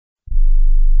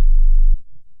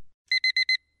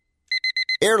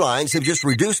Airlines have just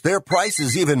reduced their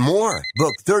prices even more.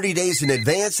 Book 30 days in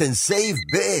advance and save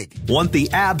big. Want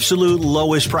the absolute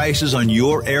lowest prices on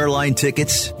your airline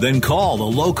tickets? Then call the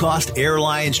Low Cost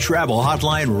Airlines Travel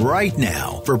Hotline right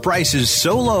now for prices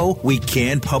so low we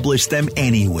can't publish them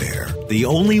anywhere. The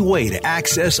only way to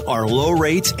access our low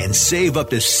rates and save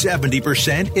up to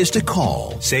 70% is to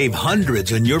call. Save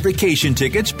hundreds on your vacation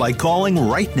tickets by calling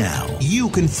right now. You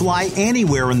can fly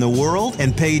anywhere in the world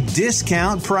and pay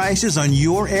discount prices on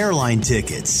your airline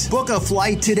tickets. Book a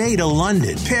flight today to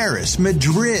London, Paris,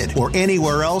 Madrid, or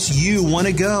anywhere else you want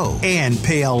to go and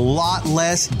pay a lot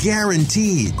less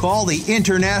guaranteed. Call the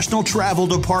International Travel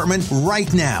Department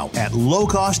right now at Low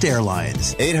Cost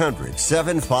Airlines.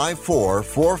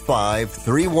 800-754-4531.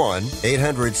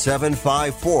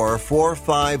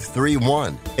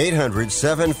 800-754-4531.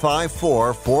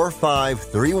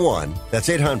 800-754-4531. That's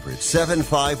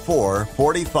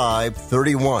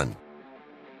 800-754-4531.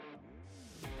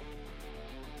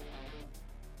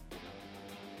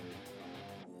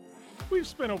 We've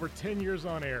spent over 10 years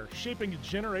on air, shaping a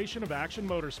generation of action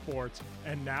motorsports,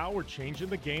 and now we're changing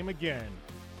the game again.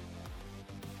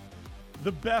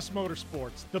 The best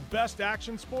motorsports, the best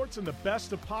action sports, and the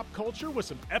best of pop culture with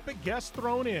some epic guests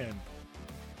thrown in.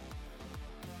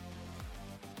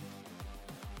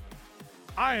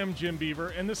 I am Jim Beaver,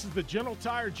 and this is the General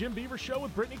Tire Jim Beaver Show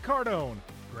with Brittany Cardone.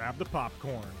 Grab the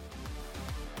popcorn.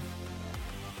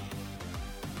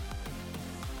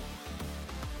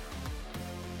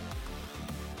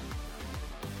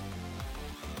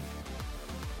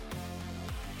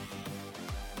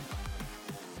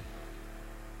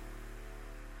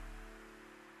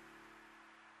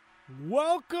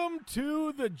 Welcome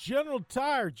to the General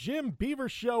Tire Jim Beaver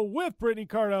Show with Brittany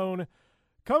Cardone,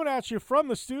 coming at you from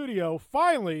the studio.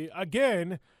 Finally,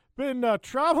 again, been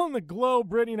traveling the globe.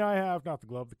 Brittany and I have, not the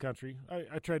globe, the country.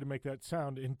 I tried to make that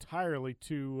sound entirely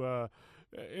too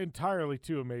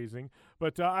amazing,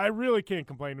 but I really can't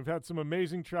complain. We've had some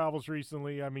amazing travels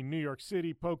recently. I mean, New York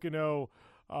City, Pocono,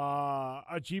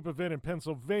 a Jeep event in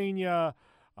Pennsylvania.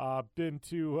 Been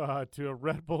to a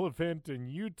Red Bull event in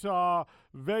Utah,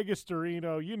 Vegas to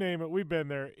Reno, you name it, we've been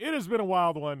there. It has been a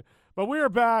wild one, but we are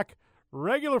back,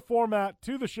 regular format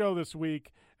to the show this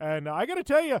week, and I got to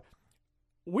tell you,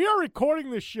 we are recording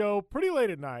this show pretty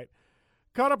late at night.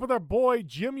 Caught up with our boy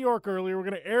Jim York earlier. We're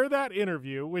going to air that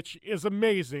interview, which is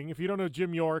amazing. If you don't know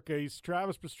Jim York, he's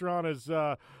Travis Pastrana's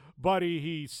buddy.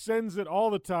 He sends it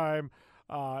all the time.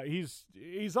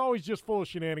 He's always just full of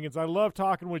shenanigans. I love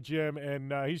talking with Jim,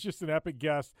 and he's just an epic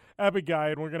guest, epic guy,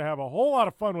 and we're going to have a whole lot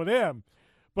of fun with him.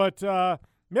 But,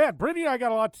 man, Brittany and I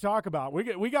got a lot to talk about.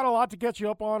 We got a lot to catch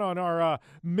you up on our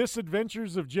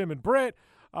misadventures of Jim and Britt,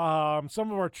 some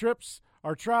of our trips,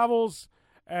 our travels,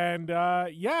 and,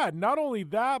 not only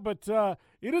that, but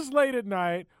it is late at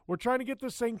night. We're trying to get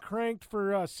this thing cranked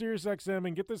for SiriusXM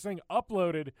and get this thing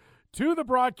uploaded to the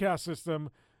broadcast system.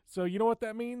 So you know what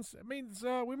that means? It means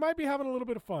we might be having a little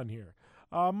bit of fun here.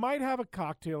 Might have a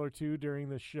cocktail or two during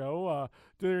this show,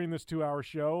 during this 2-hour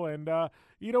show. And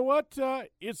you know what?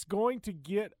 It's going to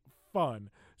get fun.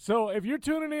 So if you're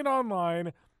tuning in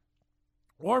online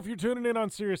or if you're tuning in on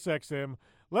SiriusXM,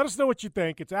 let us know what you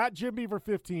think. It's at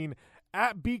JimBeaver15,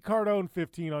 at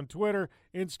BCardone15 on Twitter,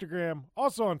 Instagram,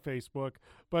 also on Facebook.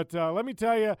 But let me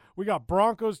tell you, we got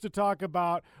Broncos to talk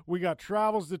about. We got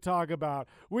travels to talk about.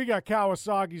 We got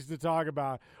Kawasaki's to talk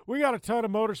about. We got a ton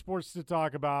of motorsports to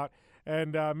talk about.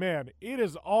 And, man, it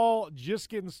is all just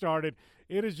getting started.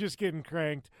 It is just getting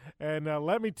cranked. And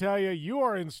let me tell you, you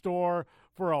are in store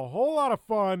for a whole lot of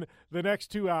fun the next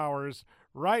 2 hours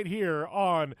right here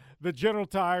on the General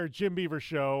Tire Jim Beaver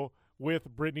Show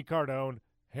with Brittany Cardone.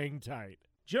 Hang tight.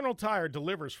 General Tire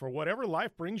delivers for whatever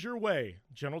life brings your way.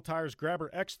 General Tire's Grabber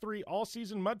X3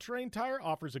 all-season mud terrain tire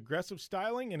offers aggressive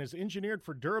styling and is engineered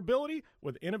for durability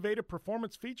with innovative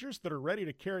performance features that are ready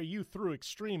to carry you through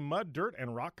extreme mud, dirt,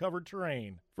 and rock-covered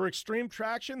terrain. For extreme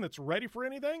traction that's ready for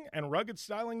anything and rugged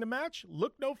styling to match,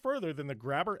 look no further than the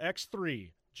Grabber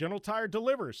X3. General Tire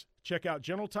delivers. Check out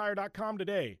GeneralTire.com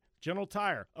today. General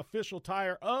Tire, official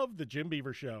tire of The Jim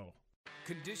Beaver Show.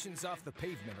 Conditions off the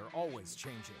pavement are always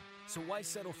changing, so why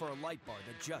settle for a light bar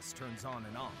that just turns on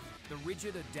and off? The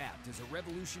Rigid Adapt is a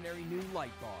revolutionary new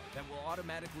light bar that will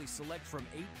automatically select from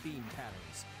 8 beam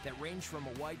patterns that range from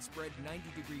a widespread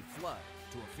 90-degree flood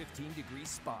to a 15-degree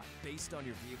spot based on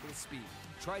your vehicle's speed.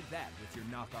 Try that with your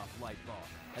knockoff light bar.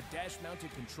 A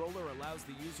dash-mounted controller allows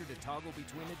the user to toggle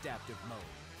between adaptive mode,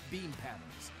 beam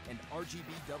patterns, and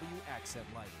RGBW accent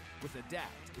lighting. With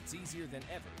Adapt, it's easier than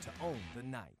ever to own the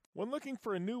night. When looking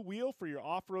for a new wheel for your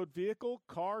off-road vehicle,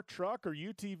 car, truck, or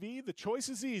UTV, the choice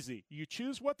is easy. You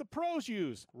choose what the pros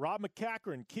use. Rob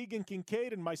McCachran, Keegan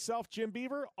Kincaid, and myself, Jim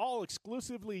Beaver, all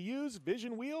exclusively use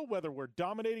Vision Wheel, whether we're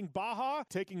dominating Baja,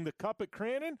 taking the cup at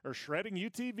Crandon, or shredding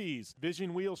UTVs.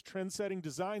 Vision Wheel's trend-setting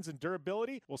designs and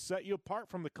durability will set you apart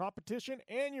from the competition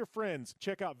and your friends.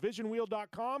 Check out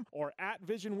visionwheel.com or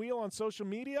 @VisionWheel on social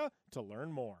media to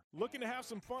learn more. Looking to have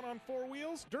some fun on four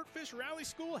wheels? Dirtfish Rally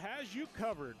School has you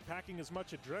covered. Packing as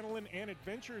much adrenaline and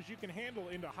adventure as you can handle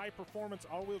into high-performance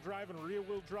all-wheel drive and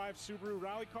rear-wheel drive Subaru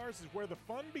rally cars is where the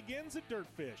fun begins at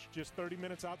Dirtfish. Just 30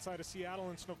 minutes outside of Seattle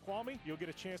in Snoqualmie, you'll get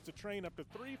a chance to train up to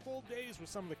 3 full days with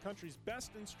some of the country's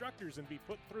best instructors and be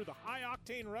put through the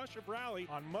high-octane rush of rally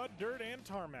on mud, dirt, and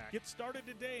tarmac. Get started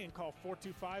today and call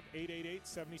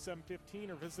 425-888-7715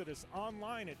 or visit us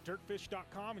online at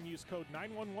dirtfish.com and use code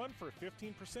 911 for a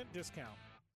 15% discount.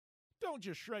 Don't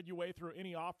just shred your way through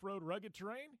any off-road rugged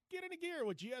terrain. Get into gear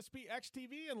with GSP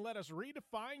XTV and let us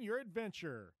redefine your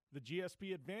adventure. The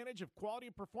GSP advantage of quality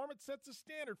and performance sets a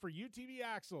standard for UTV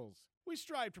axles. We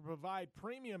strive to provide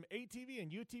premium ATV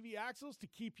and UTV axles to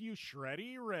keep you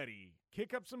shreddy ready.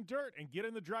 Kick up some dirt and get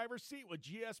in the driver's seat with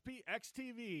GSP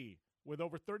XTV. With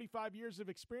over 35 years of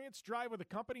experience, drive with a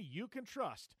company you can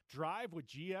trust. Drive with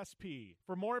GSP.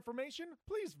 For more information,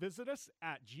 please visit us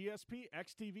at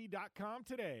gspxtv.com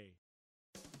today.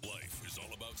 Life is all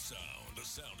about sound, the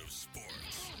sound of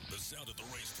sports, the sound at the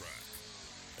racetrack,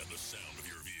 and the sound of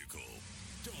your vehicle.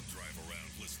 Don't drive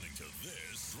around listening to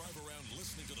this. Drive around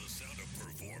listening to the sound of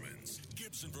performance.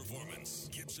 Gibson Performance.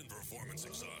 Gibson Performance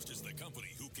Exhaust is the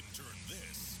company who can turn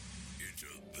this into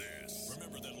this.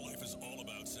 Remember that life is all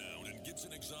about sound, and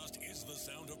Gibson Exhaust is the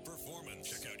sound of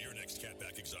performance. Check out your next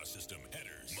catback exhaust system,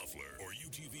 headers, muffler, or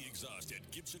UTV exhaust at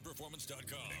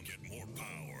GibsonPerformance.com and get more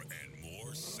power and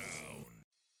more sound.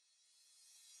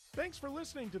 Thanks for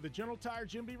listening to the General Tire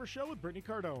Jim Beaver Show with Brittany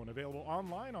Cardone. Available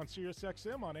online on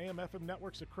SiriusXM on AM/FM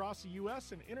networks across the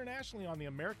U.S. and internationally on the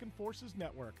American Forces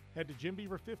Network. Head to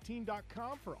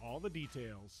JimBeaver15.com for all the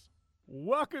details.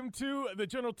 Welcome to the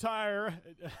General Tire.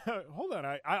 Hold on,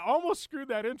 I almost screwed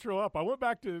that intro up. I went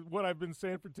back to what I've been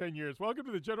saying for 10 years. Welcome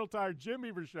to the General Tire Jim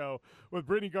Beaver Show with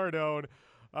Brittany Cardone.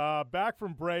 Back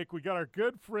from break, we got our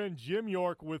good friend Jim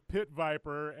York with Pit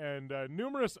Viper and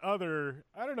numerous other,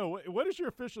 I don't know, what is your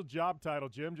official job title,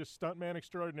 Jim? Just stuntman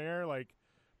extraordinaire, like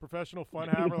professional fun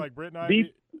haver like Britt and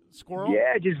I? Squirrel?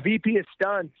 Yeah, just VP of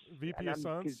stunts. VP of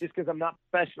stunts? Just because I'm not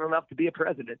professional enough to be a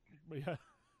president. Yeah,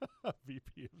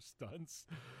 VP of stunts.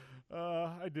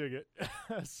 I dig it.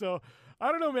 So,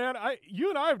 I don't know, man. You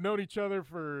and I have known each other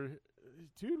for...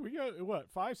 Dude, we got,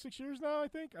 5-6 years now, I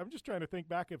think? I'm just trying to think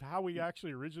back of how we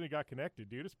actually originally got connected,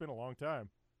 dude. It's been a long time.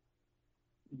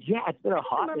 Yeah, it's been a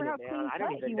hot minute, man. I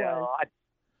don't even know. I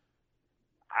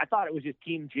thought it was just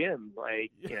Team Jim.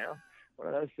 Like, you know, one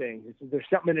of those things. There's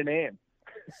something in a name.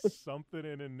 Something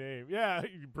in a name. Yeah,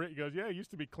 Britt goes, yeah, it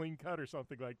used to be Clean Cut or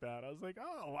something like that. I was like,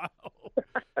 oh, wow.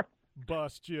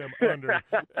 Bust Jim under.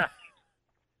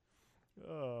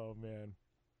 Oh, man.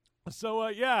 So,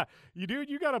 yeah,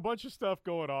 you got a bunch of stuff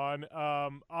going on.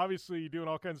 Obviously, you're doing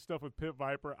all kinds of stuff with Pit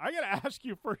Viper. I got to ask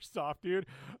you first off, dude.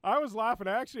 I was laughing.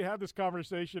 I actually had this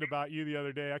conversation about you the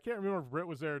other day. I can't remember if Britt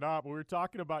was there or not, but we were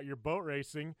talking about your boat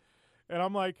racing. And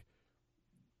I'm like,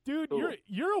 dude,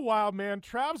 you're a wild man.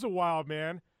 Trav's a wild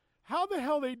man. How the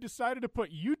hell they decided to put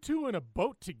you two in a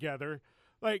boat together?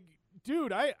 Like,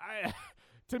 dude,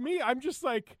 to me, I'm just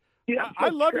like, yeah, I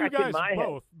love you guys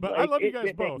both. But I love you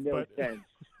guys both. But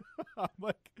I'm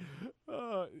like,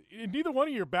 neither one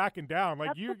of you are backing down. Like,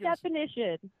 that's you the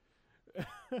definition.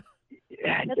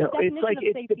 Yeah, it's like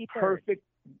it's the perfect.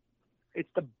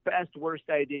 It's the best worst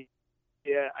idea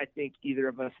I think either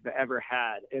of us have ever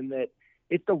had, and that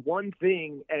it's the one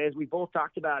thing. And as we both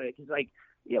talked about it, because like,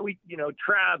 yeah,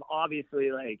 Trav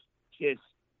obviously like just,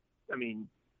 I mean,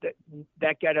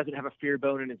 that guy doesn't have a fear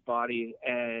bone in his body,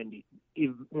 and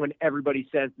when everybody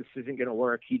says this isn't going to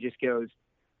work, he just goes,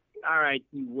 all right,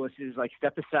 you wusses, like,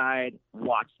 step aside,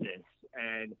 watch this.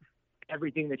 And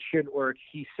everything that shouldn't work,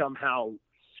 he somehow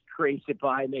scrapes it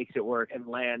by, makes it work, and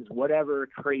lands whatever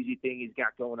crazy thing he's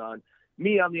got going on.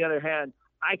 Me, on the other hand,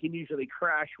 I can usually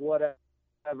crash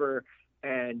whatever,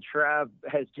 and Trav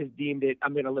has just deemed it,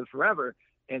 I'm going to live forever.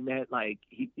 And then, like,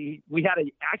 we had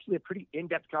actually a pretty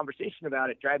in-depth conversation about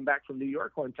it driving back from New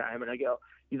York one time. And I go,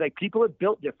 he's like, people are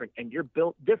built different, and you're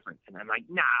built different. And I'm like,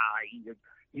 nah. He's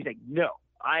like, no.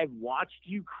 I've watched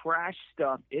you crash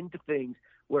stuff into things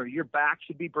where your back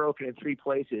should be broken in 3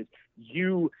 places.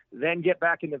 You then get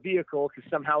back in the vehicle because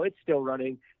somehow it's still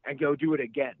running and go do it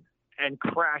again and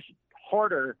crash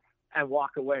harder and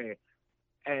walk away.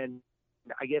 And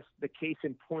I guess the case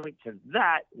in point to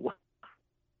that was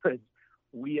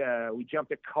we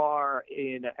jumped a car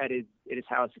at his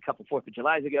house a couple 4th of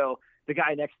Julys ago. The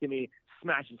guy next to me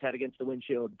smashed his head against the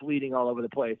windshield, bleeding all over the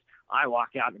place. I walk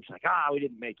out and I'm just like, we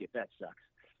didn't make it. That sucks.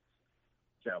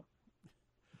 So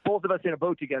both of us in a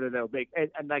boat together, though,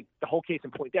 and like the whole case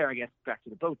in point there, I guess, back to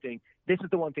the boat thing, this is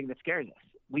the one thing that scares us.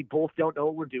 We both don't know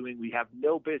what we're doing. We have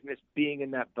no business being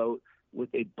in that boat with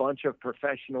a bunch of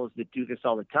professionals that do this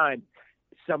all the time.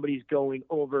 Somebody's going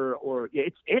over, or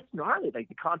it's gnarly. Like,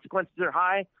 the consequences are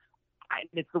high. And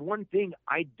it's the one thing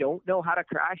I don't know how to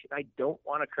crash, and I don't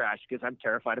want to crash because I'm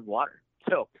terrified of water.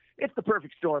 So it's the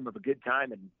perfect storm of a good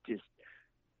time and just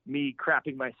me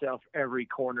crapping myself every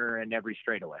corner and every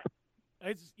straightaway.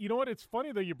 You know what? It's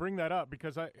funny that you bring that up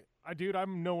because dude,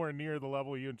 I'm nowhere near the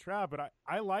level of you and Trav, but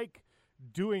I like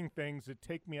doing things that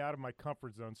take me out of my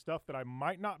comfort zone, stuff that I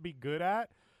might not be good at,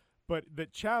 but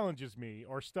that challenges me,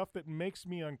 or stuff that makes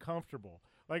me uncomfortable.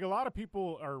 Like, a lot of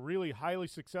people are really highly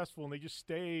successful and they just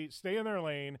stay in their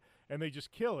lane and they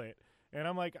just kill it. And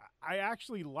I'm like, I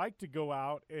actually like to go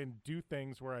out and do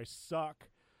things where I suck,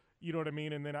 you know what I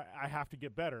mean? And then I have to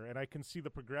get better, and I can see the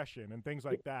progression and things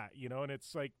like that, you know? And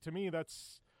it's like, to me,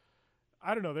 that's,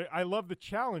 I don't know. I love the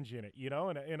challenge in it, you know?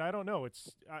 And I don't know.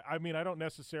 I mean, I don't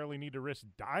necessarily need to risk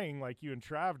dying like you and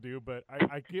Trav do, but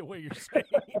I get what you're saying.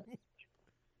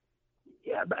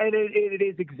 Yeah, and it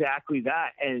is exactly that.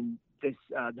 And this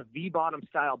the V-bottom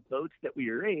style boats that we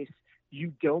race,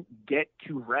 you don't get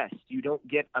to rest. You don't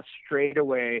get a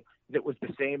straightaway that was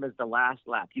the same as the last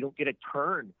lap. You don't get a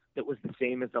turn that was the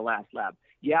same as the last lap.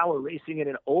 Yeah, we're racing in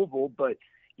an oval, but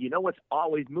you know what's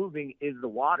always moving is the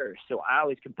water. So I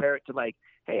always compare it to, like,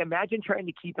 hey, imagine trying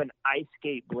to keep an ice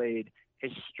skate blade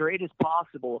as straight as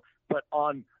possible, but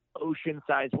on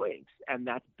ocean-sized waves. And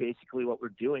that's basically what we're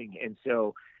doing. And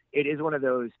so it is one of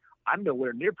those, I'm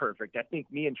nowhere near perfect. I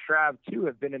think me and Trav, too,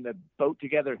 have been in the boat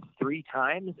together 3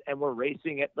 times, and we're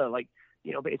racing at the, like,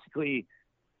 you know, basically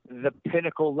the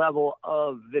pinnacle level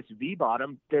of this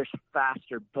V-bottom. There's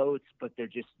faster boats, but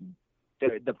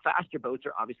the faster boats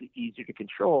are obviously easier to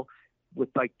control with,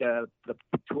 like, the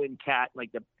Twin Cat,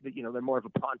 like the you know, they're more of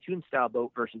a pontoon style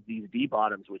boat versus these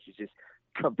V-bottoms, which is just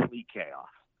complete chaos.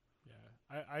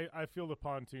 Yeah, I feel the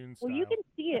pontoon style. Well, you can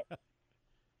see it.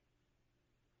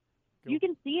 You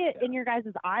can see it in your guys'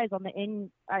 eyes on the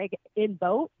in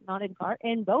boat, not in car,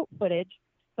 in boat footage.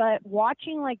 But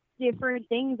watching, like, different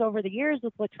things over the years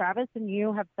with what Travis and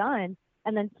you have done,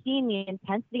 and then seeing the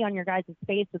intensity on your guys'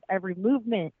 face with every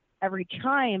movement, every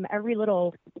chime, every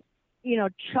little, you know,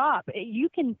 chop, you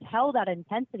can tell that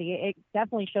intensity. It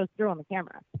definitely shows through on the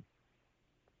camera.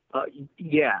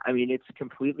 Yeah, I mean, it's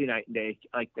completely night and day.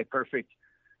 Like, the perfect,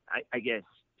 I guess,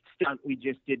 stunt we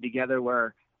just did together,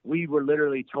 where we were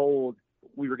literally told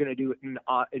we were going to do it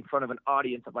in front of an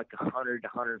audience of like 100 to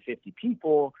 150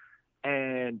 people.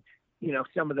 And, you know,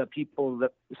 some of the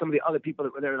other people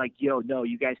that were there, like, yo, no,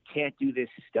 you guys can't do this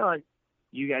stunt.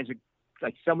 You guys are,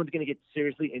 like, someone's going to get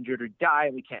seriously injured or die,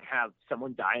 and we can't have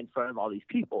someone die in front of all these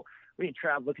people. Me and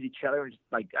Trav look at each other and just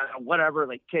like, whatever,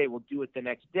 like, okay, we'll do it the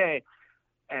next day.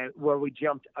 And where we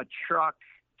jumped a truck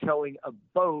towing a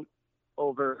boat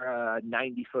over a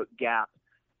 90-foot gap.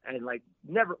 And, like,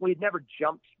 we'd never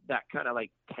jumped that kind of, like,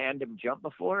 tandem jump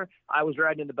before. I was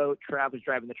riding in the boat, Trav was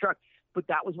driving the truck. But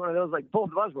that was one of those, like,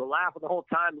 both of us were laughing the whole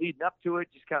time leading up to it,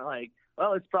 just kind of like,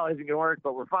 well, this probably isn't going to work,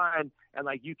 but we're fine. And,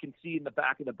 like, you can see in the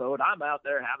back of the boat, I'm out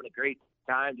there having a great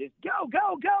time. Just go,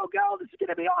 go, go, go. This is going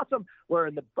to be awesome. Where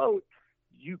in the boat,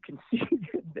 you can see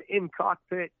the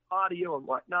in-cockpit audio and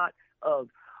whatnot of,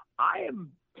 I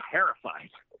am terrified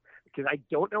because I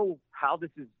don't know how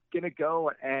this is going to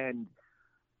go. And,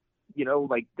 you know,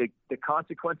 like, the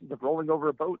consequences of rolling over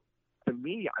a boat, to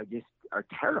me, are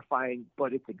terrifying,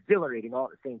 but it's exhilarating all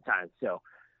at the same time. So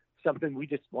something we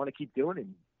just want to keep doing.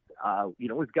 And, you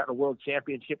know, we've got a world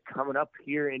championship coming up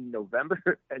here in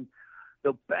November. And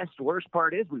the worst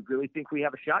part is we really think we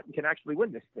have a shot and can actually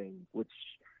win this thing, which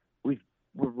we're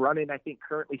running, I think,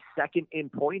 currently second in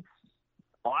points,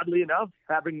 oddly enough,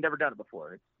 having never done it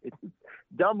before. It's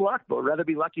dumb luck, but rather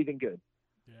be lucky than good.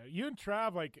 Yeah, you and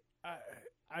Trav, like,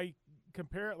 I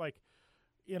compare it, like,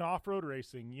 in off-road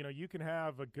racing, you know, you can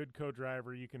have a good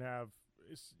co-driver, you can have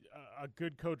a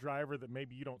good co-driver that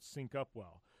maybe you don't sync up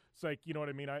well. It's like, you know what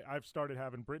I mean? I've started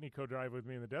having Brittany co-drive with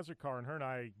me in the desert car, and her and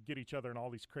I get each other in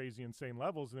all these crazy, insane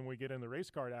levels, and then we get in the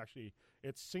race car,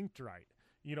 it's synced right.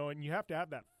 You know, and you have to have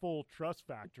that full trust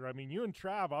factor. I mean, you and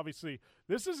Trav, obviously,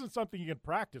 this isn't something you can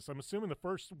practice. I'm assuming the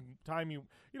first time you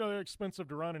know, they're expensive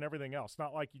to run and everything else.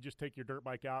 Not like you just take your dirt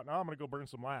bike out and, I'm going to go burn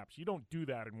some laps. You don't do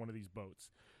that in one of these boats.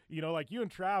 You know, like you and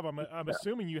Trav, I'm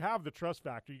assuming you have the trust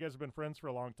factor. You guys have been friends for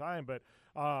a long time, but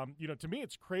you know, to me,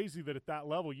 it's crazy that at that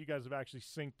level, you guys have actually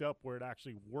synced up where it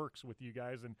actually works with you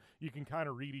guys, and you can kind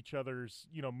of read each other's,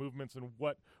 you know, movements and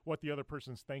what the other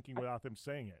person's thinking without them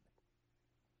saying it.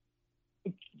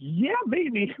 Yeah,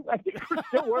 maybe. I think we're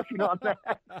still working on that.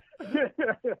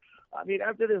 I mean,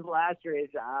 after this last race,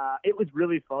 it was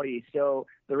really funny. So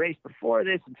the race before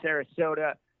this in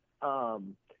Sarasota,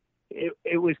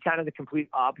 it was kind of the complete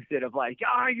opposite of like,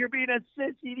 you're being a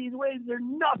sissy. These waves are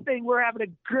nothing. We're having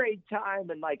a great time.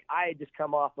 And like, I had just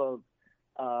come off of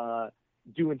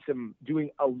doing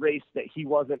a race that he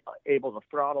wasn't able to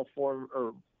throttle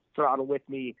with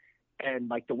me. And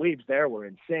like the waves there were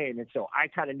insane. And so I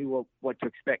kind of knew what to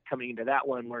expect coming into that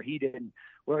one where he didn't,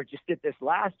 where just at this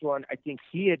last one, I think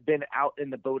he had been out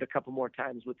in the boat a couple more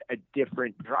times with a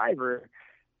different driver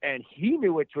and he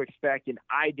knew what to expect and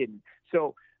I didn't.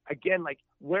 So again, like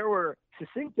where we're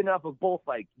succinct enough of both,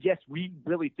 like, yes, we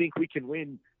really think we can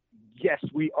win. Yes,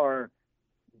 we are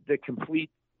the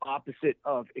complete opposite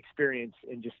of experience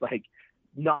and just like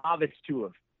novice to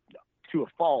a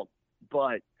fault.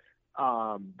 But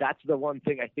that's the one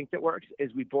thing I think that works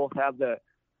is we both have it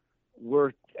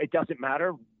doesn't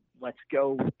matter. Let's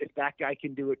go. If that guy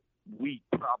can do it, we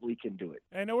probably can do it.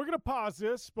 And we're going to pause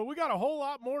this, but we got a whole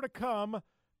lot more to come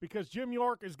because Jim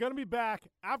York is going to be back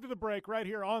after the break right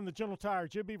here on the General Tire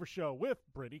Jim Beaver Show with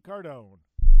Brittany Cardone.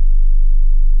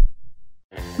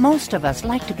 Most of us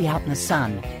like to be out in the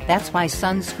sun. That's why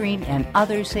sunscreen and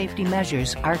other safety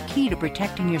measures are key to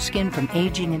protecting your skin from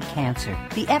aging and cancer.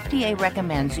 The FDA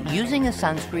recommends using a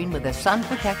sunscreen with a sun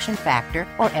protection factor,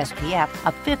 or SPF,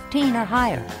 of 15 or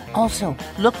higher. Also,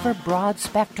 look for broad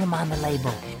spectrum on the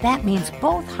label. That means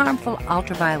both harmful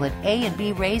ultraviolet A and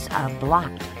B rays are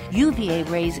blocked. UVA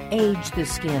rays age the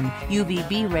skin,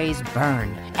 UVB rays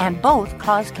burn, and both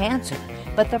cause cancer.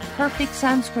 But the perfect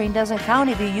sunscreen doesn't count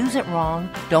if you use it wrong.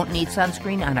 Don't need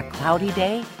sunscreen on a cloudy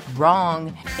day?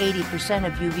 Wrong. 80%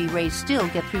 of UV rays still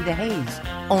get through the haze.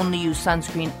 Only use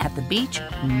sunscreen at the beach?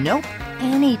 Nope.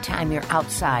 Anytime you're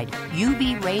outside,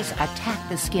 UV rays attack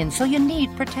the skin, so you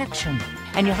need protection.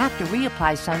 And you have to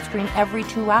reapply sunscreen every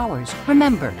 2 hours.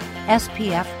 Remember,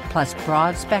 SPF plus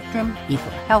broad spectrum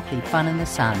equal healthy fun in the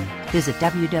sun. Visit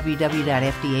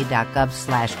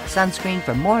www.fda.gov/sunscreen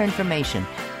for more information.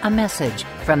 A message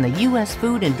from the U.S.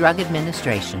 Food and Drug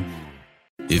Administration.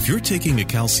 If you're taking a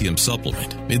calcium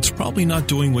supplement, it's probably not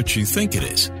doing what you think it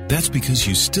is. That's because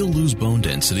you still lose bone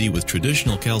density with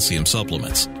traditional calcium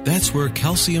supplements. That's where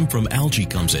calcium from algae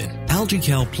comes in.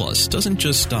 AlgaeCal Plus doesn't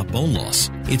just stop bone loss.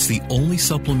 It's the only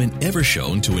supplement ever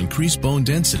shown to increase bone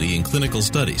density in clinical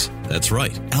studies. That's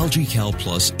right. AlgaeCal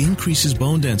Plus increases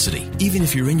bone density, even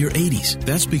if you're in your 80s.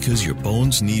 That's because your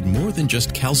bones need more than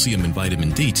just calcium and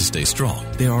vitamin D to stay strong.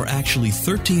 There are actually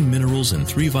 13 minerals and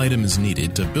 3 vitamins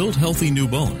needed to build healthy new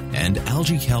bone. And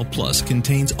AlgaeCal Plus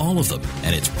contains all of them,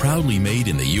 and it's proudly made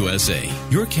in the USA.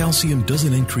 Your calcium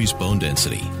doesn't increase bone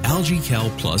density. AlgaeCal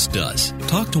Plus does.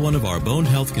 Talk to one of our bone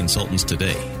health consultants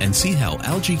today and see how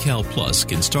AlgaeCal Plus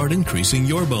can start increasing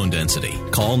your bone density.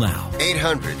 Call now.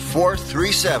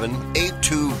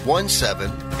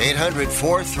 800-437-8217.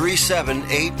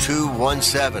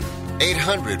 800-437-8217.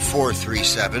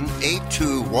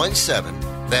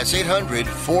 800-437-8217. That's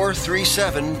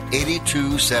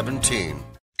 800-437-8217.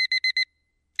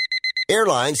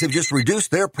 Airlines have just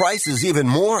reduced their prices even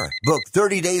more. Book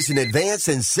 30 days in advance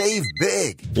and save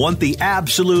big. Want the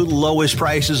absolute lowest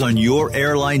prices on your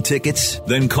airline tickets?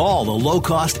 Then call the Low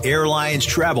Cost Airlines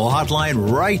Travel Hotline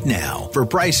right now for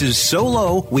prices so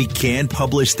low we can't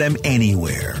publish them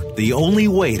anywhere. The only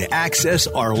way to access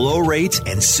our low rates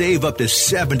and save up to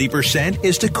 70%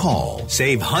 is to call.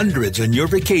 Save hundreds on your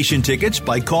vacation tickets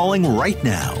by calling right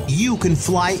now. You can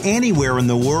fly anywhere in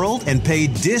the world and pay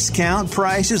discount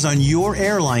prices on your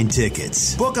airline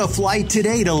tickets. Book a flight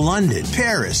today to London,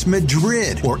 Paris,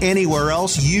 Madrid, or anywhere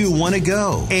else you want to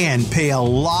go. And pay a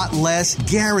lot less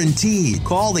guaranteed.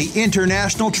 Call the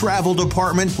International Travel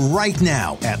Department right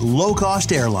now at Low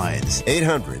Cost Airlines.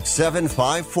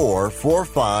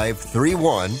 800-754-4531.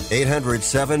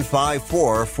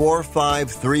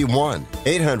 800-754-4531.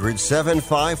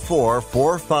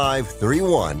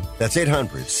 800-754-4531. That's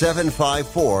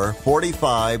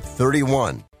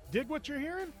 800-754-4531. Dig what you're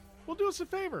hearing? Well, do us a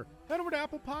favor. Head over to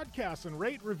Apple Podcasts and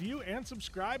rate, review, and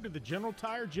subscribe to the General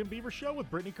Tire Jim Beaver Show with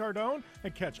Brittany Cardone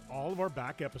and catch all of our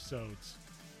back episodes.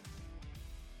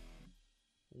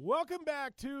 Welcome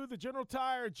back to the General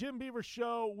Tire Jim Beaver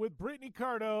Show with Brittany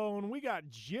Cardone. We got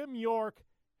Jim York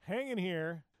hanging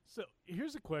here. So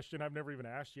here's a question I've never even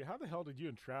asked you. How the hell did you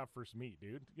and Trav first meet,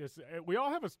 dude? Because we all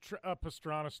have a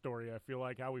Pastrana story, I feel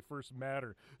like, how we first met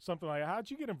or something like that. How'd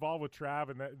you get involved with Trav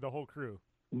and the whole crew?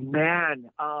 Man,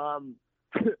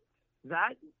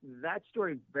 that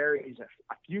story varies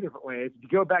a few different ways. If you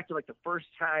go back to like the first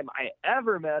time I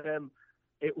ever met him,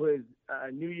 it was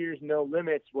New Year's No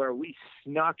Limits, where we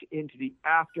snuck into the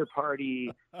after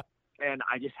party. And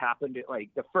I just happened to, like,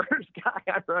 the first guy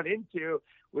I run into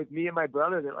with me and my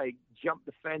brother that, like, jumped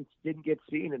the fence, didn't get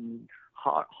seen, and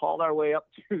hauled our way up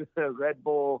to the Red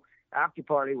Bull after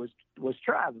party was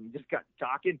Trav. And we just got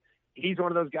talking. He's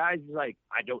one of those guys who's like,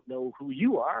 I don't know who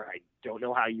you are. I don't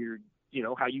know how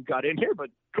how you got in here,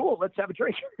 but cool, let's have a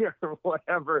drink or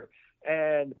whatever.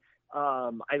 And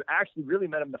I actually really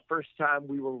met him the first time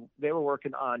they were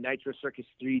working on Nitro Circus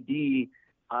 3D.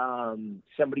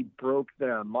 Somebody broke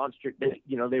the monster,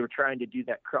 they were trying to do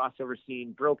that crossover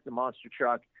scene, broke the monster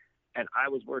truck. And I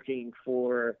was working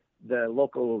for the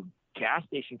local gas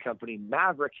station company,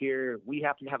 Maverick here. We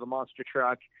happened to have a monster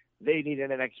truck. They needed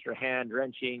an extra hand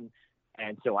wrenching.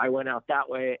 And so I went out that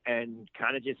way and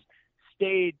kind of just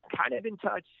stayed kind of in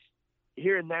touch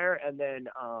here and there. And then,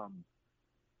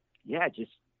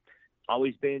 just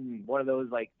always been one of those,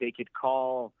 like, they could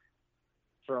call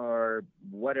for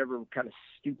whatever kind of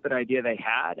stupid idea they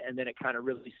had. And then it kind of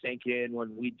really sank in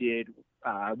when we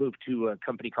moved to a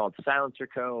company called Silencer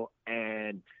Co.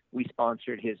 and we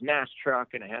sponsored his NAS truck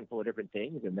and a handful of different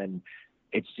things. And then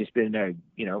it's just been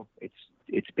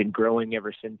it's been growing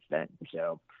ever since then.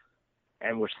 So,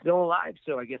 and we're still alive.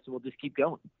 So I guess we'll just keep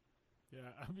going.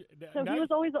 Yeah. So he was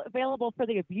always available for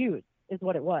the abuse is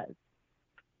what it was.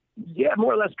 Yeah,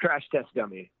 more or less crash test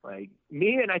dummy. Like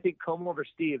me and I think Como over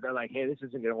Steve, they're like, hey, this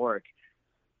isn't going to work.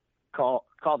 Call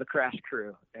the crash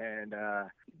crew. And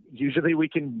usually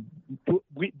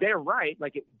they're right.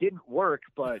 Like it didn't work,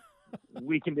 but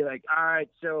we can be like, all right,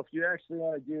 so if you actually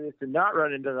want to do this and not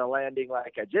run into the landing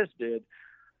like I just did,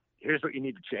 here's what you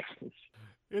need to change.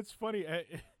 It's funny.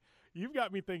 You've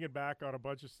got me thinking back on a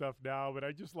bunch of stuff now, but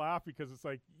I just laugh because it's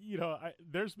like,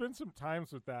 there's been some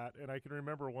times with that. And I can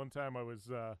remember one time it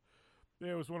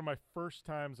was one of my first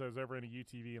times I was ever in a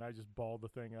UTV and I just balled the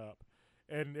thing up.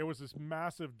 And it was this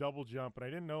massive double jump and I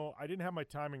didn't have my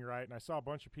timing right. And I saw a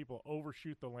bunch of people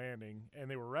overshoot the landing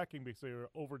and they were wrecking because they were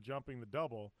over jumping the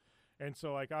double. And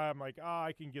so I'm like,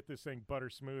 I can get this thing butter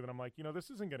smooth. And I'm like, this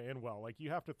isn't going to end well. Like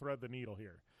you have to thread the needle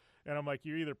here. And I'm like,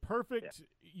 you're either perfect,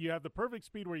 you have the perfect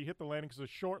speed where you hit the landing because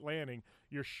it's a short landing.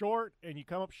 You're short and you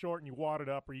come up short and you wad it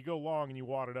up, or you go long and you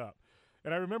wad it up.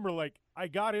 And I remember, like, I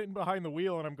got in behind the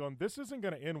wheel and I'm going, this isn't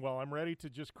going to end well. I'm ready to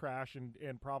just crash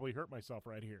and probably hurt myself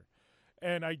right here.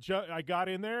 And I got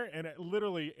in there and it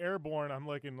literally airborne. I'm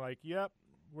looking like, yep,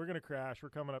 we're going to crash. We're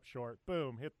coming up short.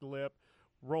 Boom, hit the lip.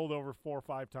 Rolled over 4 or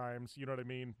 5 times, you know what I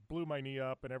mean? Blew my knee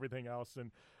up and everything else.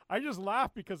 And I just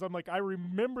laugh because I'm like, I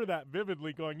remember that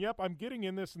vividly going, yep, I'm getting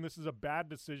in this and this is a bad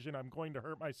decision. I'm going to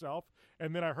hurt myself.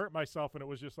 And then I hurt myself and it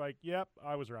was just like, yep,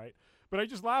 I was right. But I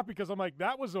just laugh because I'm like,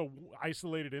 that was a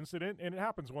isolated incident and it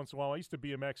happens once in a while. I used to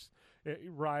BMX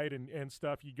ride and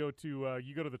stuff. You go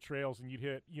to the trails and you'd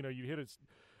hit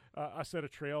a set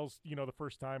of trails, the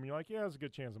first time and you're like, yeah, there's a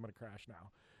good chance I'm going to crash now.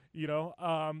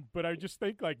 But I just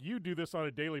think like you do this on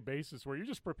a daily basis where you're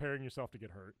just preparing yourself to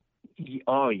get hurt.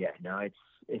 Oh yeah, no,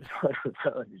 it's one of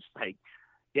those like,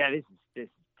 yeah, this is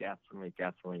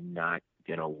definitely not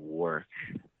gonna work.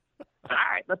 All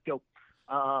right, let's go.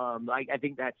 I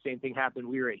think that same thing happened.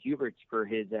 We were at Hubert's for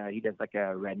his, he does like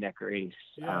a redneck race,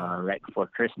 right before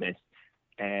Christmas.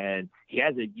 And he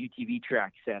has a UTV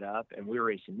track set up and we were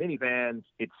racing minivans.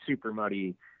 It's super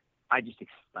muddy. I just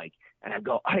and I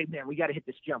go, hey man, we got to hit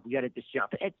this jump.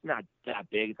 It's not that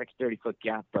big. It's like a 30-foot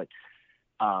gap. But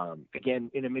again,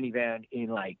 in a minivan in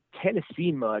like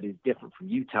Tennessee mud is different from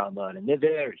Utah mud. And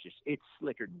there's just, it's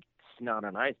slicker than snot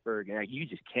on an iceberg. And you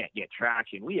just can't get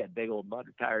traction. We had big old mud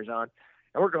tires on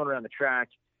and we're going around the track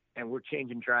and we're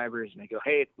changing drivers. And I go,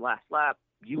 hey, it's the last lap.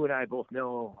 You and I both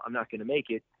know I'm not going to make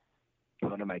it.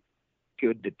 And I'm like,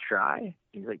 good to try?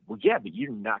 He's like, well, yeah, but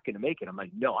you're not going to make it. I'm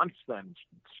like, no, I'm slamming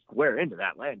square into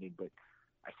that landing, but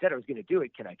I said I was going to do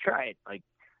it. Can I try it? Like,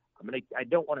 I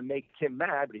don't want to make him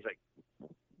mad, but he's like,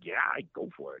 well, yeah, I go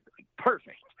for it. Like,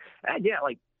 perfect. And yeah,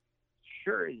 like,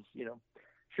 sure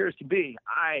as can be.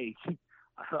 I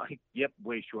like, yep,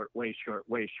 way short,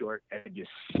 and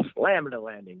just slam into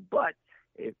landing. But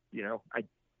if, I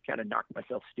kind of knocked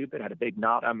myself stupid, had a big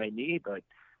knot on my knee, but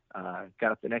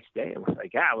got up the next day and was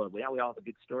like, well, we all have a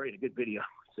good story and a good video.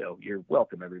 So you're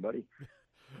welcome, everybody.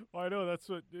 Well, I know that's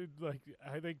what,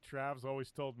 I think Trav's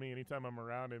always told me anytime I'm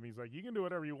around him, he's like, you can do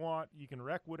whatever you want. You can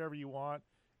wreck whatever you want.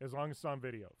 as long as it's on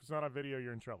video. If it's not on video,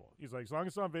 you're in trouble. He's like, as long as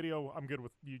it's on video, I'm good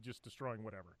with you just destroying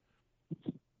whatever.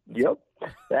 Yep,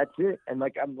 that's it. And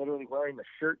like, I'm literally wearing the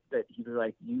shirt that he was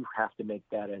like, you have to make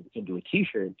that into a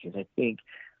T-shirt, because I think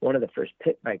one of the first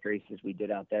pit bike races we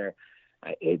did out there,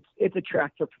 it's a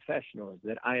track for professionals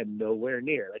that I am nowhere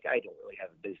near. Like, I don't really have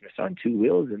a business on two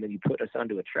wheels, and then you put us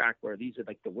onto a track where these are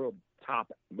like the world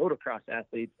top motocross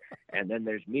athletes, and then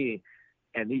there's me,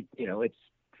 and these, you know, it's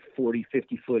 40,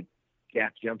 50-foot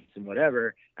gap jumps and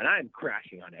whatever, and I'm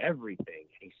crashing on everything.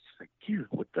 And he's like, dude,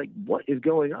 what is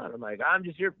going on? I'm like, I'm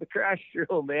just here for the crash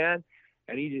show, man.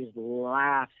 And he just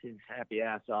laughs his happy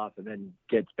ass off, and then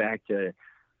gets back to,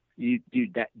 you,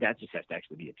 dude, that just has to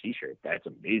actually be a T-shirt. That's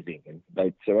amazing. And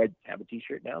like, so I have a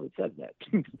T-shirt now that says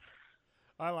that.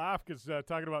 I laugh because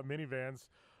talking about minivans,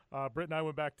 Britt and I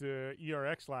went back to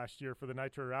ERX last year for the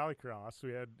Nitro Rallycross.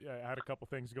 We had a couple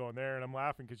things going there, and I'm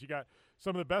laughing because you got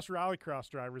some of the best Rallycross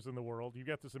drivers in the world. You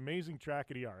got this amazing track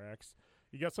at ERX.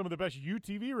 You got some of the best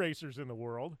UTV racers in the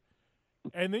world,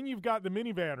 and then you've got the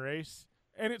minivan race,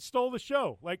 and it stole the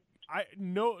show. Like,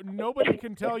 nobody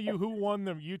can tell you who won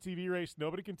the UTV race.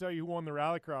 Nobody can tell you who won the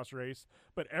Rallycross race,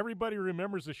 but everybody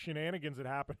remembers the shenanigans that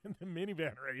happened in the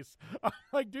minivan race. I'm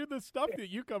like, dude, the stuff that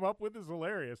you come up with is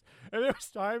hilarious. And there's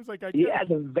times like the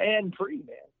Van Prix,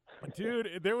 man.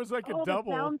 Dude, there was like a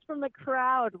double. The sounds from the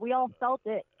crowd. We all felt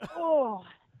it. Oh.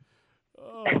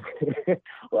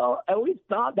 Well, and we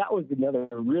thought that was another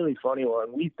really funny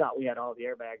one. We thought we had all the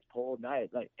airbags pulled, and I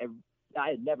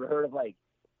had never heard of like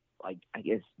I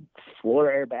guess floor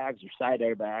airbags or side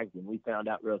airbags, and we found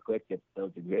out real quick that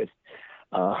those exist.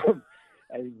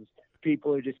 And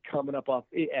people are just coming up off.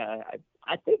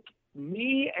 I think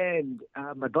me and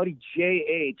my buddy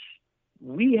JH,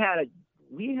 we had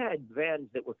vans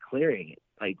that were clearing it.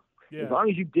 Like, as long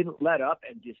as you didn't let up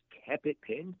and just kept it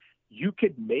pinned, you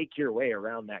could make your way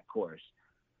around that course.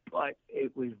 But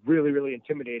it was really, really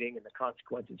intimidating, and the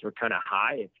consequences were kind of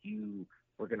high if you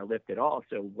were going to lift at all.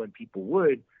 So when people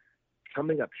would,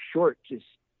 coming up short just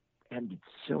ended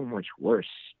so much worse.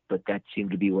 But that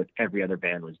seemed to be what every other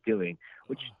band was doing,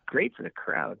 which is great for the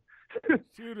crowd.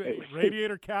 Dude,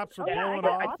 radiator caps are blowing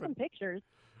off. Awesome pictures.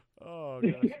 Oh,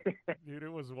 gosh. Dude,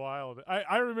 it was wild.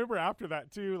 I remember after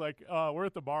that, too, like, we're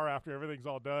at the bar after everything's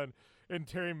all done, and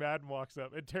Terry Madden walks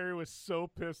up, and Terry was so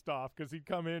pissed off because he'd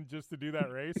come in just to do that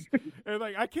race. And,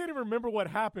 like, I can't even remember what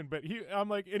happened, but I'm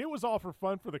like, and it was all for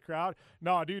fun for the crowd.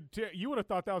 Nah, dude, you would have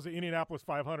thought that was an Indianapolis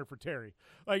 500 for Terry.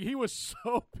 Like, he was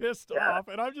so pissed off,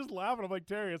 and I'm just laughing. I'm like,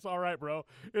 Terry, it's all right, bro.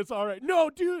 It's all right.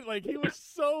 No, dude, like, he was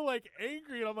so, like,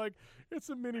 angry, and I'm like, it's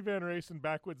a minivan race in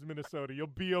backwoods Minnesota. You'll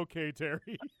be okay,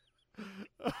 Terry.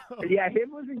 Yeah,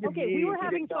 him losing to okay, me. We were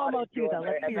having FOMO too, though.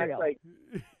 Let's be real. Like,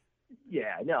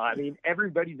 yeah, no, I mean,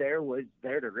 everybody there was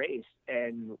there to race,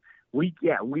 and we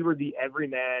were the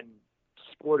everyman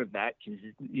sport of that, because,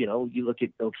 you know, you look at,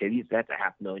 okay, that's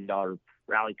a $500,000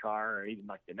 rally car, or even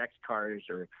like the next cars,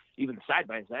 or even the side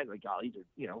by side, like, oh, these are,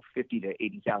 you know, $50,000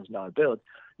 to $80,000 builds.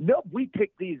 Nope, we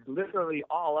picked these literally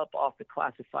all up off the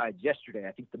classifieds yesterday.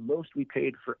 I think the most we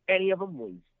paid for any of them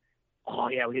was,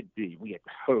 we had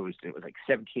hosed, and it was like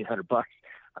 $1,700.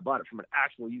 I bought it from an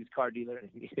actual used car dealer, and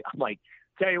I'm like,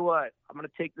 tell you what, I'm going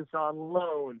to take this on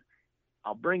loan.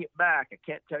 I'll bring it back. I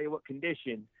can't tell you what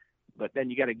condition, but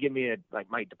then you got to give me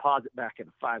my deposit back at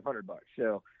 $500.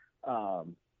 So,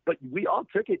 but we all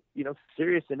took it, you know,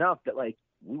 serious enough that, like,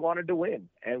 we wanted to win,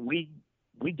 and we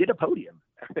did a podium.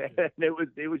 And it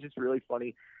was just really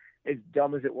funny. As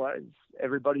dumb as it was,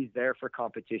 everybody's there for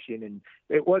competition, and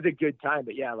it was a good time.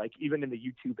 But yeah, like, even in the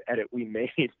YouTube edit we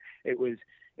made, it was,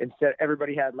 instead,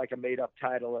 everybody had like a made up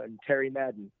title, and Terry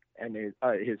Madden, and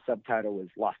his subtitle was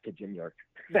Lost to Jim York.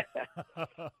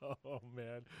 Oh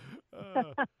man.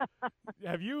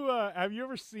 Have you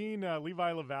ever seen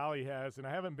Levi LaValle has, and I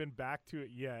haven't been back to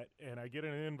it yet, and I get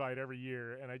an invite every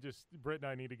year, and Britt and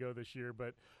I need to go this year,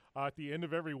 but at the end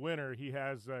of every winter he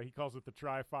has, he calls it the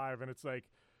Tri-5, and it's like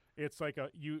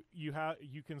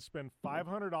you can spend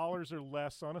 $500 or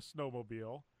less on a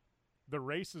snowmobile. The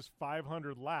race is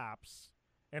 500 laps,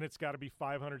 and it's got to be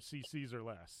 500 cc's or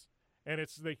less. And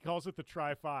they calls it the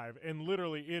Tri-5, and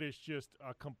literally it is just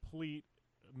a complete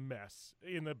mess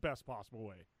in the best possible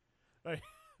way. Like,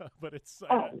 but it's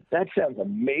that sounds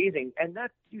amazing. And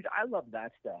dude, I love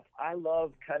that stuff. I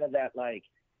love kind of that, like,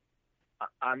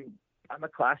 I'm a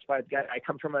classified guy. I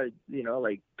come from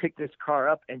pick this car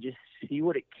up and just see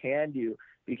what it can do,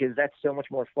 because that's so much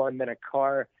more fun than a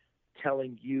car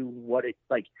telling you what it,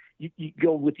 like, you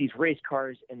go with these race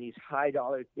cars and these high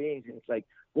dollar things, and it's like,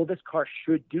 well, this car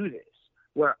should do this.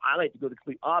 Where I like to go the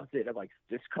complete opposite of, like,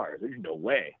 this car, there's no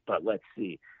way, but let's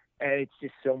see. And it's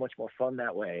just so much more fun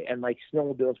that way. And like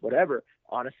snowmobiles, whatever,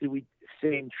 honestly,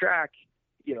 same track,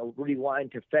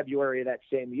 rewind to February of that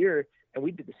same year, and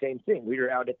we did the same thing. We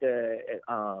were out at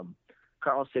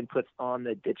Carlson puts on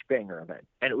the Ditch Banger event,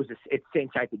 and it's the same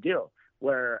type of deal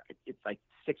where it's like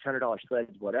 $600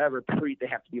 sleds, whatever. They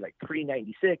have to be like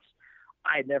pre-96.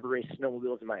 I had never raced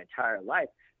snowmobiles in my entire life,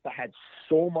 but I had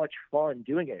so much fun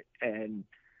doing it. And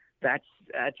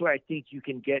that's where I think you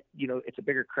can get, it's a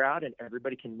bigger crowd and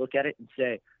everybody can look at it and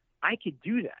say, I could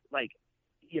do that. Like,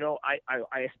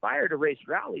 I aspire to race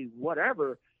rally,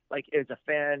 whatever, like as a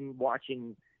fan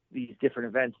watching these different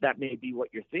events, that may be what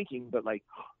you're thinking, but like,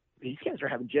 these guys are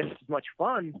having just as much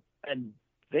fun, and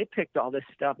they picked all this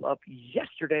stuff up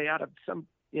yesterday out of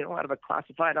a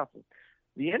classified off of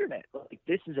the internet. Like,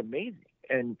 this is amazing.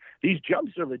 And these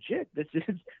jumps are legit. This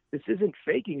isn't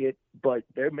faking it, but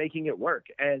they're making it work.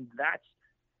 And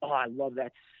I love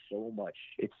that so much.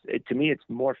 To me, it's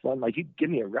more fun. Like, you give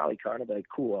me a rally car and I'll be like,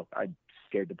 cool, I'm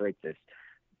scared to break this.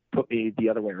 Put me the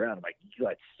other way around. I'm like,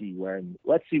 let's see when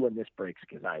this breaks,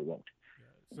 because I won't.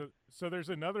 So there's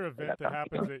another event that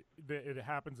happens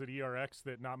at ERX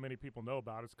that not many people know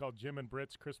about. It's called Jim and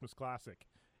Britt's Christmas Classic,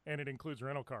 and it includes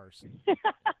rental cars.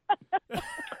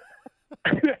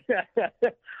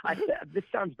 This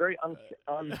sounds very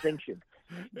unsanctioned.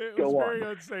 It was very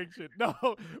unsanctioned. No,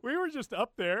 we were just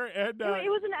up there, and it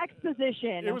was an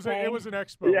exposition. It was an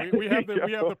expo. Yeah, we have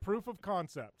the proof of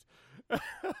concept.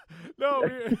 No,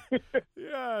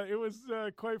 it was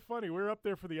quite funny. We were up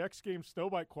there for the X Games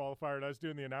snowbike qualifier, and I was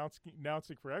doing the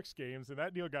announcing for X Games, and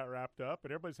that deal got wrapped up,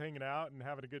 and everybody's hanging out and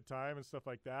having a good time and stuff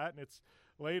like that. And it's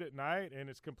late at night,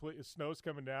 and snow's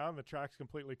coming down, the track's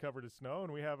completely covered in snow,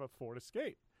 and we have a Ford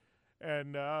Escape.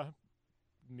 And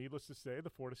needless to say, the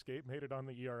Ford Escape made it on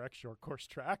the ERX short course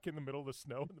track in the middle of the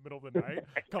snow, in the middle of the night,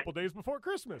 a couple days before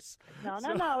Christmas.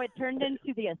 No, it turned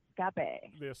into the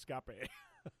Escape. The Escape.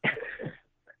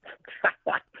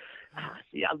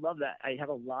 See, I love that. I have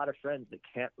a lot of friends that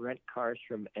can't rent cars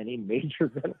from any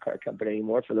major rental car company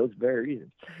anymore for those very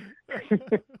reasons.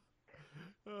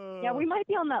 Yeah, we might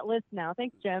be on that list now.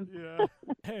 Thanks, Jim. Yeah.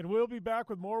 And we'll be back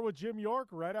with more with Jim York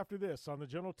right after this on the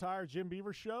General Tire Jim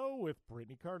Beaver Show with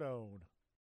Brittany Cardone.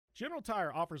 General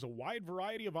Tire offers a wide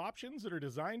variety of options that are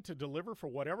designed to deliver for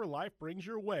whatever life brings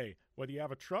your way. Whether you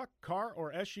have a truck, car,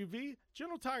 or SUV,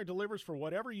 General Tire delivers for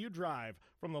whatever you drive.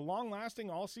 From the long-lasting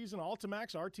all-season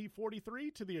Altimax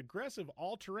RT43 to the aggressive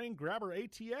all-terrain Grabber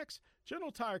ATX,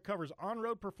 General Tire covers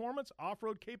on-road performance,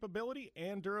 off-road capability,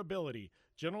 and durability.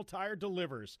 General Tire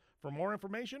delivers. For more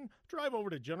information, drive over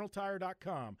to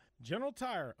GeneralTire.com. General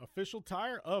Tire, official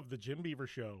tire of the Jim Beaver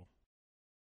Show.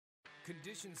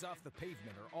 Conditions off the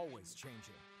pavement are always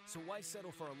changing, so why settle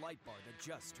for a light bar that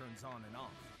just turns on and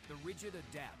off? The Rigid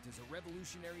Adapt is a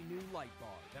revolutionary new light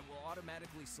bar that will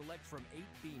automatically select from 8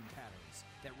 beam patterns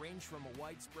that range from a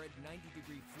widespread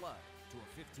 90-degree flood to a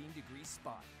 15-degree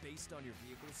spot based on your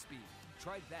vehicle's speed.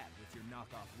 Try that with your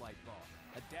knockoff light bar.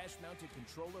 A dash-mounted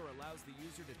controller allows the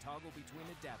user to toggle between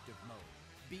adaptive mode,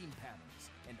 beam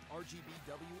patterns, and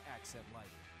RGBW accent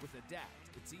lighting. With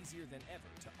Adapt, it's easier than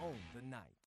ever to own the night.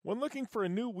 When looking for a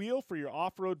new wheel for your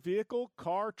off-road vehicle,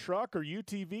 car, truck, or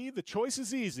UTV, the choice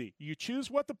is easy. You choose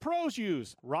what the pros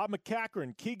use. Rob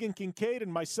McCachran, Keegan Kincaid,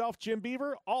 and myself, Jim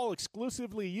Beaver, all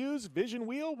exclusively use Vision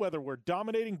Wheel, whether we're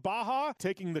dominating Baja,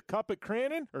 taking the cup at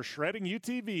Crandon, or shredding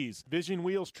UTVs. Vision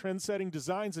Wheel's trend-setting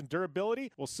designs and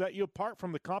durability will set you apart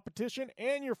from the competition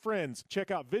and your friends. Check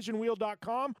out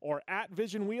visionwheel.com or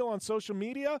 @VisionWheel on social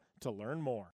media to learn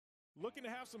more. Looking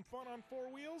to have some fun on four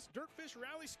wheels? Dirtfish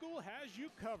Rally School has you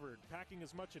covered. Packing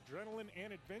as much adrenaline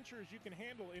and adventure as you can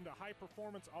handle into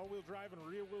high-performance all-wheel drive and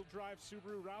rear-wheel drive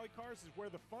Subaru rally cars is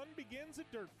where the fun begins at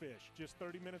Dirtfish. Just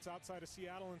 30 minutes outside of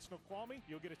Seattle and Snoqualmie,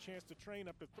 you'll get a chance to train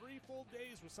up to 3 full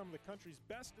days with some of the country's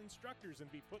best instructors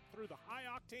and be put through the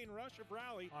high-octane rush of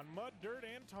rally on mud, dirt,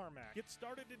 and tarmac. Get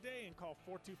started today and call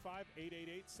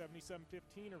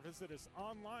 425-888-7715 or visit us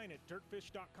online at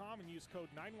dirtfish.com and use code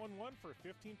 911 for a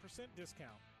 15%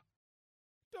 discount.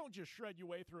 Don't just shred your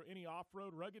way through any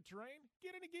off-road rugged terrain.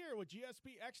 Get into gear with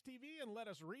GSP XTV and let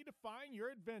us redefine your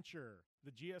adventure.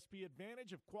 The GSP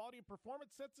advantage of quality and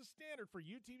performance sets a standard for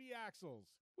UTV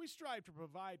axles. We strive to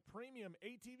provide premium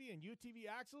ATV and UTV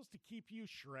axles to keep you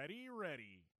shreddy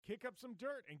ready. Kick up some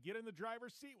dirt and get in the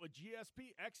driver's seat with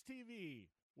GSP XTV.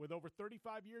 With over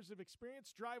 35 years of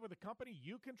experience, drive with a company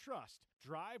you can trust.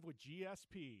 Drive with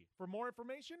GSP. For more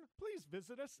information, please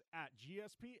visit us at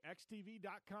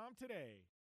gspxtv.com today.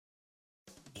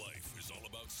 Life is all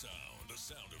about sound, the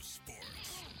sound of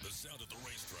sports, the sound at the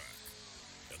racetrack,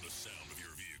 and the sound of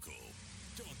your vehicle.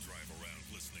 Don't drive around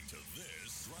listening to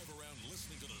this. Drive around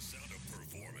listening to the sound of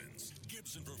performance.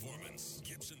 Gibson Performance.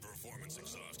 Gibson Performance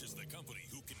Exhaust is the company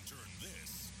who can turn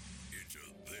this into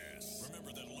this.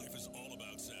 Remember that life is all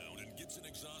about sound, and Gibson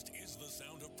Exhaust is the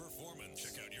sound of performance.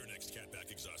 Check out your next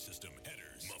catback exhaust system,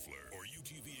 headers, muffler, or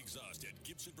UTV exhaust at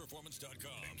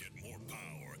GibsonPerformance.com and get more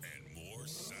power and more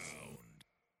sound.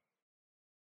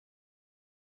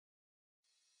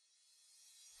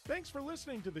 Thanks for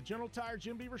listening to the General Tire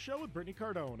Jim Beaver Show with Brittany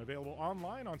Cardone. Available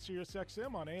online on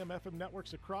SiriusXM, on AM/FM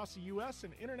networks across the U.S.,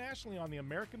 and internationally on the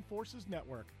American Forces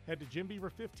Network. Head to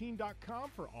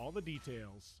JimBeaver15.com for all the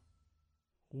details.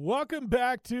 Welcome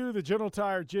back to the General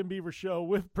Tire Jim Beaver Show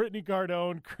with Brittany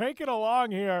Cardone. Cranking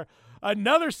along here.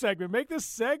 Another segment. Make this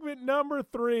segment number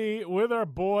 3 with our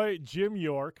boy Jim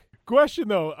York. Question,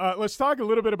 though, let's talk a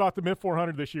little bit about the Mint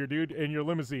 400 this year, dude, and your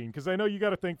limousine, because I know you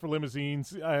got a thing for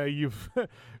limousines.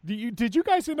 Did you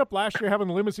guys end up last year having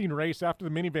a limousine race after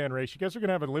the minivan race? You guys are going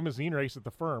to have a limousine race at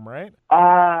the firm, right?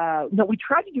 No, we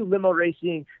tried to do limo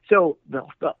racing. So,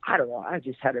 I don't know. I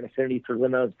just had an affinity for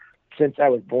limos since I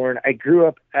was born. I grew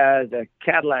up as in a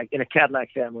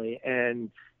Cadillac family,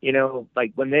 and you know,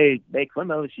 like when they make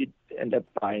limos, you end up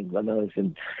buying limos,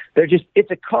 and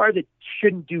it's a car that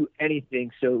shouldn't do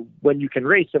anything. So when you can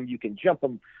race them, you can jump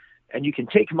them, and you can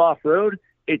take them off road.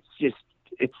 It's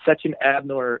such an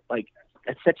abnormal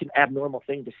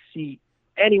thing to see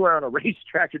anywhere on a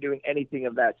racetrack or doing anything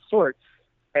of that sort.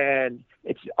 And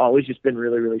it's always just been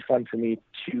really, really fun for me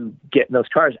to get in those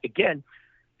cars. Again,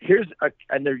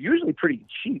 and they're usually pretty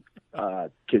cheap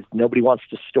because nobody wants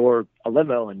to store a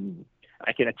limo, and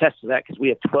I can attest to that because we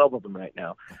have 12 of them right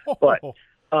now. But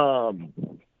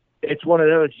it's one of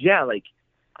those, like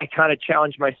I kind of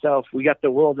challenged myself. We got the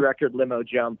world record limo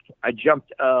jump. I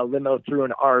jumped a limo through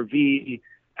an RV,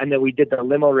 and then we did the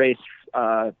limo race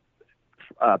prior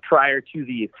to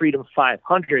the Freedom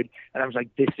 500. And I was like,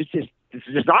 this is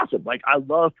just awesome. Like, I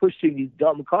love pushing these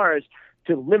dumb cars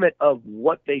to the limit of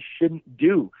what they shouldn't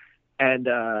do. And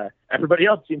everybody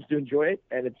else seems to enjoy it,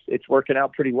 and it's working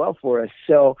out pretty well for us.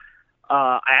 So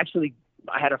I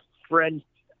had a friend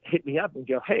hit me up and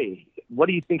go, hey, what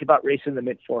do you think about racing the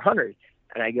Mint 400?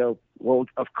 And I go, well,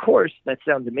 of course, that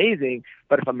sounds amazing,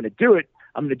 but if I'm going to do it,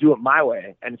 I'm going to do it my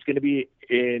way, and it's going to be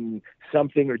in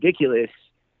something ridiculous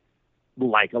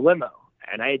like a limo.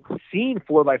 And I had seen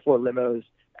 4x4 limos,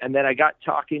 and then I got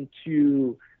talking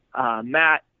to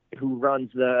Matt, who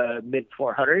runs the Mint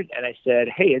 400, and I said,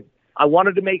 hey, I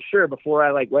wanted to make sure before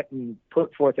I went and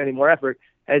put forth any more effort,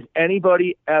 has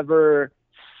anybody ever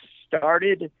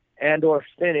started and or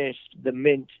finished the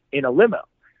Mint in a limo?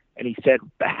 And he said,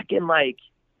 back in the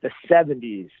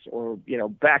 70s, or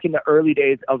back in the early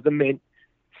days of the Mint,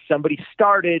 somebody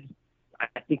started.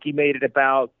 I think he made it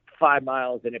about 5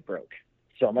 miles and it broke.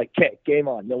 So I'm like, okay, game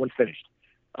on. No one finished.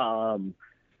 And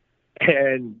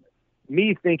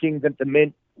me thinking that the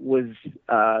Mint was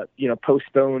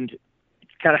postponed,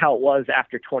 kind of how it was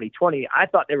after 2020. I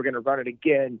thought they were going to run it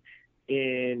again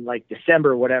in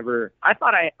December or whatever.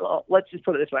 Let's just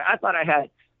put it this way. I thought I had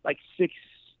 6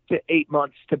 to 8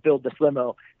 months to build this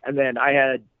limo. And then I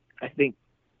had, I think,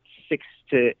 6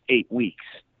 to 8 weeks,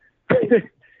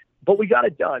 but we got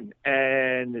it done.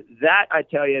 And that, I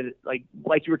tell you, like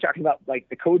you were talking about,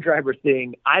 the co-driver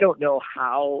thing, I don't know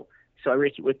how. So I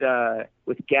raced it with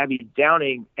Gabby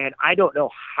Downing, and I don't know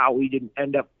how we didn't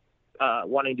end up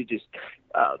wanting to just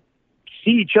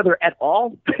see each other at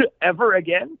all ever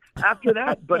again after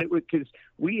that. But it was because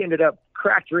we ended up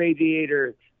cracked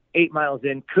radiator 8 miles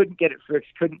in, couldn't get it fixed.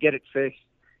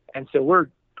 And so we're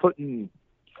putting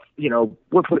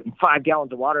 5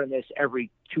 gallons of water in this every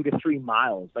 2 to 3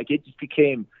 miles. It just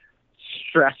became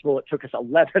stressful. It took us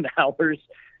 11 hours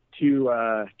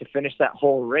to finish that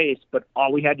whole race, but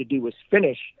all we had to do was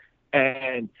finish.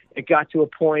 And it got to a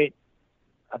point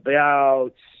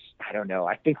about, I don't know,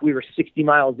 I think we were 60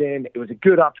 miles in. It was a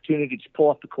good opportunity to pull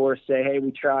off the course, say, hey, we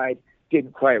tried,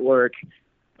 didn't quite work.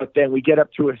 But then we get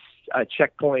up to a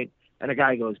checkpoint, and a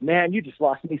guy goes, man, you just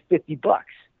lost me $50. And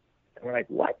we're like,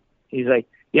 what? He's like,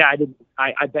 yeah, I didn't.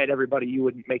 I bet everybody you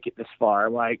wouldn't make it this far.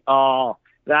 I'm like, oh,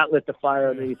 that lit the fire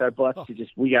underneath our butts. All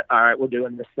right, we're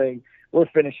doing this thing. We're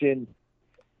finishing.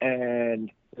 And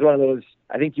it was one of those,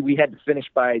 I think we had to finish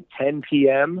by 10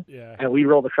 p.m. Yeah. And we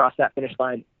rolled across that finish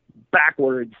line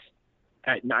backwards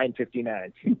at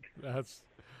 9:59. That's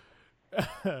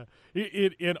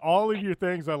in all of your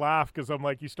things. I laugh because I'm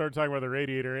like, you start talking about the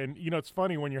radiator, and it's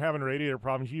funny when you're having radiator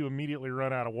problems, you immediately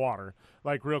run out of water,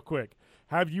 real quick.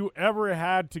 Have you ever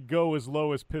had to go as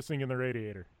low as pissing in the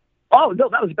radiator? Oh no,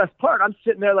 that was the best part. I'm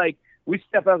sitting there we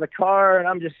step out of the car, and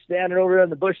I'm just standing over in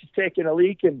the bushes taking a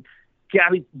leak, and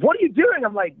Gabby, what are you doing?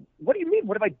 I'm like, what do you mean?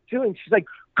 What am I doing? She's like,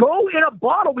 go in a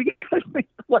bottle. We get I'm like,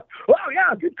 oh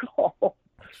yeah, good call.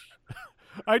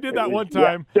 I did that one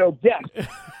time. Yeah, so yeah.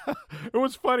 It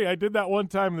was funny. I did that one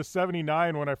time in the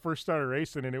 79 when I first started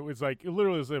racing, and it was like, it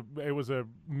literally was a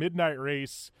midnight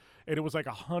race, and it was like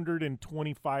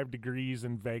 125 degrees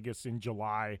in Vegas in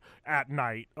July at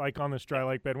night, like on this dry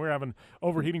lake bed. We were having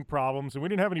overheating problems, and we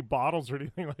didn't have any bottles or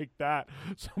anything like that.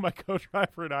 So my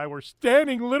co-driver and I were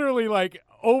standing literally like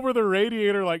over the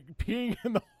radiator, like peeing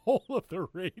in the hole of the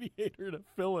radiator to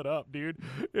fill it up, dude.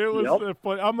 It was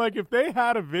fun. I'm like, if they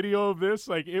had a video of this,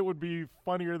 like, it would be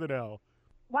funnier than hell.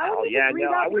 Why wouldn't you just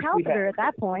reroute the catheter at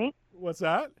that point? What's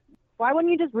that? Why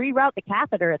wouldn't you just reroute the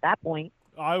catheter at that point?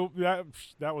 I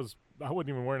wasn't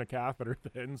even wearing a catheter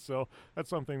then, so that's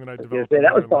something that I developed.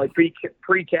 That was probably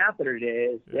pre-catheter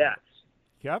days. Yeah.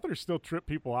 Catheters still trip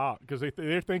people out because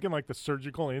they're thinking like the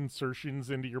surgical insertions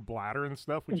into your bladder and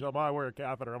stuff. Which I wear a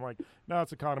catheter. I'm like, no,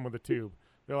 it's a condom with a tube.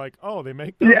 They're like, oh, they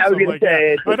make those. Yeah,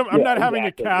 I'm not having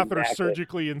a catheter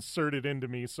surgically inserted into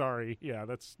me. Sorry. Yeah,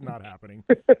 that's not happening.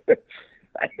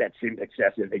 That seems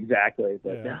excessive. Exactly.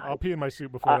 But, yeah, I'll pee in my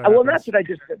suit before that well, happens. that's what I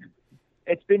just.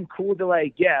 It's been cool to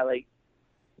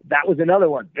that was another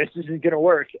one. This isn't going to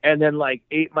work. And then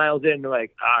 8 miles in, they're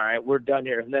like, all right, we're done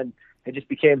here. And then it just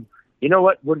became, you know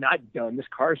what? We're not done. This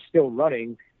car's still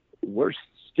running. We're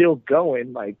still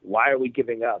going. Like, why are we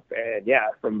giving up? And yeah,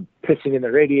 from pissing in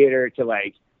the radiator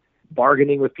to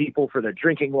bargaining with people for their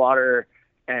drinking water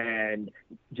and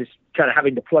just kind of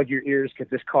having to plug your ears because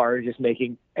this car is just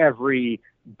making every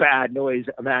bad noise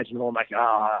imaginable. I'm like,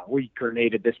 we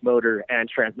grenaded this motor and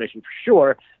transmission for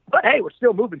sure, but hey, we're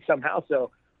still moving somehow.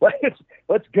 So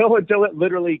let's go until it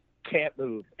literally can't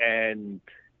move. And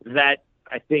that,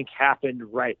 I think, happened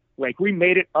right. We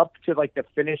made it up to the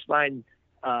finish line,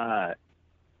 up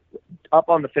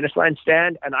on the finish line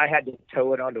stand, and I had to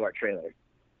tow it onto our trailer.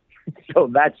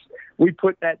 So we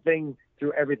put that thing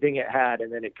through everything it had,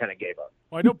 and then it kind of gave up.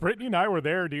 Well, I know Brittany and I were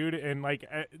there, dude, and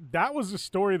that was the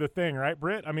story of the thing, right,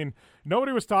 Britt? I mean,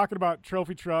 nobody was talking about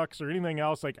trophy trucks or anything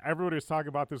else. Everybody was talking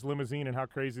about this limousine and how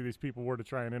crazy these people were to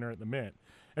try and enter at the Mint.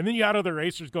 And then you had other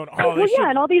racers going,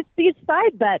 and all these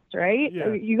side bets, right?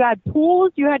 Yeah. You got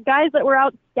pools, you had guys that were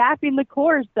out staffing the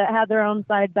course that had their own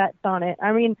side bets on it.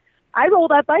 I mean, I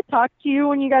rolled up. I talked to you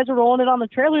when you guys were rolling it on the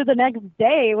trailer the next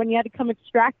day when you had to come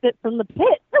extract it from the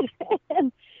pit.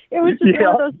 And it was just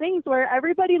one of those things where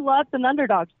everybody loves an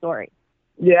underdog story.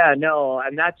 Yeah, no,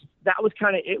 and that was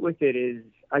kind of it with it is,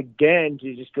 again,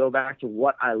 to just go back to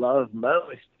what I love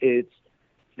most, this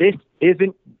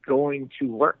isn't going to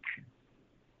work.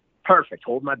 Perfect.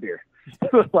 Hold my beer.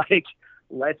 Let's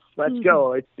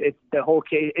go. It's the whole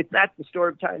case. That's the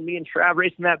story behind me and Trav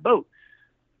racing that boat.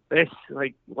 It's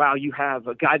wow, you have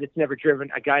a guy that's never driven,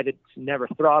 a guy that's never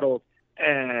throttled,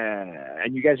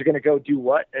 and you guys are going to go do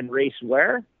what and race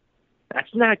where?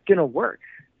 That's not going to work.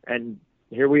 And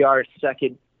here we are,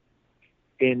 second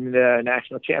in the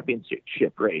national championship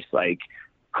race.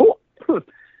 Cool.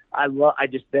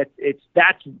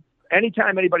 That's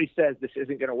anytime anybody says this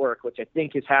isn't going to work, which I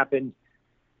think has happened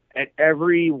at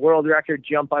every world record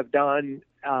jump I've done,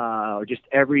 or just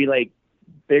every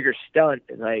bigger stunt.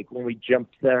 When we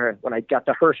jumped there, when I got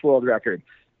the Hearst world record,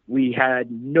 we had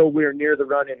nowhere near the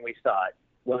run-in we thought.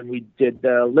 When we did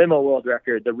the limo world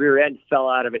record, the rear end fell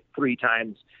out of it 3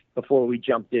 times before we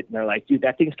jumped it. And they're like, dude,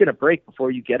 that thing's going to break before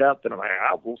you get up. And I'm like,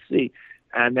 we'll see.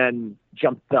 And then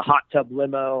jumped the hot tub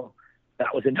limo.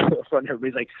 That was another one.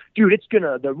 Everybody's like, dude,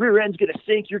 the rear end's going to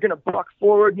sink. You're going to buck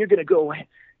forward and you're going to go,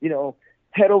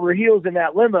 head over heels in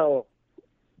that limo.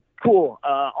 Cool.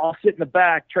 I'll sit in the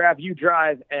back. Trav, you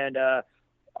drive. And I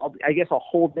guess I'll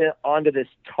hold it onto this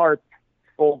tarp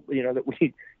that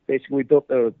we basically built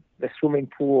the swimming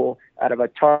pool out of a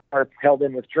tarp held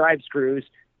in with drive screws.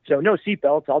 So no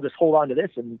seatbelts. I'll just hold on to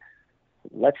this and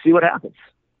let's see what happens.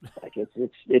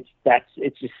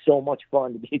 It's just so much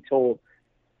fun to be told,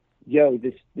 yo,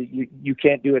 you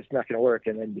can't do it. It's not going to work.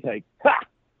 And then be like,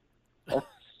 ha!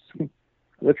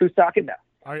 Look who's talking now.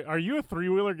 Are you a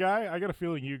 3-wheeler guy? I got a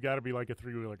feeling you got to be like a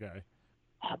 3-wheeler guy.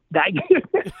 That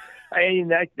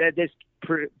just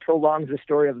prolongs the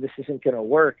story of this isn't going to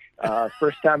work.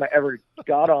 First time I ever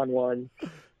got on one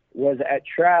was at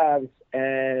Trav's,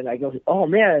 and I go, oh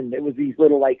man, it was these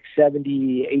little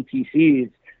 70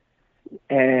 ATCs,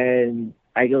 and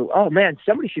I go, oh man,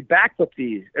 somebody should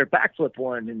backflip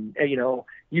one, and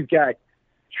you've got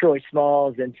Troy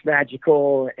Smalls and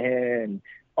Smagical and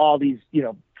all these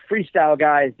freestyle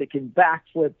guys that can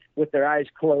backflip with their eyes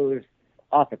closed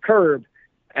off a curb.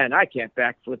 and I can't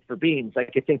backflip for beans.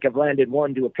 Like, I think I've landed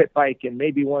one to a pit bike and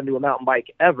maybe one to a mountain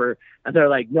bike ever. And they're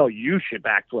like, no, you should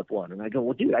backflip one. And I go,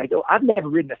 well, dude, I've never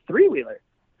ridden a three-wheeler.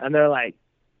 And they're like,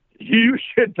 you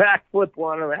should backflip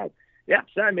one. And I'm like, yeah,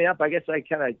 sign me up. I guess I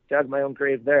kind of dug my own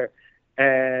grave there.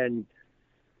 And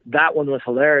that one was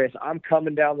hilarious. I'm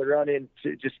coming down the run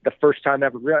into just the first time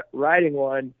ever riding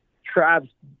one. Trav's,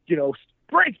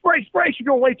 brakes, you're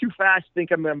going way too fast.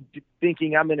 Thinking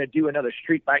I'm going to do another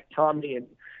street bike Tommy and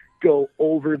go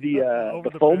over the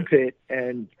foam pit,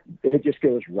 and it just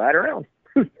goes right around.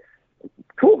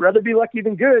 Cool, rather be lucky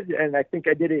than good. And I think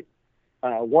I did it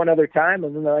one other time,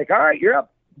 and then they're like, all right, you're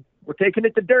up. We're taking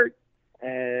it to dirt.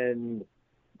 And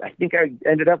I think I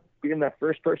ended up being the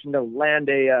first person to land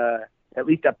at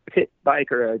least a pit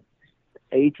bike or a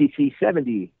ATC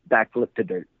 70 backflip to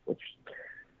dirt, which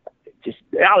this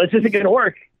isn't going to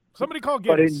work. Somebody call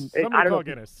Guinness.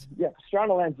 Guinness. Yeah,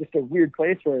 Strondaland's just a weird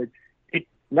place where it's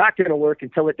not going to work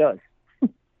until it does.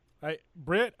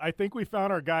 Britt, I think we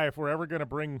found our guy. If we're ever going to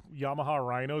bring Yamaha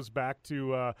Rhinos back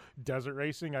to desert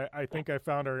racing, I think I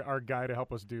found our guy to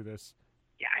help us do this.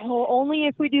 Yeah, well, only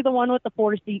if we do the one with the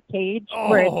 4-seat cage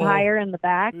where it's higher in the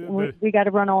back. We got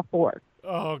to run all four.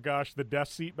 Oh, gosh, the death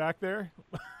seat back there?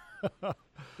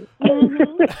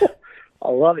 Mm-hmm. I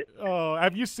love it. Oh,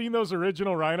 have you seen those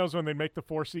original Rhinos when they make the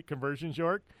 4-seat conversions,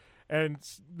 York? And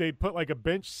they'd put like a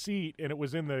bench seat, and it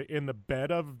was in the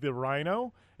bed of the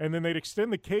Rhino, and then they'd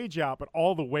extend the cage out, but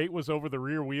all the weight was over the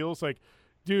rear wheels. Like,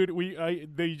 dude,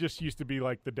 they just used to be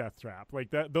like the death trap. Like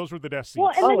that, those were the death seats.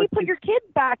 Well, and then you put your kids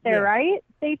back there, right?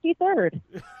 Safety third.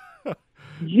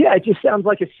 Yeah, it just sounds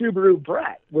like a Subaru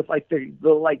Brat with like the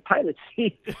like pilot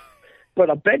seat, but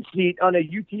a bench seat on a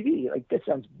UTV. Like, this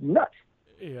sounds nuts.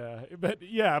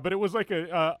 Yeah, but it was like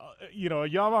a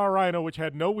Yamaha Rhino, which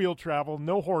had no wheel travel,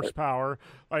 no horsepower,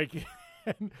 like,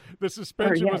 and the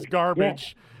suspension was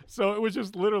garbage. Yeah. So it was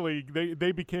just literally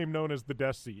they became known as the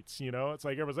death seats. It's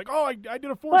like everyone's like, oh, I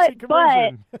did a 4-seat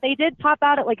conversion. But they did top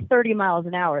out at like 30 miles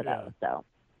an hour though.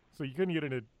 So you couldn't get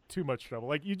into too much trouble.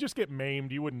 Like, you just get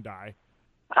maimed, you wouldn't die.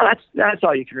 Oh, that's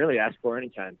all you can really ask for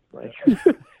anytime. Like,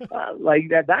 like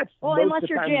that. That's well, unless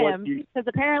you're Jim, because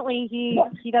apparently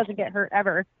he doesn't get hurt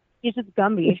ever. He's just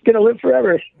Gumby. He's gonna live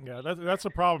forever. Yeah, that's a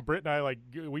problem. Britt and I,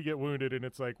 we get wounded, and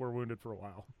it's like we're wounded for a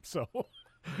while. So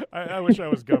I wish I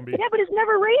was Gumby. Yeah, but it's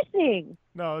never racing.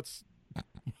 No, it's.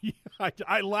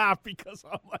 I laugh because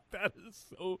I'm like, that is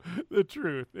so the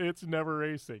truth. It's never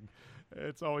racing.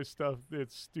 It's always stuff.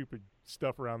 It's stupid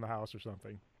stuff around the house or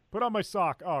something. Put on my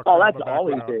sock. Oh, that's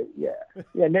always it. Yeah.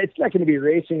 And it's not going to be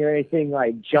racing or anything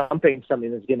like jumping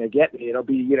something that's going to get me. It'll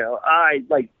be, I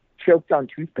like choked on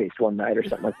toothpaste one night or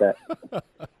something like that.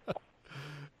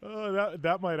 Oh,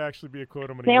 that might actually be a quote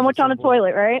I'm going to Sandwich on a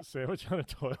toilet, right? Sandwich on a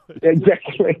toilet.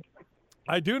 Exactly.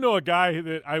 I do know a guy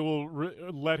that I will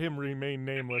let him remain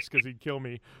nameless because he'd kill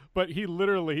me. But he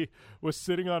literally was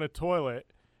sitting on a toilet,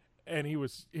 and he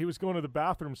was going to the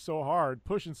bathroom so hard,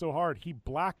 pushing so hard, he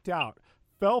blacked out.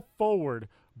 Fell forward,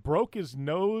 broke his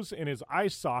nose and his eye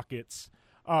sockets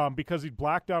because he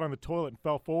blacked out on the toilet and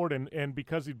fell forward. And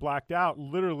because he blacked out,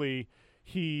 literally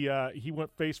he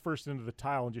went face first into the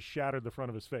tile and just shattered the front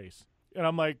of his face. And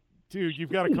I'm like, dude,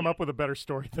 you've got to come up with a better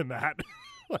story than that.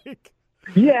 Like,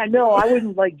 yeah, no, I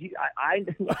wouldn't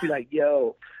I'd be like,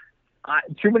 yo,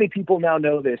 too many people now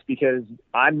know this because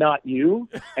I'm not you,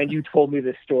 and you told me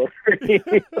this story.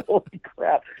 Holy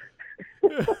crap.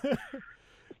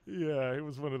 Yeah, it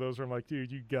was one of those where I'm like,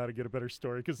 dude, you got to get a better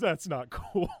story because that's not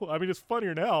cool. I mean, it's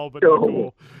funnier now, but not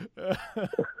cool.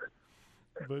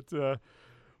 But,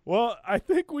 well, I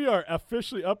think we are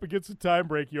officially up against the time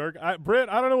break, York. Britt,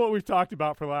 I don't know what we've talked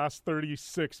about for the last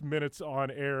 36 minutes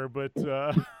on air, but, dude,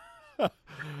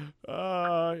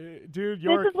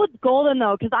 York. This is what's golden,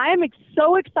 though, because I am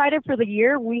so excited for the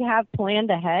year we have planned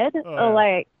ahead.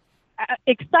 Like,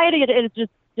 excited is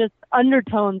just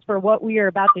undertones for what we are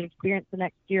about to experience the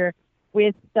next year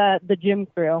with the gym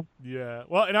crew. Yeah,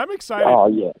 well, and I'm excited. Oh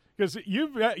yeah, because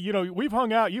we've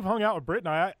hung out. You've hung out with Britt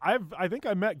and I think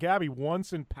I met Gabby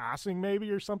once in passing,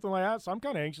 maybe, or something like that. So I'm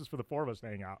kind of anxious for the four of us to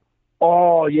hang out.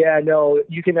 Oh yeah, no,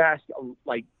 you can ask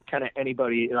like kind of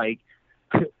anybody. Like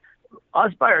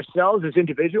us by ourselves as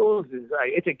individuals is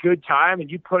like it's a good time, and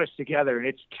you put us together, and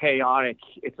it's chaotic.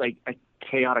 It's like a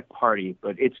chaotic party,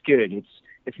 but it's good.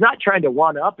 It's not trying to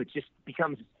one up. It just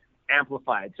becomes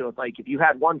amplified. So it's like if you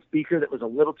had one speaker that was a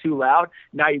little too loud,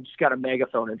 now you've just got a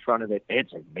megaphone in front of it.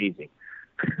 It's amazing.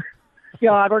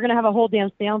 God, we're going to have a whole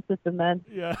damn sound system then.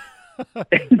 Yeah.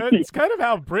 It's kind of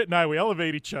how Britt and we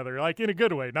elevate each other, like in a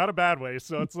good way, not a bad way.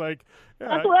 So it's like.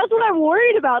 That's what I'm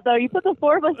worried about, though. You put the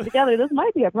four of us together, this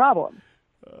might be a problem.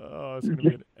 Oh, it's gonna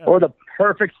be or the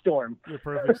perfect storm. The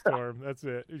perfect storm. That's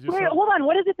it. Wait, hold on.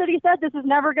 What is it that he said? This is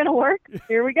never going to work.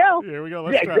 Here we go. Here we go.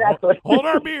 Let's try. Exactly. Hold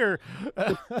our beer.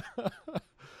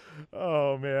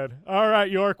 Oh, man. All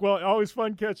right, York. Well, always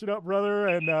fun catching up, brother.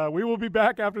 And we will be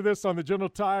back after this on the General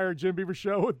Tire Jim Beaver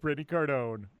Show with Brittany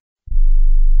Cardone.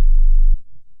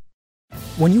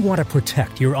 When you want to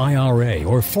protect your IRA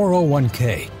or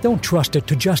 401k, don't trust it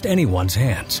to just anyone's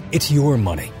hands. It's your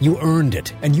money. You earned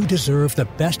it, and you deserve the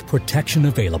best protection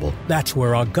available. That's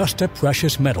where Augusta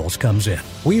Precious Metals comes in.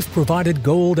 We've provided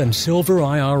gold and silver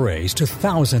IRAs to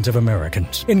thousands of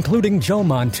Americans, including Joe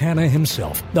Montana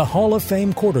himself, the Hall of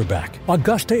Fame quarterback.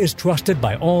 Augusta is trusted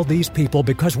by all these people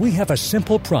because we have a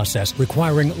simple process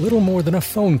requiring little more than a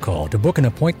phone call to book an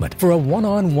appointment for a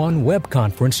one-on-one web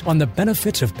conference on the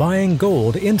benefits of buying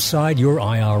gold inside your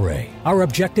IRA. Our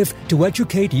objective, to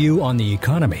educate you on the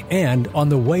economy and on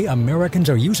the way Americans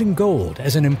are using gold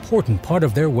as an important part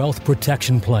of their wealth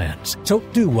protection plans. So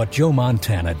do what Joe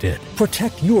Montana did.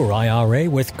 Protect your IRA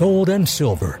with gold and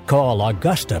silver. Call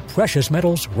Augusta Precious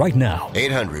Metals right now.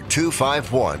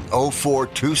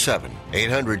 800-251-0427.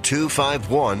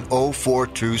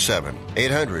 800-251-0427.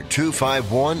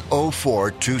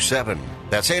 800-251-0427.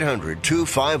 That's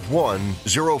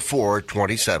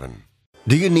 800-251-0427.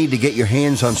 Do you need to get your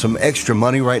hands on some extra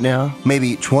money right now?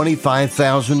 Maybe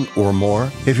 $25,000 or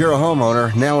more? If you're a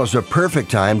homeowner, now is the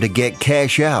perfect time to get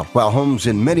cash out while homes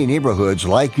in many neighborhoods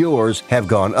like yours have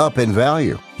gone up in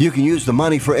value. You can use the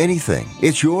money for anything.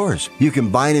 It's yours. You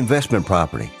can buy an investment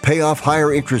property, pay off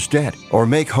higher interest debt, or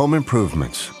make home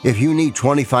improvements. If you need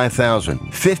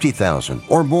 $25,000, $50,000,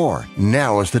 or more,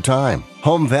 now is the time.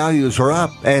 Home values are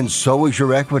up, and so is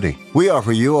your equity. We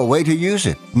offer you a way to use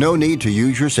it. No need to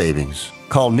use your savings.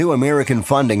 Call New American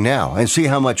Funding now and see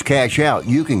how much cash out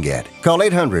you can get. Call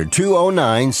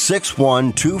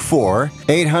 800-209-6124.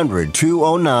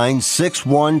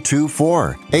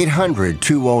 800-209-6124.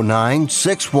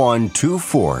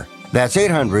 800-209-6124. That's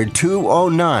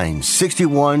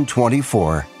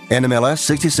 800-209-6124. NMLS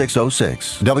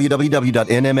 6606.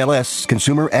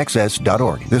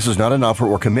 www.nmlsconsumeraccess.org. This is not an offer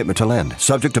or commitment to lend.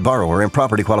 Subject to borrower and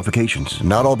property qualifications.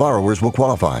 Not all borrowers will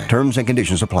qualify. Terms and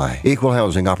conditions apply. Equal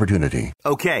housing opportunity.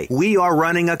 Okay, we are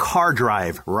running a car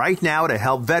drive right now to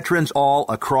help veterans all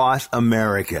across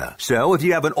America. So if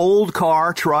you have an old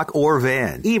car, truck, or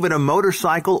van, even a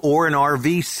motorcycle or an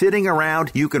RV sitting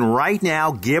around, you can right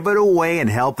now give it away and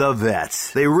help the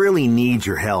vets. They really need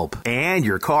your help. And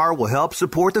your car will help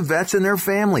support the vets and their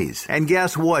families. And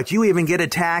guess what? You even get a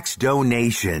tax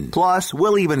donation. Plus,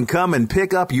 we'll even come and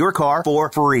pick up your car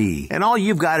for free. And all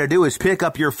you've got to do is pick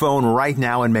up your phone right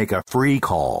now and make a free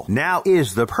call. Now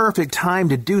is the perfect time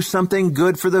to do something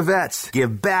good for the vets.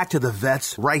 Give back to the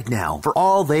vets right now for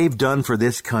all they've done for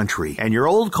this country. And your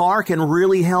old car can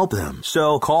really help them.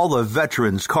 So call the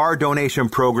Veterans Car Donation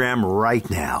Program right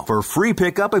now for free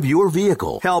pickup of your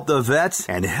vehicle. Help the vets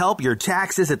and help your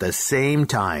taxes at the same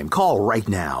time. Call right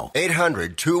now.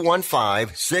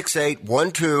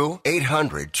 800-215-6812.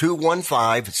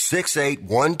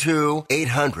 800-215-6812.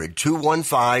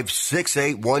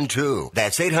 800-215-6812.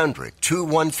 That's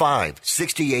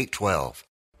 800-215-6812.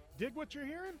 Dig what you're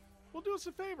hearing? Well, do us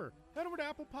a favor. Head over to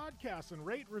Apple Podcasts and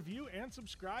rate, review, and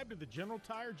subscribe to the General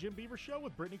Tire Jim Beaver Show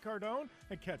with Brittany Cardone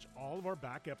and catch all of our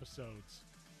back episodes.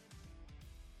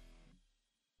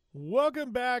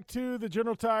 Welcome back to the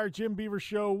General Tire Jim Beaver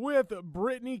Show with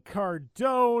Brittany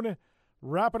Cardone.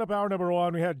 Wrapping up hour number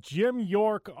one, we had Jim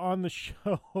York on the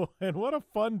show, and what a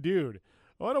fun dude.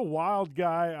 What a wild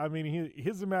guy. I mean,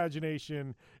 his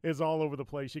imagination is all over the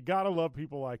place. You got to love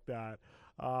people like that.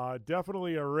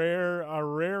 Definitely a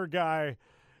rare guy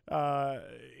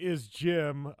is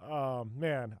Jim.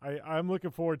 Man, I'm looking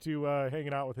forward to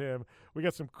hanging out with him. We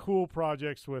got some cool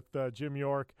projects with Jim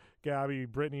York, Gabby,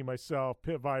 Brittany, myself,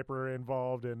 Pit Viper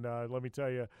involved, and let me tell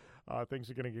you, things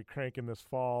are going to get cranking this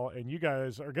fall, and you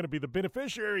guys are going to be the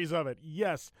beneficiaries of it.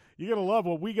 Yes, you're going to love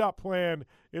what we got planned.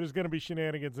 It is going to be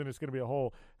shenanigans, and it's going to be a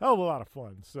whole hell of a lot of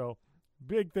fun. So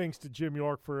big thanks to Jim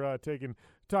York for taking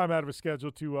time out of his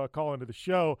schedule to call into the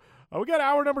show. We got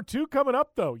hour number 2 coming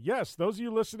up, though. Yes, those of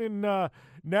you listening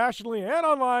nationally and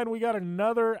online, we got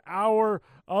another hour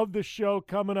of the show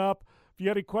coming up. If you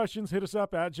have any questions, hit us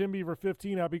up at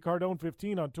JimBeaver15, at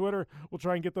BCardone15 on Twitter. We'll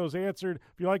try and get those answered.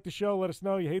 If you like the show, let us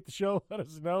know. You hate the show, let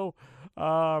us know.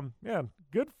 Man,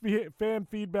 good fan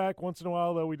feedback. Once in a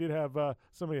while, though, we did have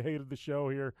somebody hated the show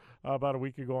here about a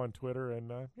week ago on Twitter,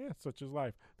 and yeah, such is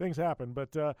life. Things happen.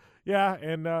 But, yeah,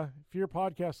 and if you're a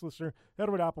podcast listener, head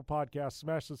over to Apple Podcasts,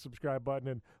 smash the subscribe button,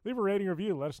 and leave a rating or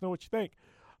review. Let us know what you think.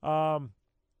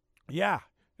 Yeah,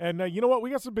 and you know what?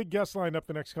 We got some big guests lined up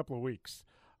the next couple of weeks.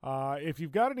 If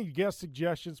you've got any guest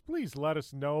suggestions, please let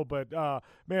us know. But,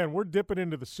 man, we're dipping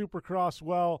into the Supercross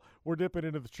well. We're dipping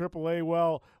into the AAA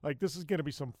well. Like, this is going to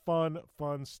be some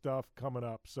fun stuff coming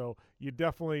up. So you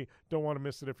definitely don't want to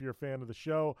miss it if you're a fan of the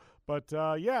show. But,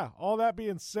 yeah, all that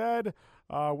being said,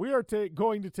 we are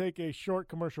going to take a short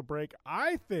commercial break.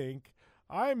 I think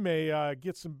I may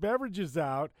get some beverages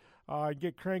out,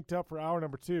 get cranked up for hour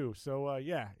number 2. So,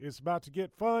 yeah, it's about to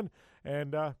get fun.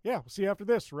 And, yeah, we'll see you after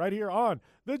this right here on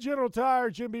the General Tire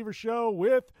Jim Beaver Show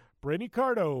with Brittany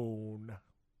Cardone.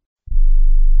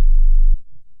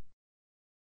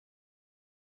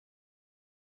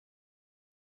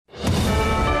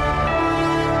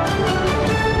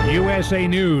 USA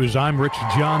News, I'm Rich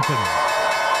Johnson.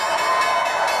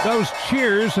 Those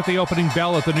cheers at the opening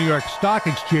bell at the New York Stock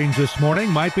Exchange this morning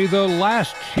might be the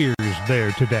last cheers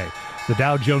there today. The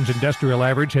Dow Jones Industrial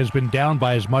Average has been down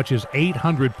by as much as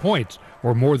 800 points,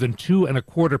 or more than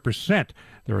 2.25%.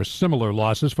 There are similar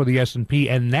losses for the S&P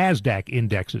and NASDAQ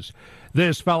indexes.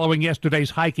 This following yesterday's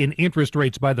hike in interest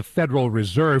rates by the Federal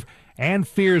Reserve and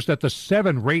fears that the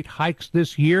 7 rate hikes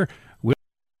this year will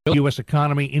put the U.S.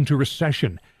 economy into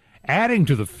recession. Adding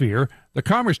to the fear, the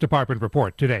Commerce Department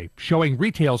report today showing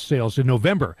retail sales in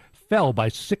November fell by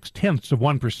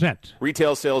 0.6%.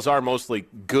 Retail sales are mostly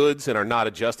goods and are not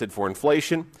adjusted for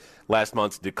inflation. Last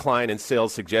month's decline in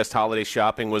sales suggests holiday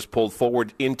shopping was pulled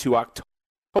forward into October.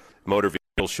 Motor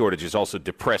vehicle shortages also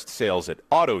depressed sales at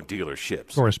auto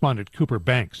dealerships. Correspondent Cooper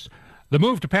Banks. The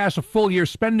move to pass a full-year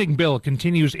spending bill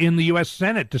continues in the U.S.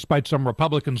 Senate, despite some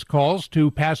Republicans' calls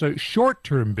to pass a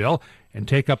short-term bill and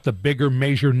take up the bigger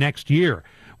measure next year.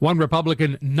 One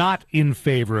Republican not in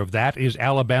favor of that is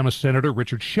Alabama Senator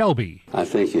Richard Shelby. I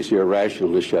think it's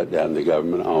irrational to shut down the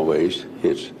government always.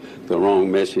 It's the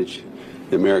wrong message.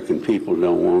 The American people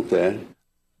don't want that.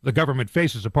 The government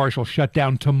faces a partial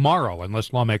shutdown tomorrow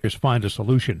unless lawmakers find a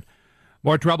solution.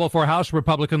 More trouble for House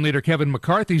Republican leader Kevin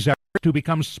McCarthy's effort to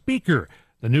become Speaker.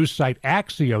 The news site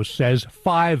Axios says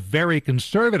 5 very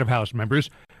conservative House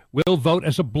members will vote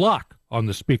as a bloc on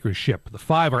the speakership. The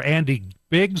 5 are Andy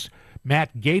Biggs,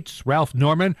 Matt Gaetz, Ralph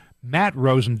Norman, Matt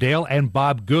Rosendale, and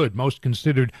Bob Good, most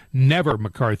considered never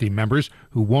McCarthy members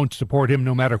who won't support him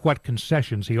no matter what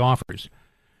concessions he offers.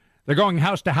 They're going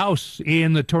house to house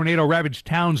in the tornado-ravaged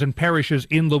towns and parishes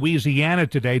in Louisiana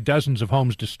today. Dozens of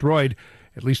homes destroyed.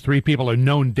 At least 3 people are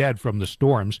known dead from the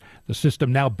storms. The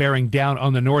system now bearing down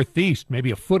on the Northeast. Maybe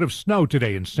a foot of snow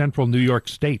today in central New York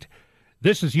State.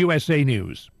 This is USA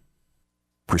News.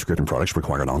 Prescription products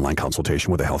require an online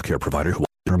consultation with a healthcare provider who will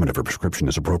determine if a prescription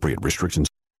is appropriate. Restrictions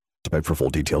for full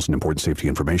details and important safety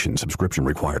information. Subscription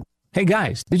required. Hey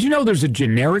guys, did you know there's a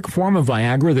generic form of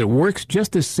Viagra that works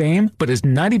just the same but is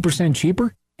 90%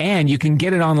 cheaper? And you can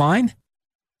get it online?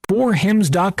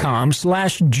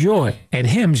 4hims.com/joy. At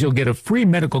Hims, you'll get a free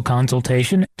medical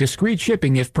consultation, discreet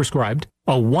shipping if prescribed,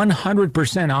 a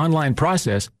 100% online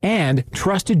process, and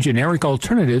trusted generic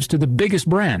alternatives to the biggest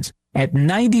brands at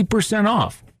 90%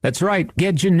 off. That's right,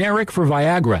 get generic for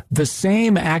Viagra, the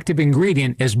same active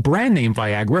ingredient as brand name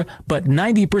Viagra, but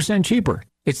 90% cheaper.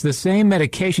 It's the same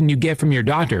medication you get from your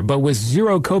doctor, but with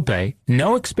zero copay,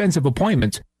 no expensive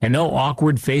appointments, and no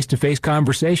awkward face-to-face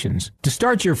conversations. To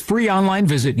start your free online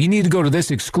visit, you need to go to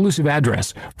this exclusive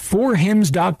address,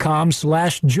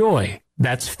 4hims.com/joy.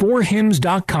 That's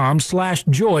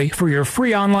 4hims.com/joy for your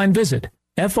free online visit.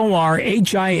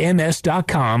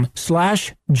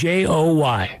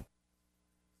 FORHIMS.com/JOY.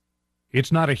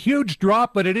 It's not a huge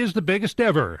drop, but it is the biggest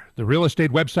ever. The real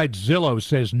estate website Zillow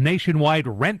says nationwide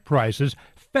rent prices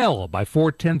fell by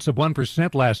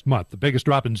 0.4% last month, the biggest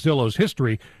drop in Zillow's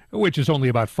history, which is only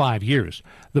about 5 years.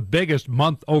 The biggest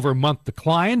month-over-month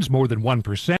declines, more than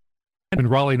 1%, in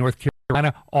Raleigh, North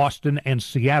Carolina, Austin, and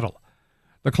Seattle.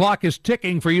 The clock is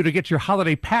ticking for you to get your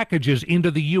holiday packages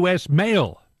into the U.S.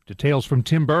 mail. Details from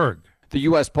Tim Berg. The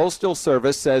U.S. Postal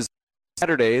Service says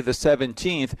Saturday, the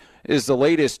 17th, is the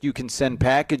latest you can send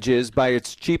packages by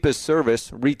its cheapest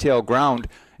service, Retail Ground,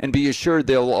 and be assured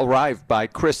they'll arrive by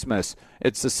Christmas.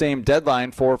 It's the same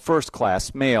deadline for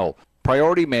first-class mail.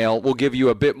 Priority mail will give you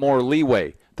a bit more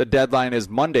leeway. The deadline is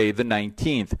Monday, the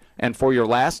 19th. And for your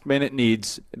last-minute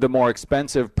needs, the more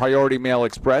expensive Priority Mail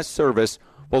Express service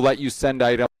will let you send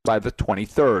items by the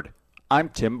 23rd. I'm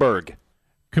Tim Berg.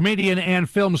 Comedian and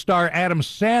film star Adam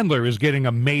Sandler is getting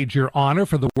a major honor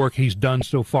for the work he's done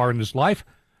so far in his life,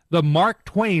 the Mark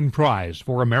Twain Prize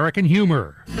for American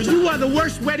Humor. You are the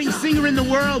worst wedding singer in the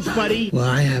world, buddy. Well,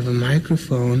 I have a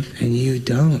microphone and you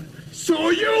don't. So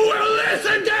you will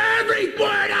listen to every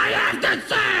word I have to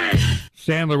say!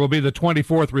 Sandler will be the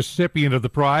 24th recipient of the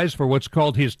prize for what's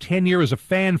called his tenure as a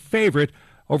fan favorite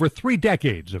over 3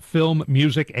 decades of film,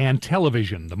 music, and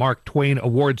television. The Mark Twain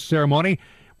Awards ceremony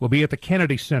will be at the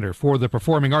Kennedy Center for the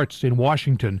Performing Arts in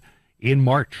Washington in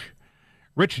March.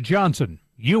 Rich Johnson,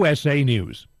 USA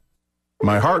News.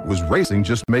 My heart was racing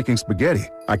just making spaghetti.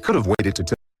 I could have waited to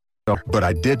tell, but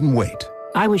I didn't wait.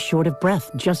 I was short of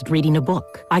breath just reading a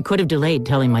book. I could have delayed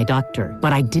telling my doctor,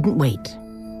 but I didn't wait.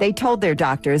 They told their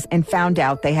doctors and found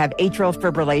out they have atrial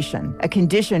fibrillation, a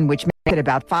condition which makes it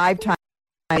about 5 times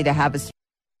to have a stroke.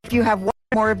 If you have one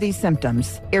or more of these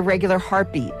symptoms, irregular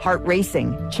heartbeat, heart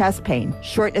racing, chest pain,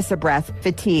 shortness of breath,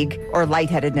 fatigue, or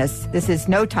lightheadedness, this is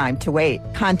no time to wait.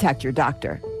 Contact your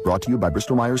doctor. Brought to you by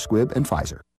Bristol Myers Squibb and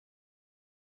Pfizer.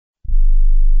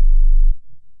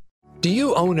 Do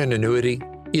you own an annuity,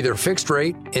 either fixed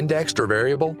rate, indexed, or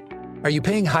variable? Are you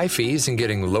paying high fees and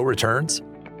getting low returns?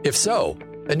 If so,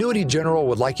 Annuity General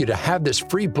would like you to have this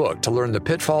free book to learn the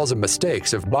pitfalls and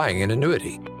mistakes of buying an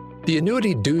annuity. The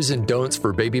Annuity Do's and Don'ts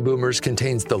for Baby Boomers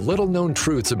contains the little-known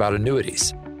truths about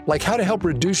annuities, like how to help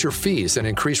reduce your fees and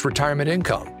increase retirement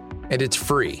income. And it's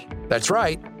free. That's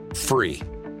right, free.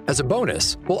 As a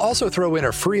bonus, we'll also throw in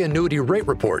a free annuity rate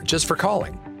report just for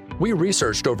calling. We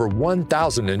researched over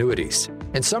 1,000 annuities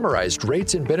and summarized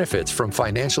rates and benefits from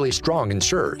financially strong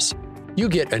insurers. You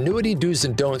get Annuity Do's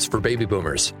and Don'ts for Baby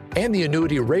Boomers and the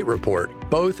Annuity Rate Report,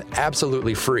 both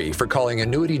absolutely free for calling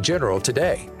Annuity General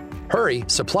today. Hurry,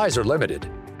 supplies are limited.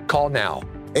 Call now.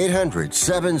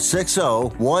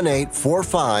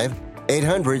 800-760-1845.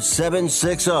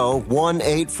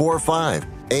 800-760-1845.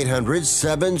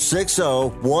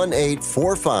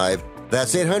 800-760-1845.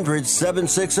 That's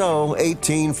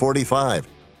 800-760-1845.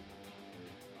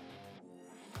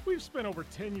 We've spent over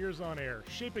 10 years on air,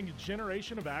 shaping a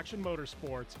generation of action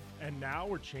motorsports, and now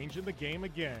we're changing the game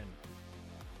again.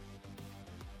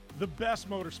 The best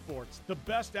motorsports, the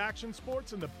best action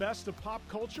sports, and the best of pop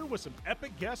culture with some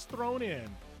epic guests thrown in.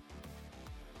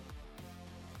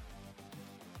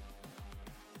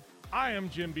 I am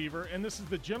Jim Beaver, and this is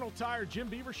the General Tire Jim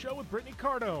Beaver Show with Brittany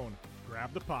Cardone.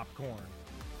 Grab the popcorn.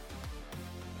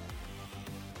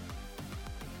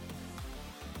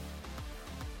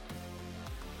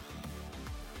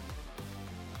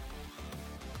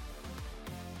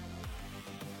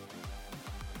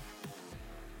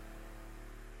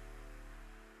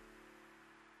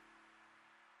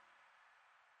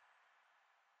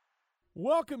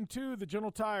 Welcome to the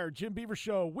General Tire Jim Beaver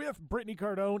Show with Brittany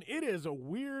Cardone. It is a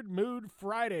weird mood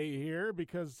Friday here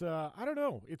because, I don't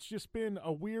know, it's just been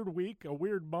a weird week, a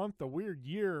weird month, a weird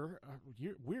year,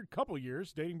 weird couple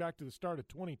years dating back to the start of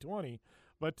 2020.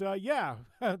 But, yeah,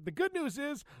 the good news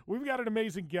is we've got an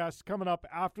amazing guest coming up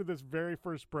after this very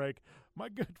first break. My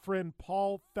good friend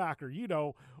Paul Thacker, you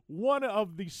know, one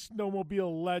of the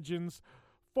snowmobile legends,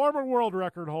 former world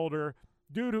record holder,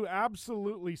 dude who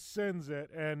absolutely sends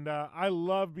it, and I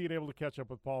love being able to catch up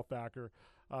with Paul Thacker.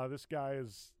 This guy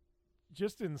is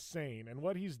just insane, and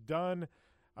what he's done,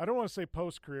 I don't want to say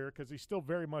post-career because he's still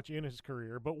very much in his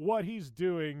career, but what he's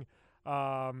doing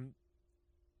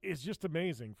is just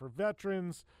amazing. For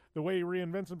veterans, the way he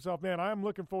reinvents himself, man, I'm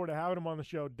looking forward to having him on the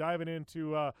show, diving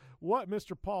into what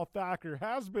Mr. Paul Thacker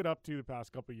has been up to the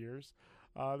past couple of years.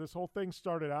 This whole thing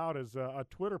started out as a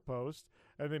Twitter post,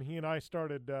 and then he and I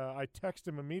started, I texted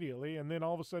him immediately, and then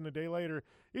all of a sudden a day later,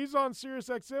 he's on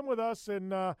SiriusXM with us,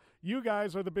 and you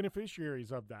guys are the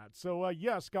beneficiaries of that. So,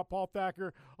 yes, got Paul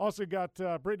Thacker. Also got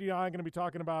Brittany and I going to be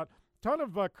talking about a ton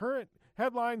of current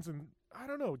headlines and, I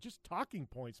don't know, just talking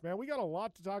points, man. We got a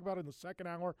lot to talk about in the second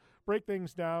hour, break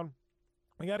things down.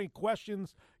 We got any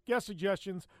questions, guest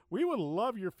suggestions? We would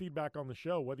love your feedback on the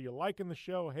show, whether you're liking the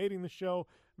show, hating the show.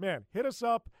 Man, hit us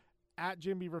up at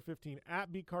JimBeaver15,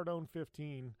 at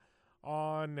BCardone15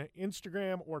 on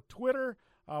Instagram or Twitter.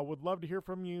 Would love to hear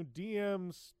from you.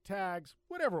 DMs, tags,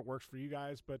 whatever works for you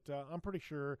guys, but I'm pretty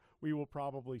sure we will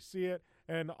probably see it.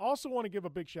 And also want to give a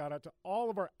big shout out to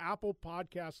all of our Apple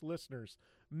Podcast listeners.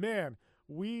 Man,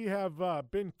 we have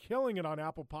been killing it on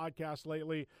Apple Podcasts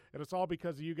lately, and it's all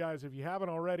because of you guys. If you haven't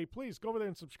already, please go over there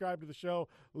and subscribe to the show.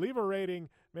 Leave a rating.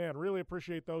 Man, really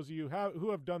appreciate those of you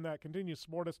who have done that. Continue to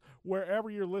support us wherever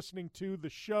you're listening to the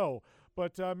show.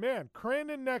 But, man,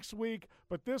 Crandon next week.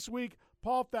 But this week,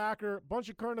 Paul Thacker, bunch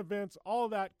of current events, all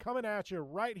of that coming at you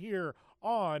right here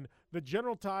on the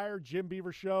General Tire Jim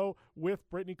Beaver Show with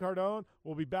Brittany Cardone.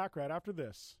 We'll be back right after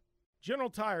this. General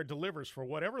Tire delivers for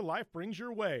whatever life brings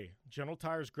your way. General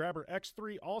Tire's Grabber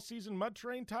X3 all-season mud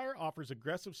terrain tire offers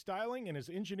aggressive styling and is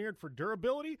engineered for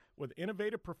durability with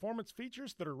innovative performance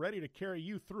features that are ready to carry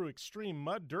you through extreme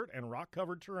mud, dirt, and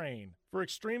rock-covered terrain. For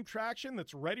extreme traction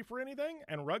that's ready for anything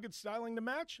and rugged styling to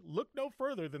match, look no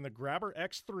further than the Grabber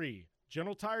X3.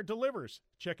 General Tire delivers.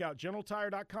 Check out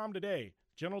GeneralTire.com today.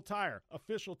 General Tire,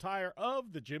 official tire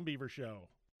of the Jim Beaver Show.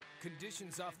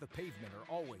 Conditions off the pavement are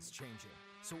always changing,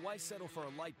 so why settle for a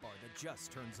light bar that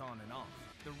just turns on and off?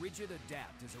 The Rigid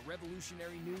Adapt is a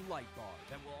revolutionary new light bar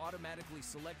that will automatically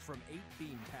select from 8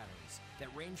 beam patterns that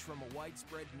range from a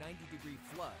widespread 90-degree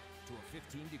flood to a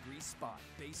 15-degree spot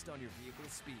based on your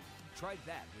vehicle's speed. Try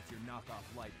that with your knockoff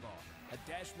light bar. A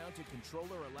dash-mounted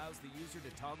controller allows the user to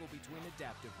toggle between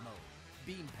adaptive mode,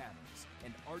 beam patterns,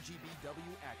 and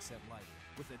RGBW accent lighting.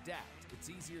 With Adapt, it's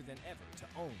easier than ever to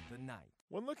own the night.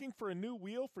 When looking for a new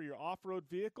wheel for your off-road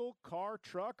vehicle, car,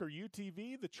 truck, or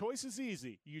UTV, the choice is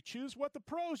easy. You choose what the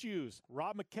pros use.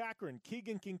 Rob McCachran,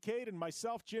 Keegan Kincaid, and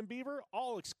myself, Jim Beaver,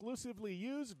 all exclusively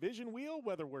use Vision Wheel,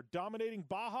 whether we're dominating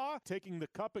Baja, taking the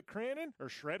cup at Crandon, or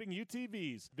shredding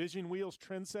UTVs. Vision Wheel's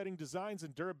trend-setting designs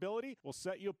and durability will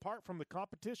set you apart from the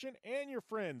competition and your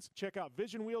friends. Check out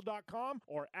visionwheel.com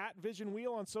or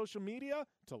 @VisionWheel on social media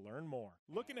to learn more.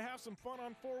 Looking to have some fun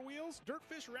on 4 wheels?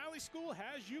 Dirtfish Rally School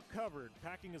has you covered.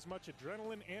 Packing as much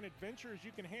adrenaline and adventure as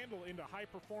you can handle into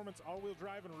high-performance all-wheel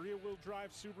drive and rear-wheel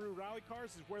drive Subaru rally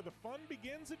cars is where the fun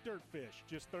begins at Dirtfish.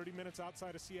 Just 30 minutes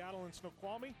outside of Seattle and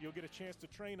Snoqualmie, you'll get a chance to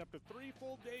train up to 3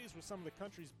 full days with some of the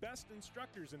country's best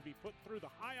instructors and be put through the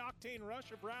high-octane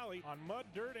rush of rally on mud,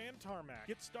 dirt, and tarmac.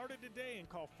 Get started today and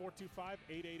call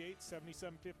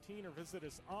 425-888-7715 or visit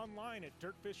us online at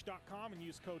dirtfish.com and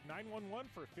use code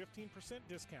 911 for a 15%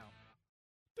 discount.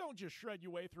 Don't just shred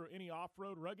your way through any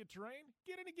off-road rugged terrain.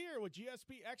 Get into gear with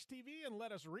GSP XTV and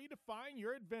let us redefine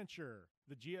your adventure.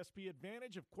 The GSP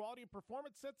advantage of quality and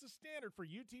performance sets a standard for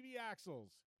UTV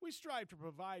axles. We strive to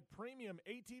provide premium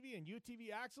ATV and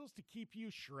UTV axles to keep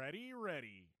you shreddy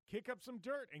ready. Kick up some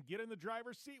dirt and get in the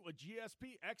driver's seat with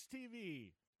GSP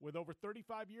XTV. With over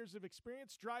 35 years of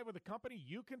experience, drive with a company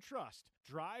you can trust.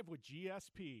 Drive with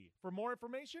GSP. For more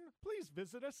information, please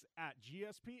visit us at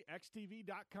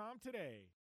gspxtv.com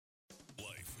today.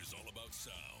 Life is all about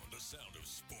sound, the sound of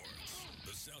sports,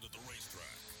 the sound at the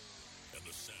racetrack, and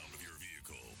the sound of your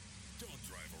vehicle. Don't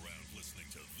drive around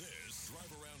listening to this. Drive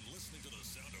around listening to the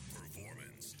sound of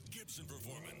performance. Gibson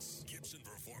Performance. Gibson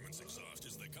Performance Exhaust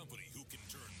is the company who can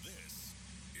turn this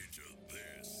into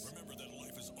this. Remember that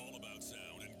life is all about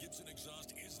sound, and Gibson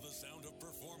Exhaust is the sound of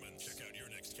performance. Check out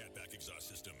your next catback exhaust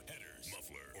system, headers,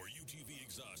 muffler, or UTV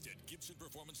exhaust at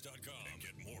GibsonPerformance.com and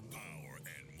get more power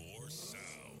and more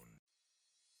sound.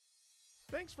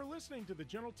 Thanks for listening to the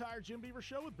General Tire Jim Beaver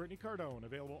Show with Brittany Cardone.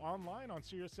 Available online on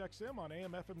SiriusXM, on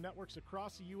AM/FM networks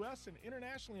across the U.S., and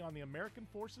internationally on the American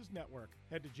Forces Network.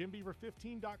 Head to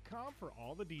JimBeaver15.com for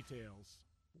all the details.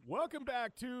 Welcome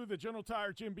back to the General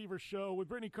Tire Jim Beaver Show with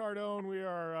Brittany Cardone. We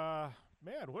are,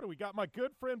 what do we got? My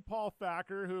good friend Paul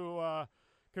Thacker, who,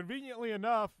 conveniently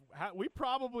enough, we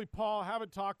probably, Paul,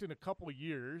 haven't talked in a couple of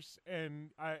years,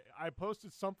 and I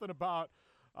posted something about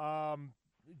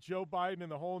Joe Biden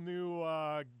and the whole new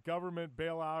government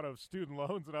bailout of student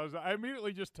loans, and I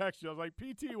immediately just texted you. I was like,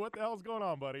 PT, what the hell's going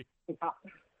on, buddy?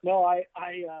 No,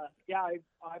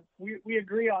 we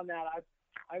agree on that.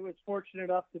 I was fortunate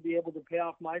enough to be able to pay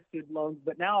off my student loans,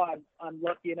 but now I'm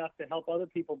lucky enough to help other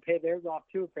people pay theirs off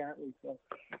too, apparently. So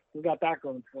we got that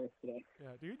going for us today.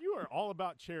 Yeah, dude, you are all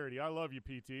about charity. I love you,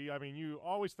 PT. I mean, you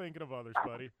always thinking of others,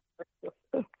 buddy.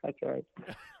 That's right.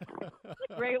 It's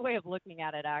a great way of looking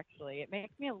at it, actually. It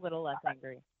makes me a little less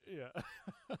angry. Yeah.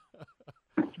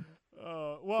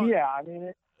 Yeah, I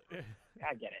mean,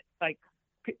 I get it. Like,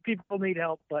 people need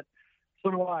help, but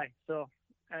so do I. So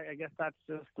I guess that's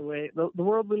just the way, the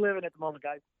world we live in at the moment,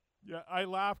 guys. Yeah, I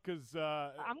laugh because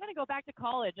I'm going to go back to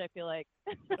college, I feel like.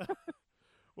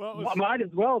 Well, might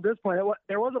as well at this point.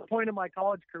 There was a point in my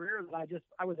college career that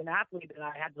I was an athlete and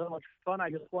I had so much fun. I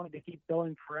just wanted to keep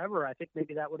going forever. I think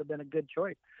maybe that would have been a good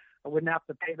choice. I wouldn't have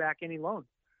to pay back any loans.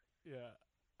 Yeah,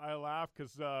 I laugh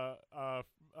because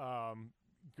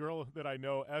girl that I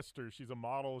know, Esther, she's a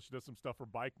model. She does some stuff for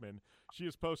Bikeman. She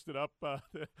has posted up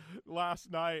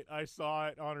last night. I saw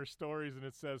it on her stories, and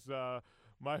it says,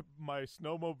 my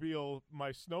snowmobile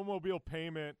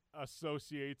payment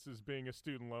associates as being a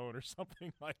student loan or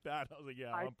something like that. I was like,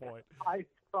 yeah, on point. I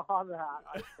saw that.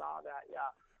 Yeah.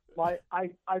 I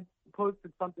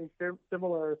posted something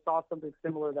similar, or saw something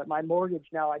similar, that my mortgage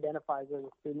now identifies as a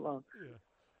student loan.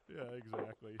 Yeah,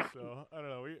 exactly. So I don't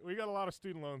know. We got a lot of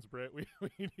student loans, Britt. We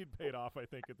need paid off, I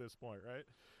think, at this point, right?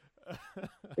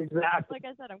 Exactly. Like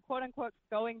I said, I'm quote unquote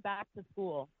going back to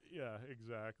school. Yeah,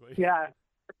 exactly. Yeah.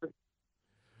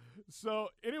 So,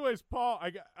 anyways, Paul,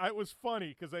 it was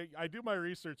funny because I do my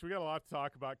research. We got a lot to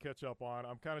talk about, catch up on.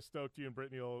 I'm kind of stoked you and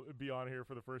Brittany will be on here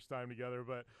for the first time together.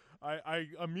 But I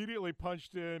immediately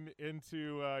punched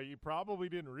into you probably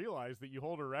didn't realize that you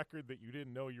hold a record that you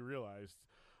didn't know you realized.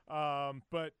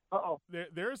 But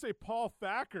there's a Paul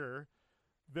Thacker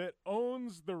that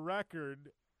owns the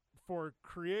record for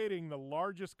creating the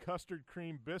largest custard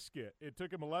cream biscuit. It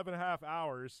took him 11.5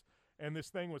 hours, and this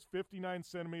thing was 59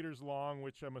 centimeters long,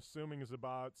 which I'm assuming is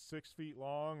about 6 feet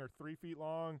long or 3 feet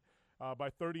long by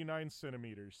 39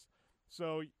 centimeters.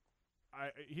 So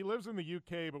he lives in the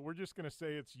UK, but we're just going to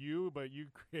say it's you, but you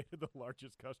created the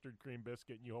largest custard cream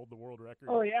biscuit, and you hold the world record.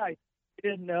 Oh, yeah. I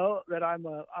didn't know that I'm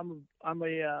a on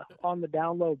the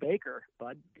down low baker,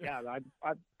 but yeah,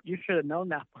 you should have known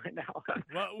that by now.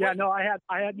 I had no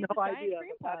idea.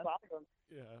 That's awesome.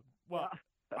 Yeah. Well,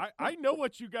 I know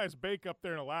what you guys bake up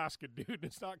there in Alaska, dude.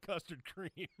 It's not custard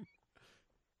cream.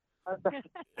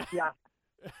 Yeah.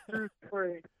 True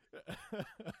story.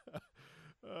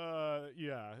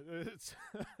 Yeah,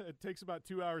 it takes about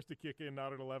 2 hours to kick in,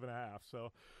 not at 11.5.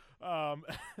 So,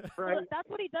 right. That's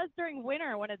what he does during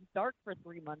winter when it's dark for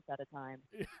 3 months at a time.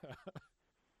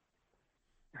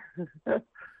 Yeah.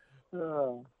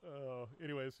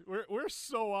 Anyways, we're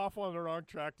so off on the wrong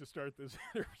track to start this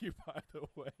interview, by the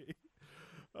way.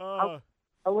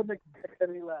 I wouldn't expect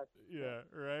any less. Yeah,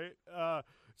 right.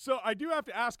 So I do have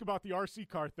to ask about the RC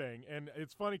car thing, and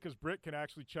it's funny because Britt can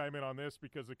actually chime in on this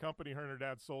because the company her and her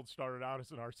dad sold started out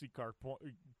as an RC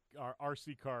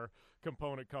car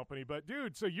component company. But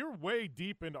dude, so you're way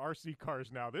deep into RC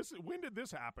cars now. When did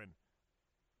this happen?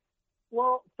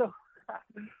 Well,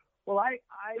 I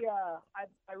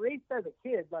raced as a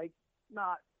kid, like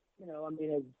not,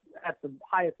 at the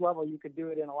highest level you could do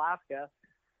it in Alaska.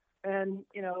 And,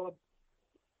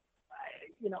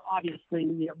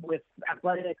 obviously with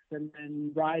athletics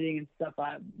and riding and stuff,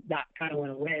 that kind of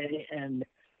went away. And,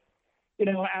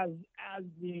 as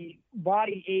the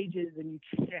body ages and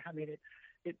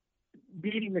it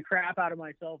beating the crap out of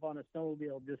myself on a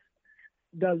snowmobile just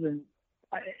doesn't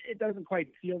quite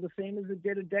feel the same as it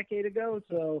did a decade ago.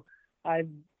 So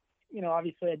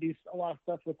obviously I do a lot of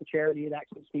stuff with the charity that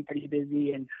keeps me pretty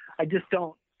busy, and I just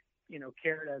don't,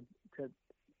 care to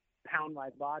pound my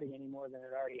body any more than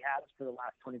it already has for the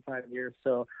last 25 years.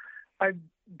 So I've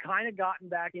kind of gotten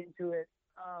back into it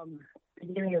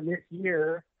beginning of this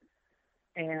year,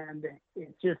 and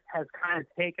it just has kind of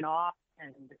taken off.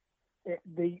 And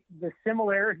the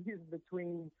similarities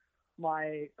between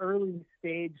my early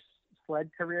stage sled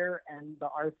career and the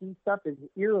RC stuff is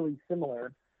eerily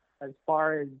similar as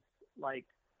far as like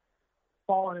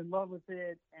falling in love with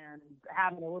it and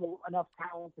having enough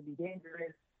talent to be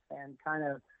dangerous and kind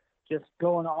of just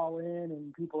going all in,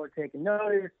 and people are taking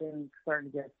notice and starting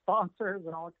to get sponsors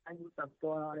and all kinds of stuff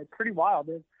going on. It's pretty wild.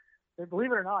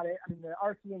 Believe it or not, the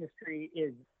RC industry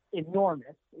is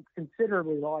enormous. It's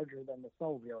considerably larger than the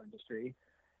snowmobile industry,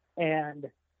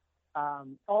 and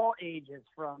all ages,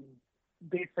 from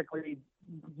basically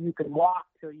you can walk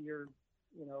till you're,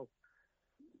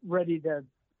 ready to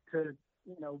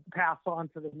pass on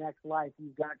to the next life.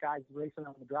 You've got guys racing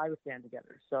on the driver's stand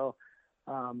together. So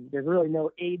there's really no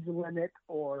age limit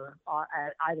or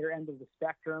at either end of the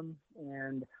spectrum.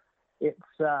 And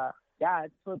it's a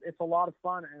lot of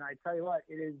fun. And I tell you what,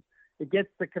 it gets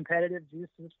the competitive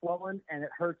juices flowing, and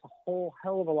it hurts a whole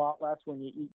hell of a lot less when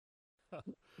you eat.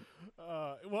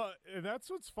 Well, and that's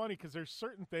what's funny, because there's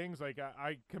certain things like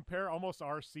I compare almost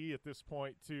RC at this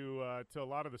point to a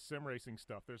lot of the sim racing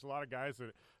stuff. There's a lot of guys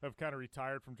that have kind of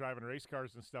retired from driving race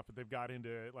cars and stuff, but they've got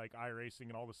into like iRacing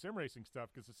and all the sim racing stuff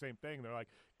because the same thing. They're like,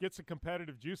 gets the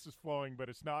competitive juices flowing, but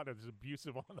it's not as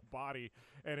abusive on the body,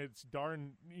 and it's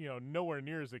darn nowhere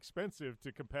near as expensive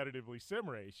to competitively sim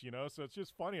race. So it's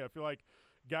just funny. I feel like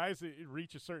guys that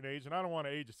reach a certain age, and I don't want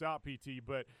to age us out, PT,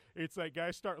 but it's like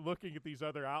guys start looking at these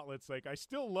other outlets. Like, I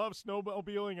still love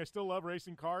snowmobiling, I still love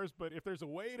racing cars, but if there's a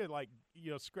way to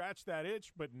scratch that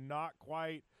itch but not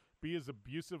quite be as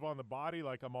abusive on the body,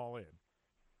 like, I'm all in.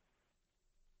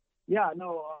 Yeah,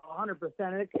 no, 100%.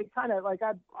 It kind of like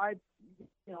I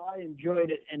enjoyed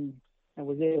it and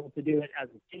was able to do it as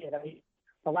a kid.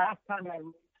 The last time I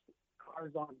raced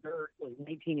cars on dirt was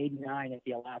 1989 at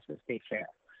the Alaska State Fair.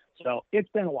 So it's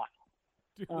been a while.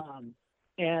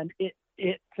 And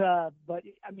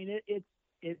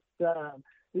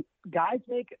guys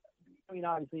make,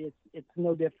 obviously it's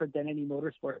no different than any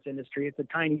motorsports industry. It's a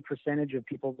tiny percentage of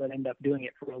people that end up doing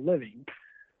it for a living.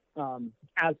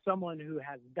 As someone who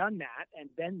has done that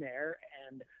and been there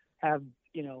and have,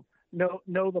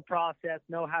 know the process,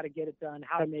 know how to get it done,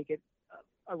 how to make it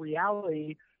a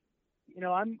reality,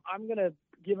 I'm going to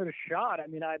give it a shot.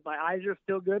 My eyes are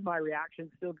still good. My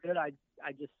reaction's still good. I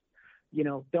just,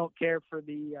 don't care for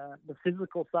the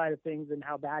physical side of things and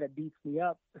how bad it beats me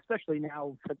up, especially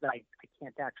now that I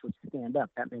can't actually stand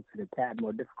up. That makes it a tad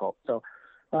more difficult. So,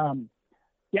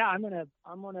 Yeah, I've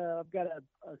got a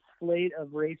slate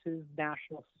of races,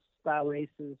 national style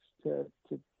races to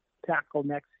tackle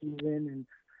next season, and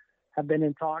have been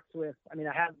in talks with. I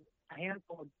have a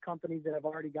handful of companies that have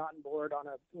already gotten board on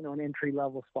an entry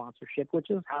level sponsorship, which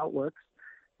is how it works.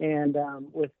 And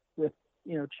with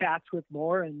chats with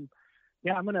more, and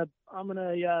yeah, I'm gonna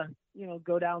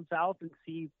go down south and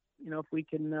see if we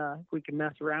can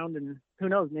mess around, and who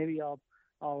knows, maybe I'll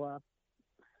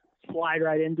slide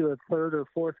right into a third or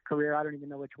fourth career. I don't even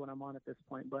know which one I'm on at this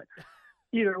point, but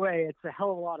either way, it's a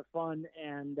hell of a lot of fun,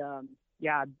 and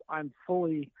I'm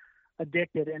fully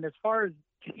addicted. And as far as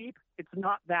cheap, it's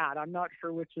not that. I'm not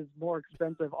sure which is more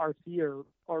expensive, RC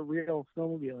or real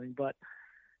snowmobiling, but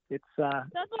it's that's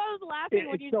what I was laughing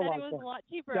when you said it was a lot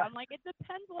cheaper. Yeah. I'm like, it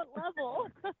depends what level.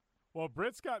 Well,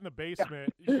 Britt's got in the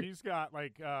basement. She's got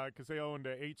because they owned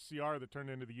a HCR that turned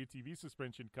into the UTV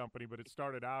suspension company, but it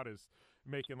started out as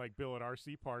making billet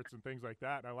RC parts and things like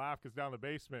that. And I laugh because down the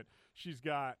basement, she's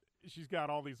got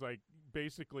all these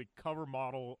basically cover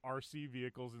model RC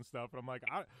vehicles and stuff. And I'm like,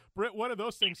 Britt, what do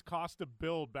those things cost to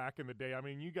build back in the day? I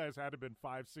mean, you guys had to have been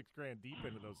 $5-6 grand deep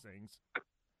into those things.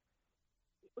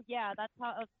 Yeah, that's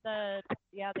how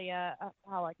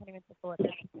how I can't even think of it.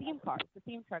 The theme cars, the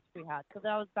theme trucks we had. So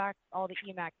that was back all the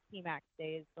EMAX, T-Max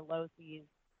days, the low seas.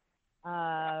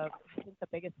 I think the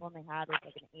biggest one they had was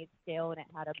an 8 scale, and it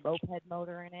had a moped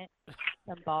motor in it,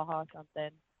 some Baja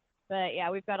something. But yeah,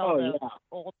 we've got all the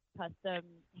old custom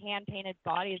hand-painted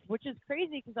bodies, which is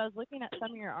crazy because I was looking at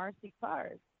some of your RC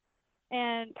cars,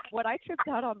 and what I tripped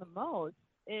out on the most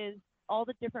is all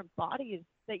the different bodies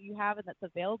that you have and that's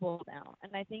available now.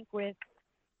 And I think with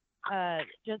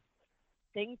just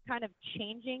things kind of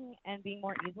changing and being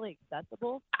more easily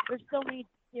accessible, there's so many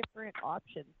different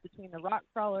options between the rock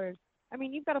crawlers. I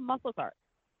mean, you've got a muscle car.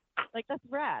 That's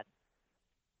rad.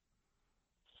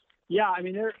 Yeah, I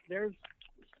mean, there's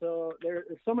so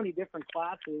many different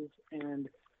classes, and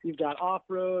you've got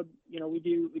off-road. We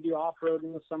do off-road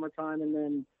in the summertime, and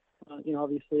then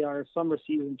obviously our summer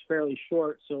season's fairly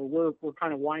short, so we're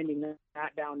kind of winding that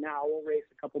down now. We'll race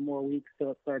a couple more weeks till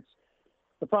it starts.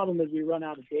 The problem is we run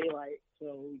out of daylight,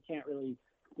 so we can't really,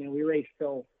 we race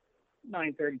till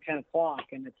 9:30, 10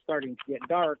 o'clock, and it's starting to get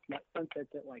dark. That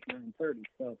sunset's at 9:30.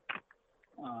 So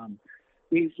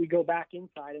we go back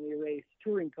inside and we race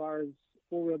touring cars,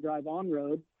 4-wheel drive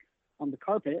on-road on the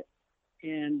carpet,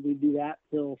 and we do that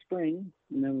till spring,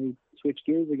 and then we switch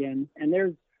gears again. And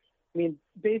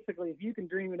basically, if you can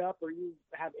dream it up or you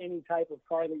have any type of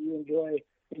car that you enjoy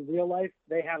in real life,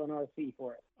 they have an RC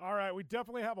for it. All right, we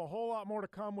definitely have a whole lot more to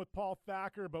come with Paul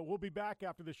Thacker, but we'll be back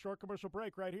after this short commercial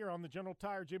break right here on the General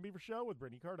Tire Jim Beaver Show with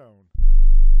Brittany Cardone.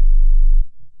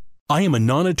 I am a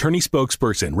non-attorney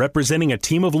spokesperson representing a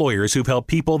team of lawyers who've helped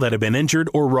people that have been injured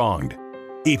or wronged.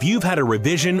 If you've had a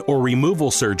revision or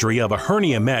removal surgery of a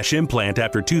hernia mesh implant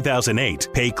after 2008,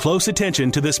 pay close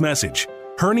attention to this message.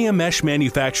 Hernia mesh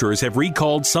manufacturers have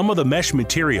recalled some of the mesh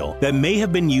material that may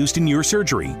have been used in your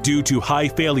surgery due to high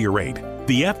failure rate.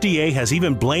 The FDA has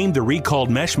even blamed the recalled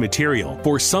mesh material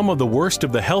for some of the worst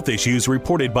of the health issues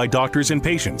reported by doctors and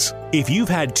patients. If you've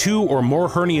had 2 or more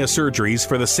hernia surgeries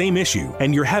for the same issue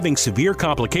and you're having severe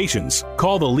complications,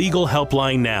 call the legal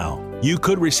helpline now. You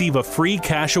could receive a free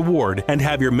cash award and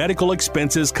have your medical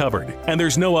expenses covered. And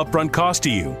there's no upfront cost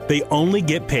to you. They only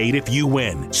get paid if you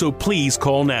win. So please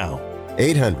call now.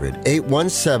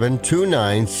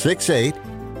 800-817-2968.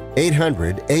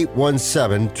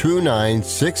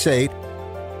 800-817-2968.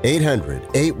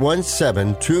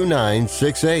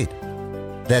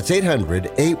 800-817-2968. That's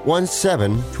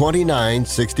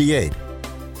 800-817-2968.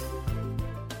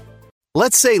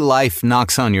 Let's say life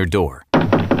knocks on your door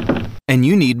and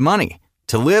you need money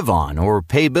to live on or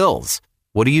pay bills.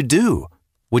 What do?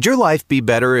 Would your life be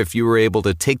better if you were able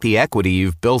to take the equity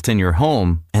you've built in your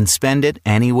home and spend it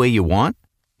any way you want?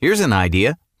 Here's an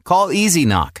idea. Call Easy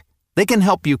Knock. They can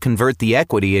help you convert the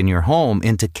equity in your home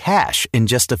into cash in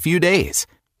just a few days.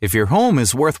 If your home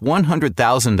is worth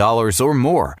 $100,000 or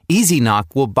more, Easy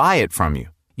Knock will buy it from you.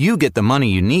 You get the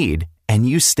money you need, and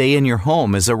you stay in your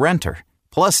home as a renter.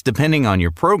 Plus, depending on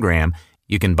your program,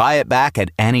 you can buy it back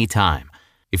at any time.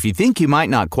 If you think you might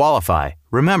not qualify,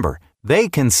 remember, they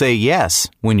can say yes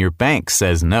when your bank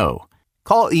says no.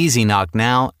 Call Easy Knock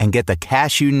now and get the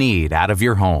cash you need out of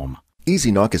your home.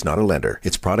 Easy Knock is not a lender.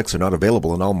 Its products are not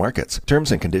available in all markets.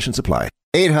 Terms and conditions apply.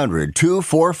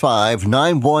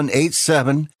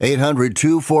 800-245-9187.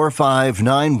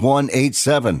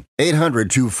 800-245-9187.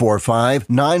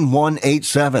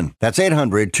 800-245-9187. That's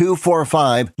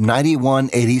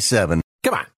 800-245-9187.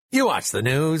 Come on. You watch the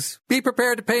news. Be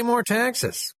prepared to pay more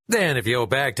taxes. Then if you owe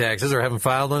back taxes or haven't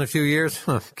filed in a few years,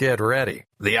 get ready.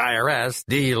 The IRS,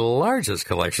 the largest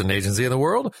collection agency in the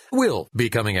world, will be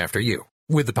coming after you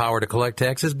with the power to collect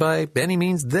taxes by any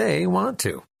means they want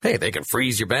to. Hey, they can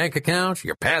freeze your bank account,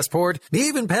 your passport,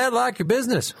 even padlock your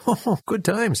business. Oh, good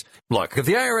times. Look, if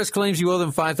the IRS claims you owe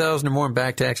them $5,000 or more in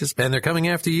back taxes and they're coming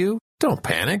after you, don't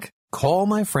panic. Call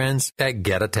my friends at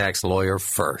Get a Tax Lawyer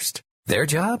first. Their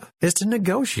job is to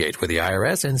negotiate with the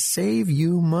IRS and save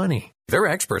you money. They're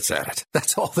experts at it.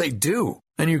 That's all they do.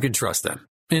 And you can trust them.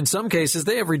 In some cases,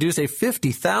 they have reduced a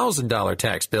 $50,000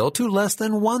 tax bill to less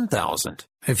than $1,000.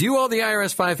 If you owe the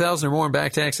IRS $5,000 or more in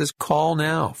back taxes, call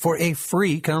now for a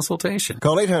free consultation.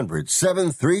 Call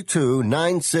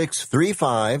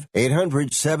 800-732-9635.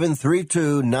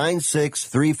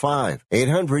 800-732-9635.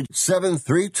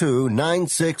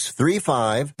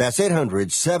 800-732-9635. That's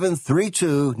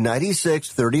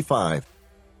 800-732-9635.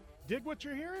 Dig what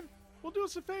you're hearing? Well, do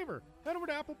us a favor. Head over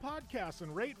to Apple Podcasts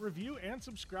and rate, review, and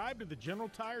subscribe to the General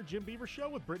Tire Jim Beaver Show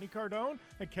with Brittany Cardone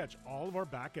and catch all of our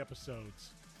back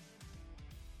episodes.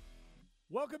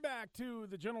 Welcome back to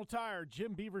the General Tire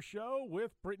Jim Beaver Show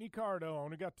with Brittany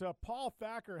Cardone. We got Paul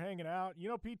Thacker hanging out. You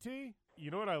know, PT, you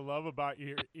know what I love about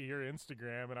your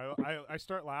Instagram? And I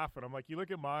start laughing. I'm like, you look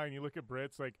at mine, you look at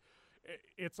Britt's, like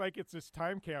it's this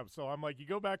time capsule. I'm like, you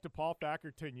go back to Paul Thacker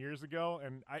 10 years ago,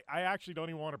 and I actually don't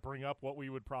even want to bring up what we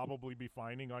would probably be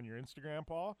finding on your Instagram,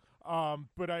 Paul.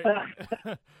 But I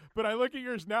look at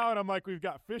yours now, and I'm like, we've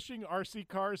got fishing, RC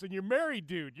cars, and you're married,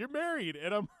 dude. You're married.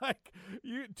 And I'm like,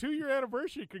 2-year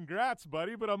anniversary. Congrats,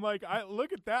 buddy. But I'm like, I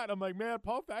look at that, and I'm like, man,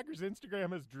 Paul Thacker's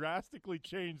Instagram has drastically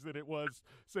changed than it was,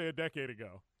 say, a decade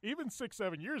ago. Even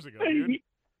 6-7 years ago, dude.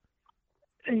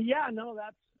 Yeah, no,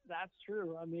 that's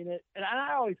true. I mean, and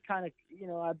I always kind of,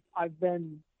 I've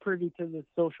been privy to the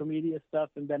social media stuff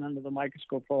and been under the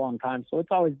microscope for a long time. So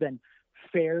it's always been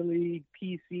fairly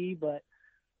PC, but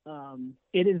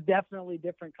it is definitely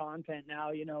different content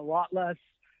now, a lot less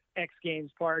X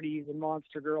Games parties and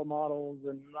Monster Girl models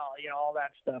and, all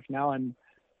that stuff. Now I'm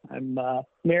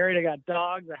married. I got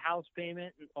dogs, a house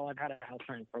payment. Well, I've had a house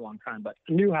payment for a long time, but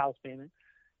a new house payment.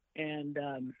 And,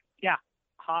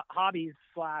 hobbies /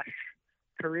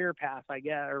 career path, I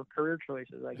guess, or career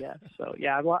choices, I guess. So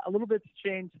yeah, a little bit's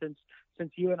changed since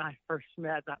you and I first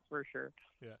met, that's for sure.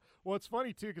 Yeah. Well, it's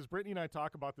funny too, because Brittany and I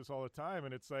talk about this all the time,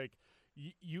 and it's like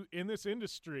you in this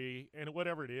industry and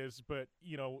whatever it is, but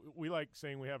we like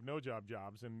saying we have no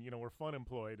jobs and we're fun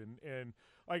employed and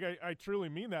like I truly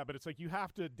mean that, but it's like you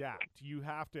have to adapt. You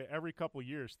have to, every couple of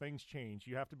years things change.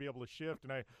 You have to be able to shift.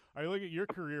 And I look at your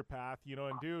career path,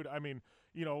 and dude, I mean,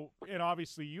 and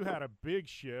obviously you had a big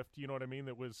shift, you know what I mean,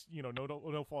 that was,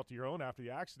 no fault of your own after the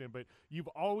accident, but you've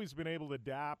always been able to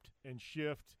adapt and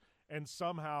shift and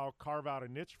somehow carve out a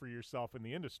niche for yourself in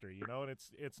the industry, and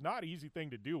it's not an easy thing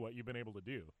to do what you've been able to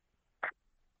do.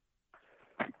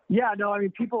 Yeah, no, I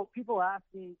mean, people ask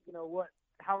me,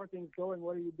 how are things going?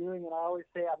 What are you doing? And I always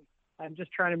say, I'm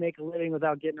just trying to make a living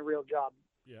without getting a real job.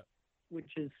 Yeah.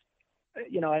 Which is,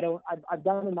 I've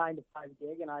done a 9-to-5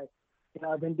 gig, and I've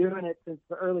been doing it since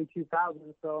the early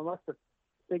 2000s, so I must have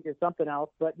figured something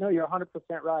else. But no, you're 100%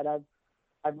 right.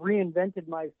 I've reinvented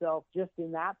myself just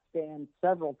in that span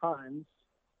several times,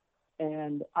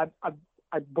 and I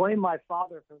blame my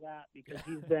father for that, because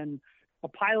he's been a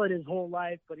pilot his whole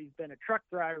life, but he's been a truck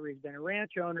driver, he's been a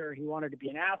ranch owner, he wanted to be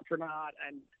an astronaut,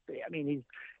 and I mean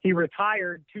he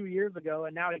retired 2 years ago,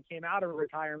 and now he came out of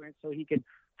retirement so he could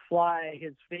fly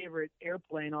his favorite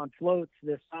airplane on floats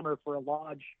this summer for a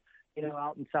lodge,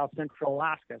 out in South Central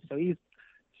Alaska. So he's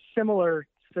similar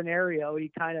scenario.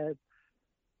 He kind of,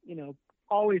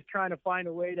 always trying to find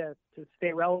a way to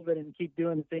stay relevant and keep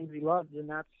doing the things he loves. And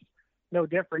that's no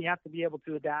different. You have to be able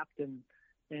to adapt and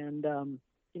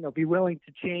be willing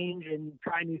to change and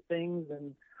try new things.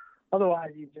 And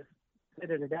otherwise you just sit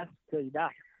at a desk till you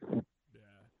die.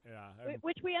 Yeah.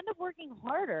 Which we end up working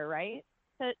harder, right?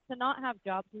 To not have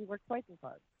jobs, we work twice as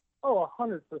hard. Oh,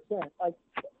 100%. Like,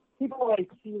 people like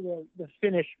see the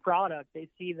finished product. They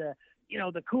see the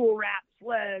cool wrap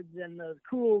sleds and the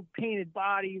cool painted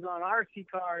bodies on RC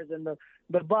cars and the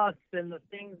bus and the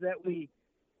things that we,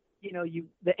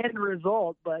 the end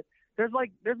result. But there's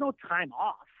no time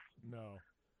off. No.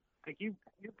 Like you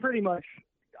pretty much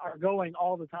are going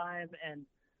all the time, and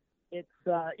it's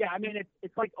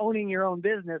it's like owning your own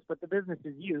business, but the business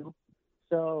is you.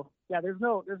 So yeah, there's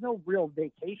no real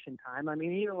vacation time. I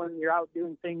mean, even when you're out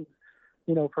doing things,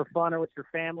 for fun or with your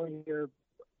family, or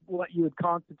what you would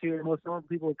constitute, or most normal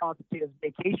people would constitute as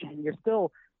vacation, you're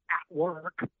still at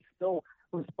work, still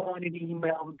responding to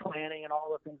emails and planning and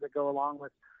all the things that go along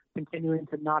with continuing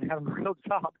to not have a real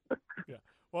job. Yeah.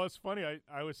 Well, it's funny.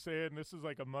 I was saying, this is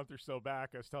like a month or so back,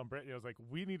 I was telling Brittany, I was like,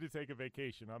 we need to take a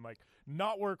vacation. I'm like,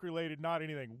 not work-related, not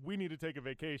anything. We need to take a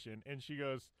vacation. And she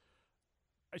goes,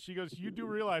 you do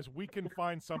realize we can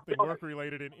find something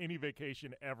work-related in any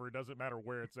vacation ever. It doesn't matter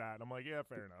where it's at. And I'm like, yeah,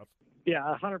 fair enough.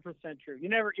 Yeah, 100% true. You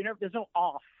never, there's no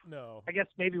off. No. I guess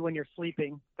maybe when you're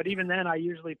sleeping. But even then, I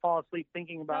usually fall asleep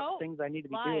thinking about things I need to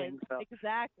be doing. So.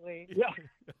 Exactly. Yeah.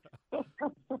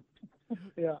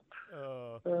 Yeah.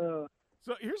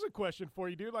 So here's a question for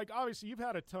you, dude. Like, obviously, you've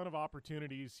had a ton of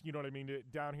opportunities, you know what I mean,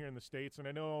 down here in the States. And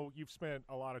I know you've spent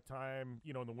a lot of time,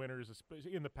 you know, in the winters,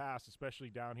 in the past, especially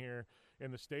down here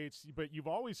in the States. But you've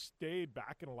always stayed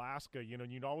back in Alaska, you know,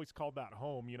 and you'd always called that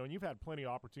home, you know, and you've had plenty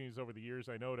of opportunities over the years,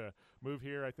 I know, to move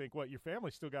here. I think, your family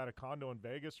still got a condo in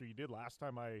Vegas, or you did last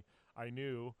time I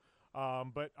knew.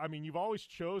 But I mean, you've always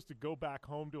chose to go back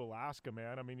home to Alaska,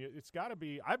 man. I mean, it's got to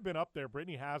be, I've been up there.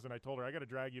 Brittany hasn't. I told her I got to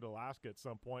drag you to Alaska at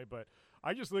some point, but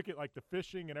I just look at like the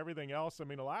fishing and everything else. I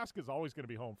mean, Alaska's always going to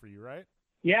be home for you, right?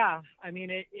 Yeah. I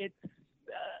mean, it's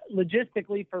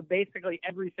logistically for basically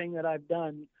everything that I've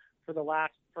done for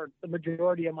the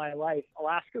majority of my life,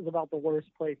 Alaska's about the worst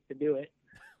place to do it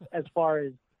as far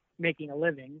as making a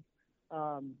living.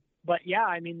 But yeah,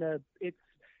 I mean,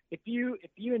 if you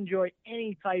enjoy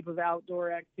any type of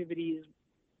outdoor activities,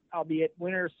 albeit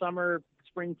winter, summer,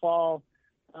 spring, fall,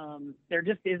 there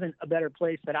just isn't a better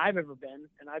place that I've ever been,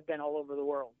 and I've been all over the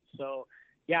world. So,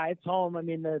 yeah, it's home. I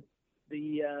mean,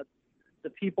 the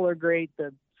people are great,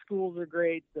 the schools are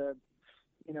great,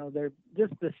 they're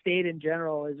just the state in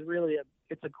general is really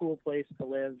it's a cool place to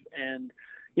live. And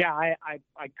yeah,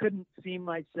 I couldn't see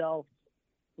myself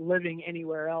living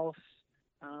anywhere else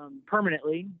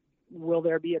permanently. Will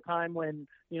there be a time when,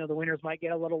 the winters might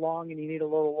get a little long and you need a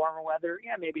little warmer weather?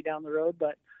 Yeah, maybe down the road,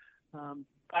 but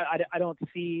I don't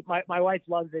see, my wife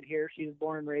loves it here. She was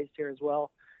born and raised here as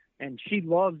well. And she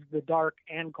loves the dark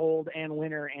and cold and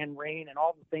winter and rain and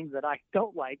all the things that I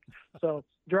don't like. So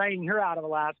dragging her out of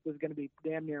Alaska is going to be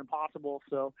damn near impossible.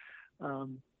 So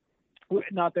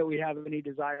not that we have any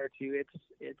desire to.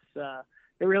 It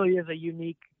really is a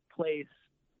unique place,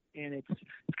 and it's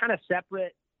kind of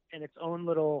separate in its own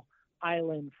little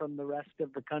island from the rest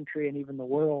of the country and even the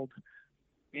world.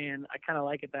 And I kind of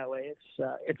like it that way.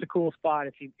 It's a cool spot.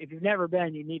 If you've never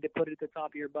been, you need to put it at the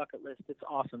top of your bucket list. It's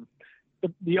awesome.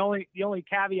 The only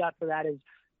caveat to that is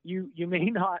you may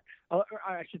not, or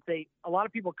I should say, a lot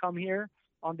of people come here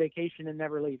on vacation and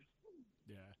never leave.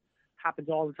 Yeah. Happens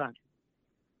all the time.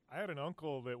 I had an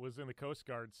uncle that was in the Coast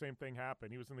Guard. Same thing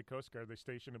happened. He was in the Coast Guard. They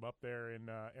stationed him up there in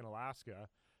Alaska,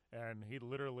 and he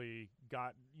literally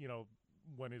got,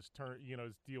 when his turn,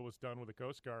 his deal was done with the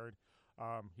Coast Guard,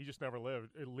 he just never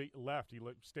left. He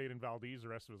stayed in Valdez the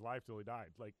rest of his life till he died.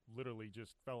 Like, literally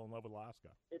just fell in love with Alaska.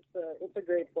 It's a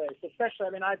great place, especially. I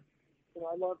mean, I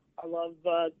love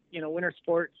winter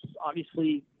sports.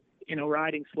 Obviously,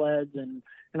 riding sleds, and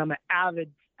I'm an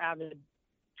avid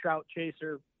trout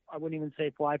chaser. I wouldn't even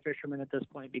say fly fisherman at this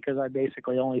point, because I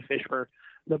basically only fish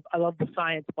I love the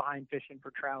science behind fishing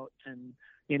for trout, and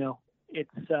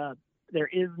there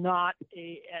is not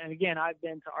and again, I've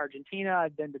been to Argentina,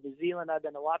 I've been to New Zealand, I've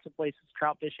been to lots of places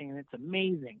trout fishing, and it's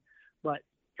amazing, but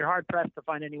you're hard pressed to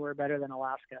find anywhere better than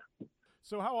Alaska.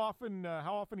 So how often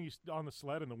are you on the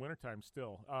sled in the wintertime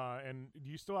still? And do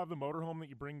you still have the motorhome that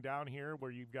you bring down here where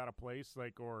you've got a place,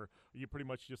 like, or are you pretty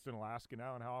much just in Alaska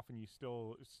now, and how often are you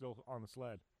still on the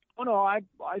sled? Oh no, I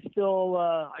still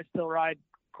ride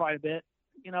quite a bit.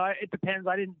 It depends.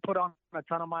 I didn't put on a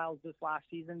ton of miles this last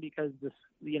season because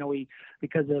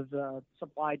because of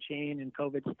supply chain and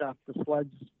COVID stuff.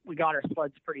 We got our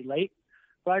sleds pretty late,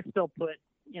 but I still put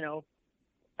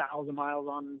 1,000 miles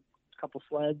on a couple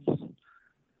sleds.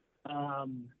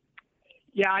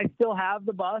 Yeah, I still have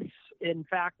the bus. In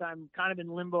fact, I'm kind of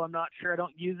in limbo. I'm not sure. I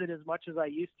don't use it as much as I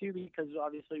used to, because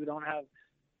obviously we don't have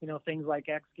things like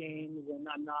X Games, and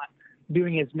I'm not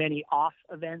doing as many off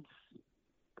events.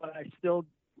 But I still,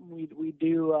 we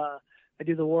do, I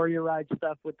do the Warrior Ride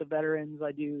stuff with the veterans.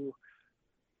 I do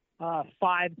 5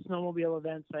 snowmobile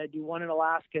events. I do 1 in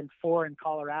Alaska and 4 in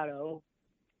Colorado.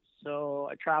 So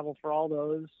I travel for all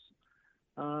those,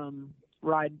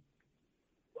 ride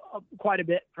quite a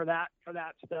bit for that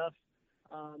stuff.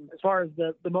 As far as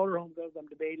the motorhome goes, I'm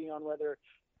debating on whether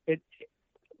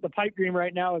the pipe dream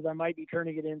right now is I might be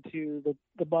turning it into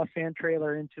the bus and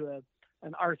trailer into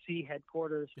an RC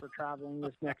headquarters for traveling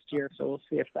this next year. So we'll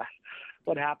see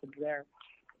what happens there.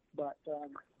 But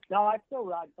no, I still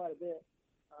ride quite a bit.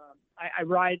 I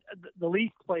ride, the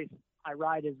least place I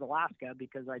ride is Alaska,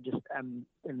 because I just am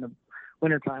in the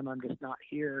wintertime. I'm just not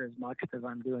here as much because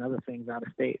I'm doing other things out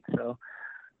of state. So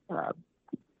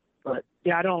But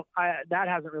yeah, that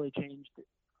hasn't really changed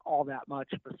all that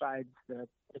much besides the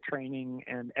training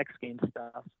and X Games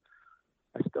stuff.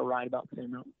 I still ride about the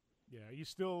same route. Yeah, are you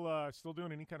still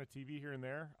doing any kind of TV here and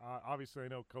there? Obviously, I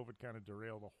know COVID kind of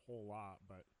derailed a whole lot,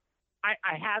 but I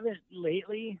haven't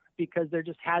lately because there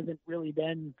just hasn't really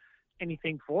been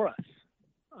anything for us.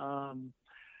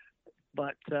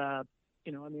 But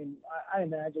you know, I mean, I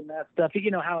imagine that stuff.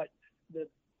 You know how the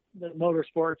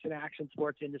motorsports and action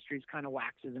sports industries kind of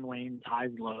waxes and wanes, highs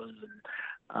and lows,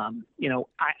 and you know,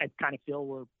 I kind of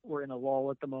feel we're in a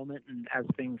lull at the moment, and as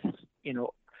things, you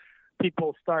know,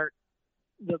 people start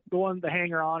the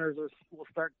hanger honors will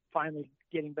start finally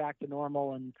getting back to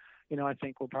normal, and you know, I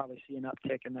think we'll probably see an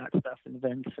uptick in that stuff in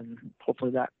events, and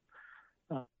hopefully that.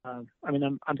 I mean,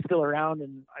 I'm still around,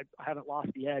 and I haven't lost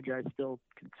the edge. I still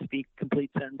can speak complete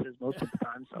sentences most of the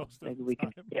time, so maybe we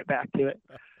can get back to it.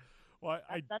 Well,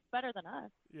 that's better than us.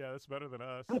 Yeah, that's better than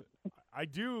us. I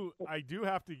do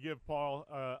have to give Paul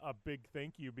a big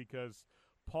thank you, because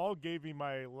Paul gave me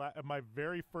my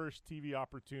very first TV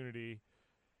opportunity,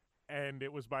 and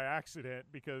it was by accident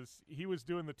because he was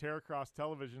doing the Terracross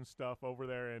television stuff over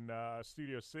there in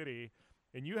Studio City,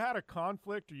 and you had a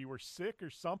conflict or you were sick or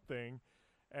something.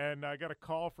 And I got a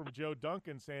call from Joe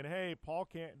Duncan saying, hey, Paul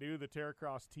can't do the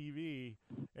Terracross TV.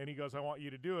 And he goes, I want you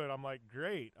to do it. I'm like,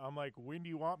 great. I'm like, when do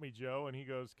you want me, Joe? And he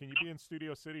goes, can you be in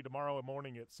Studio City tomorrow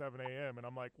morning at 7 a.m.? And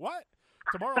I'm like, what?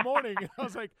 Tomorrow morning? And I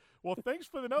was like, well, thanks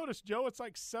for the notice, Joe. It's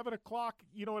like 7 o'clock,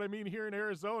 you know what I mean, here in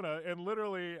Arizona. And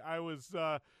literally I was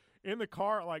in the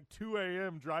car at like 2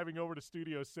 a.m. driving over to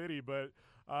Studio City. But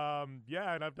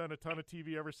yeah, and I've done a ton of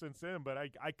TV ever since then, but I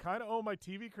kind of owe my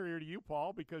TV career to you,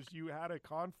 Paul, because you had a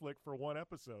conflict for one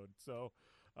episode. So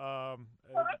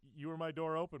you were my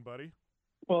door open, buddy.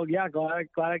 Well, yeah, glad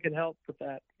I could help with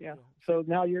that. Yeah. So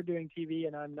now you're doing TV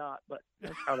and I'm not, but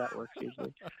that's how that works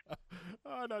usually.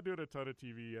 I'm not doing a ton of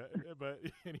TV yet, but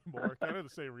anymore, kind of the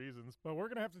same reasons. But we're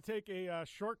going to have to take a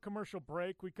short commercial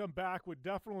break. We come back, we're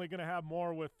definitely going to have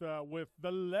more with the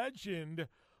legend,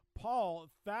 Paul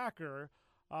Thacker.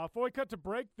 Before we cut to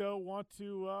break, though, want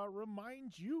to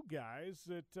remind you guys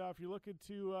that if you're looking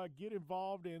to get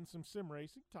involved in some sim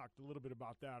racing, talked a little bit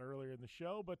about that earlier in the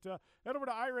show, but head over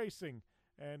to iRacing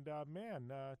and,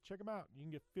 check them out. You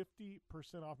can get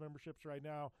 50% off memberships right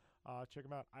now. Check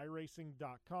them out,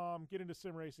 iRacing.com. Get into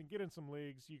sim racing, get in some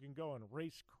leagues. You can go and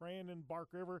race Crandon, Bark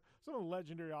River, some of the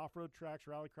legendary off-road tracks,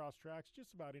 rallycross tracks,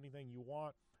 just about anything you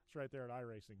want. It's right there at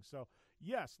iRacing. So,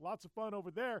 yes, lots of fun over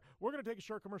there. We're going to take a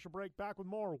short commercial break. Back with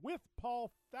more with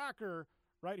Paul Thacker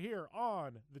right here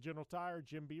on the General Tire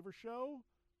Jim Beaver Show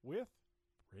with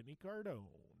Brittany Cardone.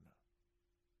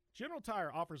 General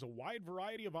Tire offers a wide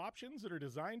variety of options that are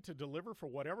designed to deliver for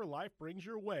whatever life brings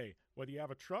your way. Whether you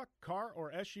have a truck, car, or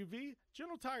SUV,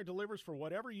 General Tire delivers for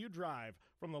whatever you drive.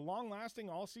 From the long-lasting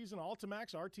all-season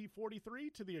Altimax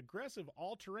RT43 to the aggressive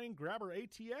all-terrain Grabber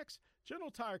ATX,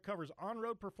 General Tire covers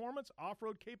on-road performance,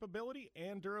 off-road capability,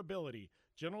 and durability.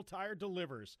 General Tire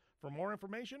delivers. For more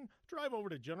information, drive over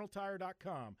to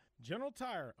GeneralTire.com. General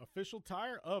Tire, official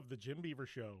tire of the Jim Beaver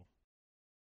Show.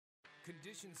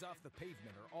 Conditions off the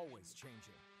pavement are always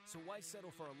changing, so why settle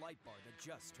for a light bar that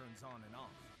just turns on and off?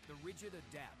 The Rigid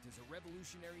Adapt is a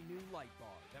revolutionary new light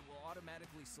bar that will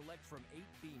automatically select from 8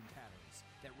 beam patterns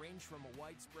that range from a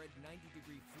widespread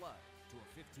 90-degree flood to a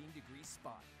 15-degree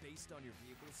spot based on your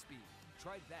vehicle's speed.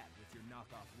 Try that with your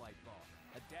knockoff light bar.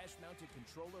 A dash-mounted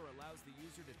controller allows the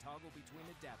user to toggle between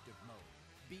adaptive mode,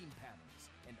 beam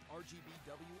patterns, and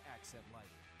RGBW accent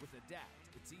lighting. With Adapt,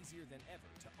 it's easier than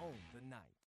ever to own the night.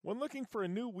 When looking for a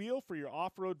new wheel for your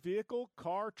off-road vehicle,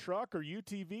 car, truck, or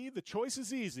UTV, the choice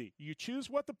is easy. You choose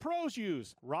what the pros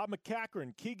use. Rob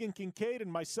McCachran, Keegan Kincaid,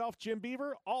 and myself, Jim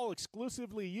Beaver, all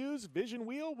exclusively use Vision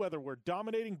Wheel, whether we're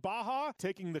dominating Baja,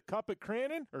 taking the cup at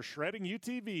Crandon, or shredding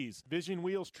UTVs. Vision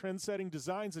Wheel's trend-setting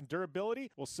designs and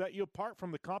durability will set you apart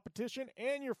from the competition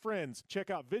and your friends. Check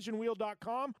out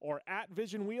visionwheel.com or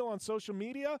 @VisionWheel on social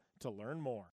media to learn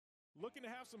more. Looking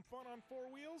to have some fun on four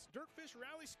wheels? Dirtfish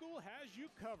Rally School has you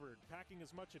covered. Packing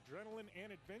as much adrenaline and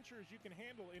adventure as you can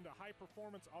handle into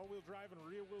high-performance all-wheel drive and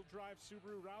rear-wheel drive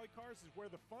Subaru rally cars is where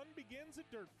the fun begins at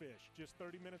Dirtfish. Just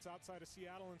 30 minutes outside of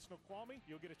Seattle and Snoqualmie,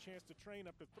 you'll get a chance to train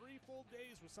up to 3 full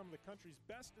days with some of the country's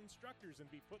best instructors and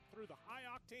be put through the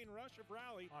high-octane rush of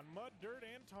rally on mud, dirt,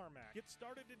 and tarmac. Get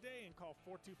started today and call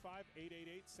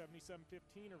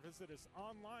 425-888-7715 or visit us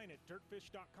online at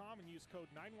dirtfish.com and use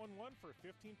code 911 for a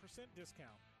 15%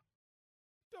 discount.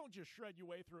 Don't just shred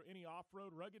your way through any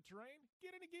off-road rugged terrain.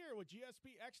 Get into gear with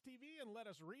GSP XTV and let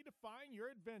us redefine your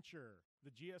adventure.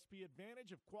 The GSP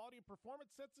advantage of quality and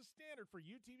performance sets the standard for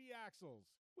UTV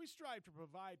axles. We strive to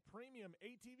provide premium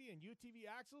ATV and UTV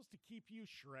axles to keep you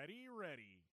shreddy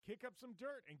ready. Kick up some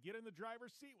dirt and get in the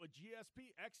driver's seat with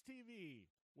GSP XTV.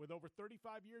 With over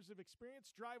 35 years of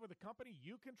experience, drive with a company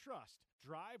you can trust.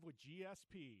 Drive with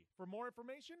GSP. For more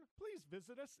information, please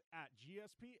visit us at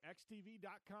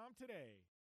gspxtv.com today.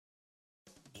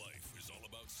 Life is all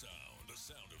about sound, the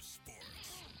sound of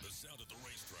sports, the sound at the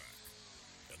racetrack,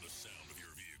 and the sound of your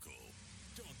vehicle.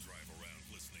 Don't drive around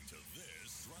listening to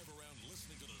this. Drive around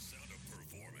listening to the sound of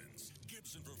performance.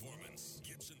 Gibson Performance.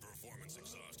 Gibson Performance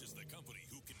Exhaust is the company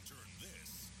who can turn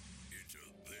this into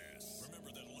this. Remember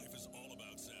that life is all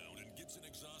about sound, and Gibson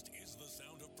Exhaust is the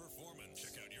sound of performance.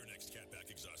 Check out your next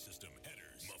catback exhaust system,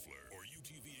 headers, muffler, or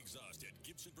UTV exhaust at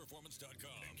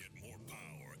GibsonPerformance.com and get more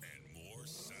power and more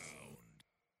sound.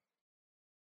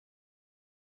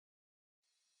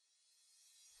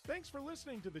 Thanks for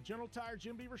listening to the General Tire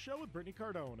Jim Beaver Show with Brittany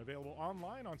Cardone. Available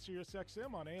online on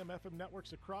SiriusXM, on AM/FM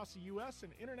networks across the U.S.,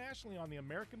 and internationally on the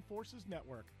American Forces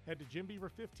Network. Head to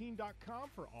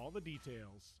JimBeaver15.com for all the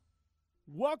details.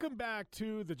 Welcome back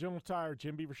to the General Tire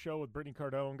Jim Beaver Show with Brittany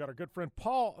Cardone. Got our good friend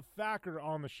Paul Thacker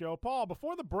on the show. Paul,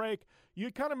 before the break,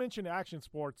 you kind of mentioned action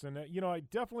sports, and I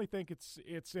definitely think it's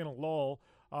in a lull.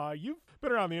 You've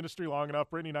been around the industry long enough.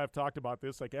 Brittany and I have talked about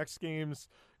this. Like X Games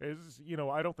is,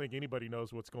 I don't think anybody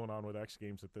knows what's going on with X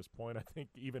Games at this point. I think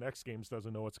even X Games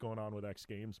doesn't know what's going on with X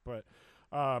Games. But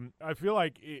I feel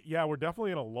like, we're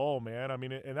definitely in a lull, man. I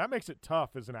mean, and that makes it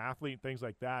tough as an athlete and things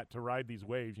like that to ride these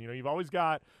waves. You've always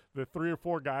got the 3 or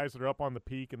 4 guys that are up on the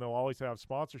peak, and they'll always have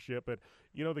sponsorship. But,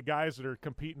 the guys that are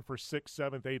competing for 6th,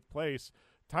 7th, 8th place,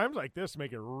 times like this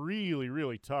make it really,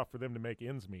 really tough for them to make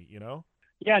ends meet,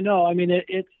 Yeah, no, I mean,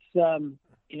 it's the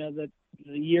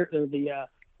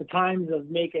times of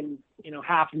making,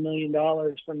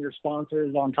 $500,000 from your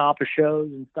sponsors on top of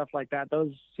shows and stuff like that,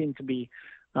 those seem to be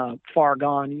far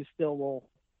gone. You still will,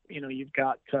 you've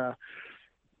got the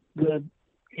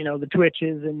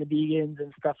Twitches and the Degans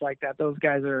and stuff like that. Those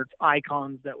guys are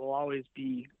icons that will always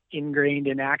be ingrained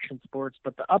in action sports.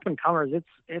 But the up and comers,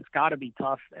 it's got to be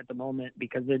tough at the moment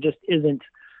because there just isn't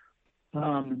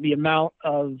the amount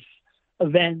of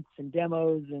events and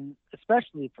demos, and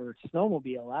especially for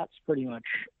snowmobile, that's pretty much,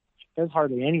 there's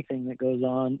hardly anything that goes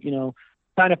on.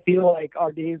 Kind of feel like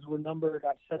our days were numbered.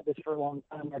 I've said this for a long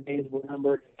time. Our days were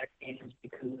numbered at Games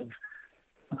because of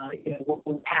what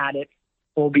we had at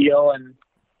Mobile, and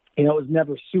it was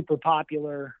never super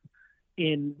popular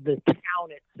in the town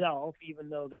itself, even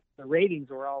though the ratings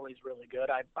were always really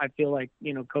good. I feel like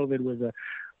COVID was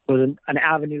an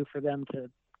avenue for them to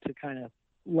kind of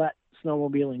let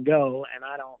snowmobiling go, and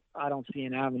I don't see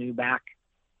an avenue back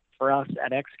for us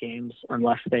at X Games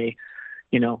unless they,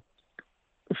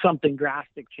 something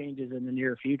drastic changes in the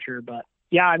near future. But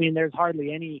yeah, I mean, there's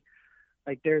hardly any,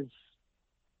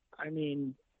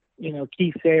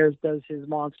 Keith Sayers does his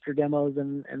monster demos,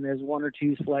 and there's 1 or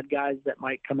 2 sled guys that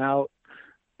might come out,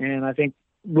 and I think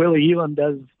Willie Elam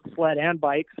does sled and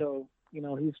bike, so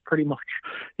he's pretty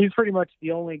much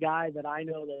the only guy that I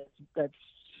know that's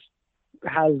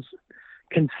has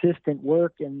consistent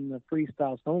work in the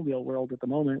freestyle snowmobile world at the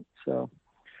moment. So,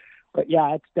 but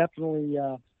yeah, it's definitely,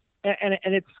 and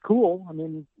it's cool. I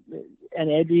mean,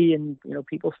 and Eddie and,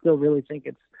 people still really think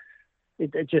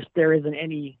it just, there isn't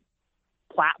any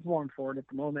platform for it at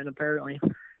the moment, apparently.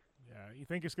 Yeah. You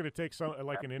think it's going to take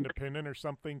like an independent or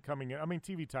something coming in? I mean,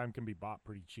 TV time can be bought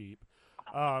pretty cheap.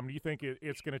 Do you think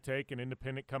it's going to take an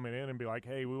independent coming in and be like,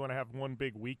 hey, we want to have one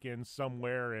big weekend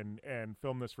somewhere and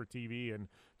film this for TV and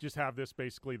just have this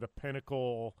basically the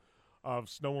pinnacle of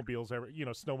snowmobiles,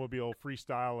 snowmobile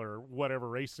freestyle or whatever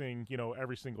racing,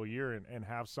 every single year and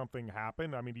have something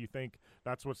happen? I mean, do you think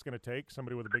that's what's going to take,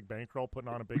 somebody with a big bankroll putting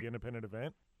on a big independent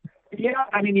event? Yeah,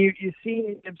 I mean, you've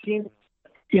seen,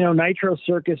 Nitro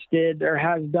Circus did or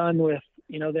has done with,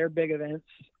 their big events.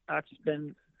 That's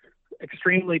been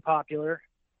extremely popular.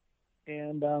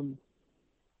 And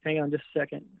hang on just a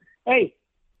second. Hey,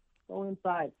 go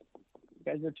inside. You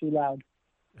guys are too loud.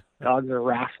 Dogs are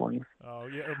wrestling. Oh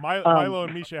yeah, Milo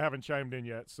and Misha haven't chimed in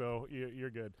yet, so you're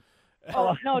good.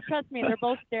 Oh no, trust me, they're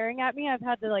both staring at me. I've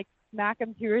had to smack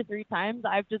them 2 or 3 times.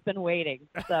 I've just been waiting,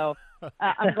 so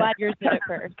I'm glad yours did it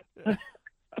first.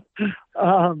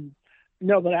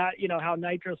 No, but how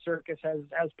Nitro Circus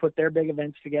has put their big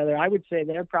events together. I would say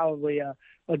they're probably a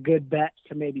good bet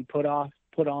to maybe put on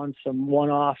some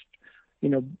one-off,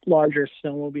 larger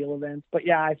snowmobile events. But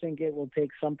yeah, I think it will take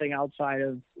something outside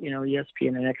of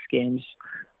ESPN and X Games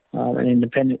an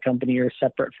independent company or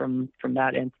separate from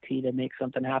that entity to make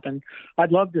something happen.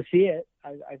 I'd love to see it.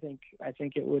 I think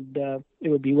it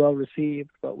would be well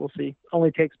received, but we'll see.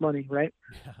 Only takes money, right?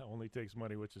 Yeah, only takes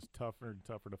money, which is tougher and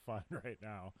tougher to find right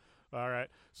now. All right,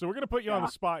 so we're going to put you on the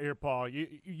spot here, Paul.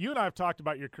 You and I have talked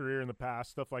about your career in the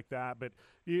past, stuff like that, but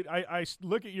I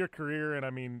look at your career, and I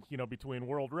mean, between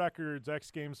world records,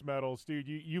 X Games medals, dude,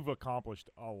 you've accomplished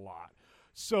a lot.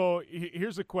 So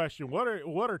here's a question: What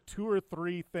are 2 or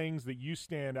 3 things that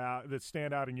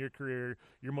stand out in your career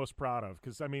you're most proud of?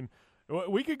 Because I mean,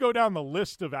 we could go down the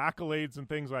list of accolades and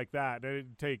things like that.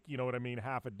 It'd take,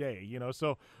 half a day.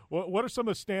 So what are some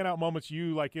of the standout moments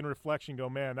you, like, in reflection, go,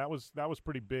 man, that was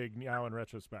pretty big now in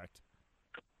retrospect?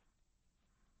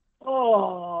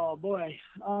 Oh boy.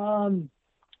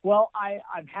 Well,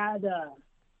 I've had.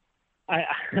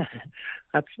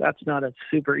 That's not a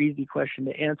super easy question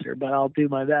to answer, but I'll do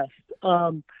my best.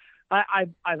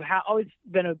 I've always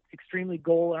been an extremely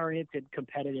goal-oriented,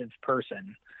 competitive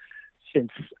person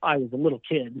since I was a little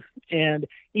kid, and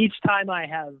each time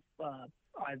I've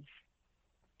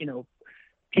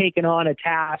taken on a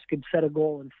task and set a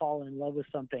goal and fallen in love with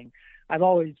something, I've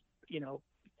always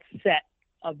set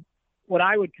what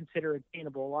I would consider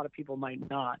attainable. A lot of people might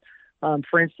not.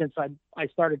 For instance, I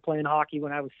started playing hockey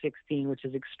when I was 16, which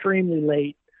is extremely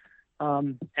late.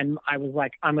 And I was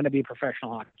like, I'm going to be a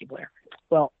professional hockey player.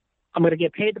 Well, I'm going to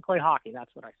get paid to play hockey.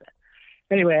 That's what I said.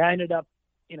 Anyway, I ended up,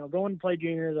 going to play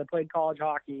juniors. I played college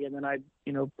hockey, and then I,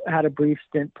 had a brief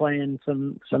stint playing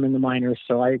some in the minors.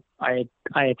 So I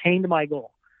attained my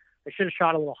goal. I should have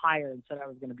shot a little higher and said I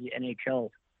was going to be an NHL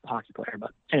hockey player.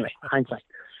 But anyway, hindsight.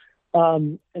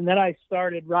 And then I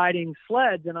started riding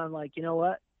sleds, and I'm like, you know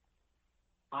what?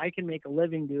 I can make a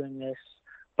living doing this,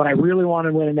 but I really want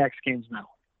to win an X Games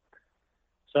medal.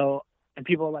 So, and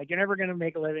people are like, you're never going to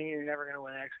make a living, and you're never going to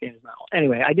win an X Games medal.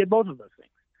 Anyway, I did both of those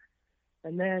things.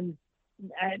 And then,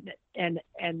 then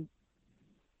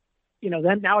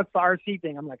now it's the RC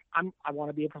thing. I'm like, I want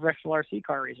to be a professional RC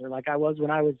car racer like I was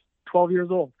when I was 12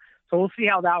 years old. So we'll see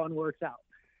how that one works out.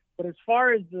 But as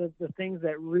far as the things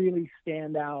that really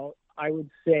stand out, I would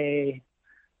say,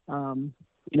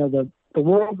 the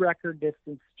world record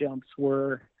distance jumps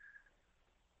were,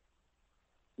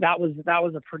 that was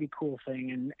a pretty cool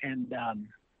thing. And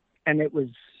it was,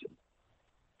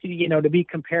 to be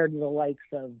compared to the likes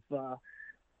of,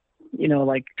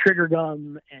 like Trigger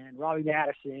Gum and Robbie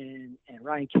Madison and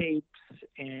Ryan Capes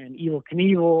and Evel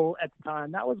Knievel at the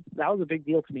time. That was a big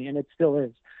deal to me, and it still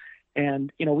is.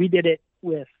 And, we did it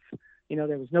with,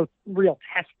 there was no real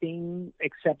testing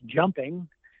except jumping.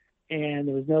 And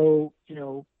there was no,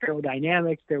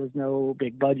 aerodynamics. There was no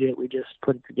big budget. We just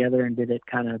put it together and did it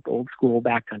kind of old school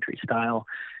backcountry style.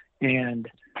 And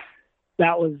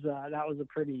that was a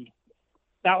pretty,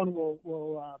 that one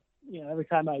will every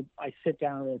time I sit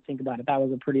down and really think about it, that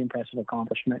was a pretty impressive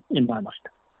accomplishment in my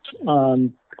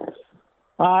mind.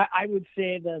 I would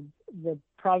say the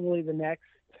probably the next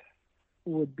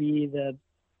would be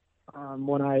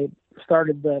when I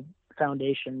started the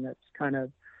foundation. That's kind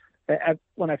of,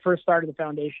 when I first started the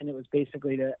foundation, it was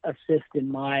basically to assist in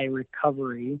my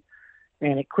recovery,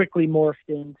 and it quickly morphed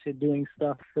into doing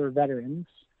stuff for veterans,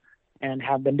 and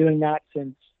have been doing that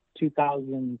since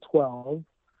 2012.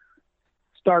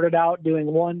 Started out doing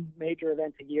one major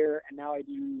event a year, and now I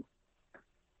do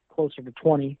closer to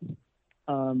 20.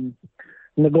 And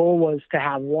the goal was to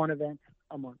have one event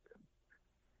a month,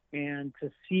 and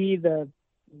to see the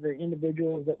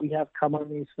individuals that we have come on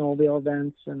these snowmobile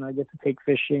events, and I get to take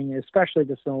fishing, especially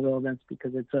the snowmobile events,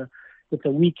 because it's a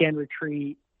weekend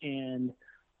retreat, and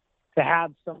to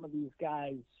have some of these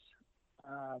guys,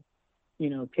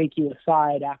 take you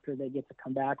aside after they get to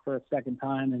come back for a second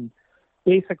time and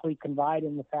basically confide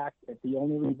in the fact that the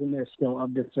only reason they're still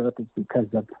of this earth is because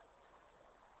of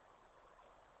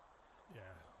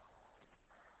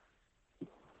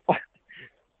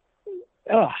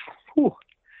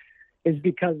is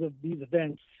because of these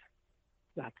events.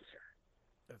 That's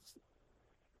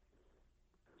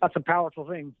a powerful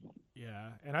thing. Yeah,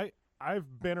 and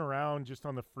I've been around just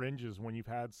on the fringes when you've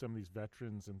had some of these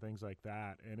veterans and things like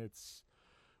that, and it's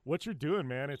what you're doing,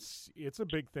 man. It's a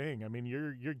big thing. I mean,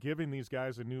 you're giving these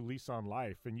guys a new lease on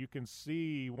life, and you can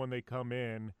see when they come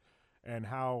in and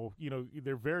how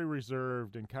they're very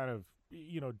reserved and kind of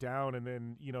down, and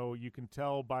then you can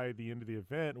tell by the end of the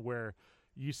event where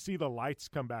you see the lights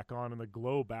come back on and the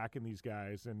glow back in these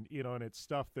guys, and and it's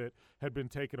stuff that had been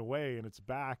taken away and it's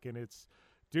back, and it's,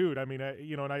 dude, I mean,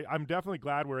 I'm definitely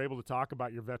glad we're able to talk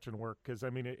about your veteran work, because I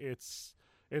mean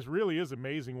it really is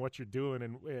amazing what you're doing,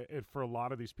 and for a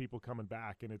lot of these people coming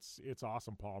back, and it's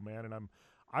awesome, Paul, man. And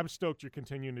I'm stoked you're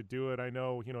continuing to do it. I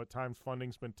know, at times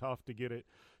funding's been tough to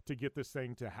get this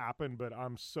thing to happen, but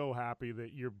I'm so happy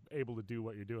that you're able to do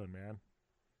what you're doing, man.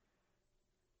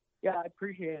 Yeah, I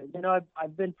appreciate it.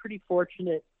 I've been pretty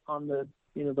fortunate on the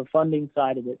the funding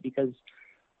side of it, because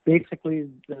basically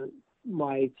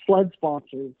my sled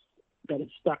sponsors that have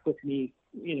stuck with me,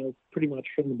 pretty much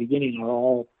from the beginning are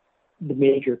all the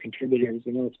major contributors,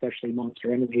 especially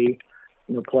Monster Energy.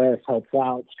 Polaris helps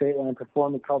out, Straight Line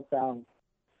Performance helps out,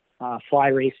 Fly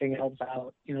Racing helps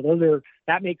out.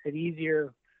 That makes it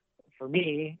easier for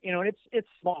me, and it's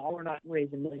small. We're not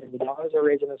raising millions of dollars. We're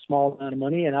raising a small amount of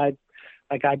money. And I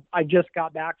just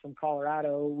got back from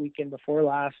Colorado weekend before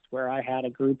last, where I had a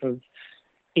group of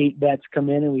 8 vets come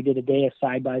in, and we did a day of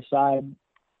side-by-side.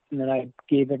 And then I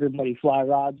gave everybody fly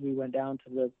rods. We went down to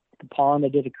the pond. I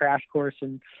did a crash course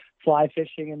in fly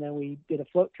fishing, and then we did a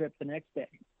float trip the next day.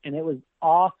 And it was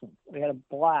awesome. We had a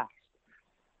blast.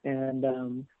 And,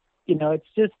 it's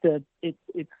just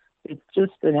it's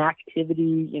just an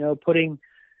activity, putting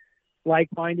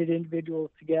like-minded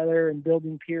individuals together and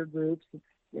building peer groups.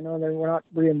 We're not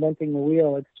reinventing the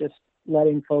wheel. It's just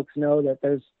letting folks know that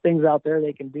there's things out there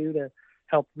they can do to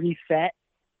help reset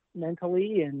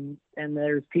mentally, and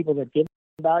there's people that give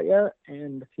about you,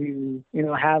 and to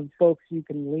have folks you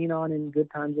can lean on in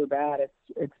good times or bad.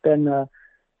 It's been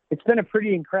a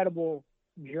pretty incredible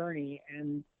journey,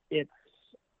 and it's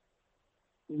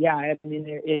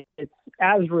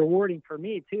as rewarding for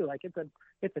me too. Like it's a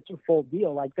full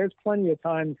deal. Like there's plenty of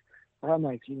times where I'm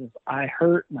like, Jesus, I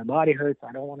hurt, my body hurts,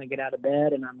 I don't want to get out of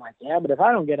bed, and I'm like, yeah, but if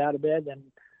I don't get out of bed, then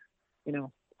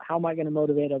how am I going to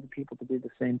motivate other people to do the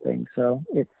same thing? So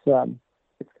it's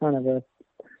kind of a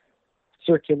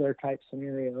circular type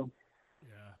scenario.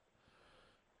 Yeah.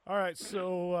 All right.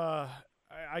 So,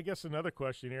 I guess another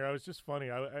question here. I was just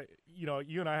funny.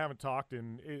 You and I haven't talked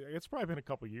in, it's probably been a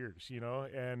couple of years,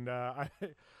 and, I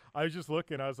was just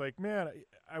looking, I was like, man,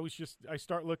 I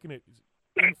start looking at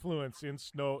influence in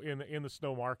the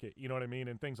snow market, you know what I mean,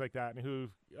 and things like that, and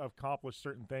who've accomplished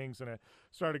certain things. And I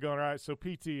started going, all right, so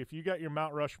PT, if you got your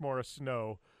Mount Rushmore of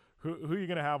snow, who are you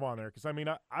going to have on there? Because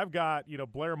I've got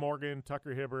Blair Morgan,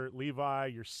 Tucker Hibbert, Levi,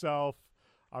 yourself.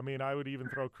 I would even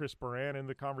throw Chris Baran in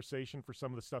the conversation for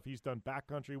some of the stuff he's done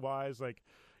backcountry wise. Like,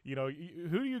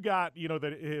 who you got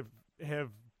that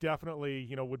have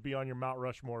definitely would be on your Mount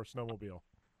Rushmore snowmobile?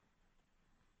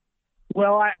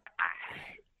 Well, I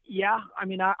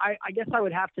guess I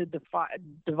would have to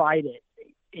divide it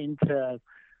into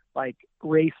like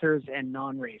racers and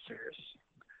non-racers.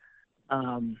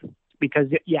 Because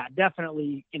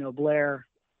definitely, Blair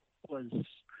was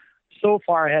so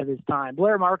far ahead of his time.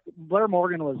 Blair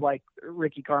Morgan was like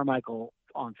Ricky Carmichael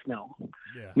on snow.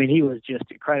 Yeah. He was just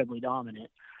incredibly dominant.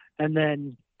 And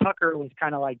then Tucker was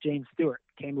kind of like James Stewart,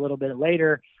 came a little bit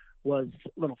later, was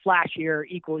a little flashier,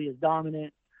 equally as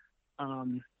dominant.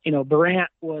 Barant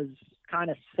was kind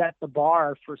of set the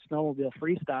bar for snowmobile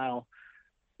freestyle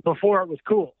before it was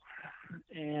cool.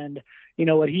 And,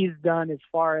 what he's done as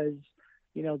far as,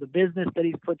 the business that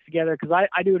he's put together, because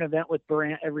I do an event with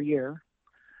Barant every year,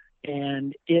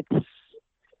 and it's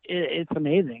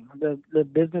amazing. The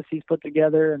business he's put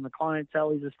together and the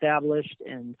clientele he's established,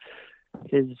 and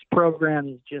his program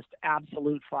is just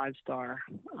absolute 5-star.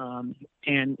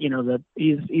 And,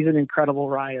 he's an incredible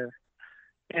rider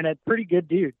and a pretty good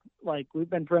dude. Like, we've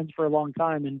been friends for a long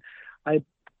time, and I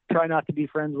try not to be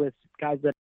friends with guys that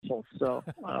are assholes. So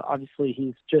obviously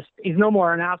he's no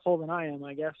more an asshole than I am,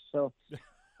 I guess. So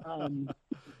you're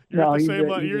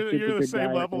the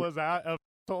same level as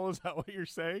asshole. Is that what you're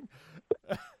saying?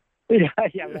 yeah,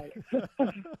 right.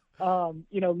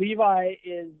 Levi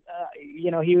is,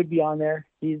 he would be on there.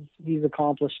 He's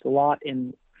accomplished a lot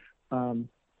in kind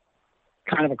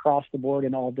of across the board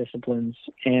in all disciplines,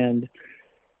 and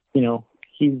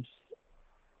he's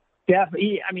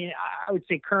definitely, I would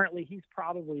say currently he's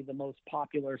probably the most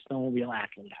popular snowmobile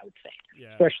athlete, I would say,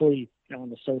 especially, on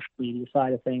the social media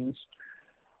side of things.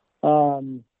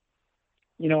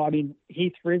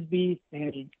 Heath Frisbee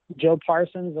and Joe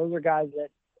Parsons, those are guys that,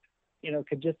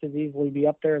 could just as easily be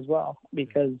up there as well,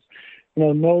 because,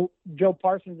 Joe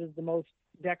Parsons is the most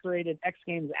decorated X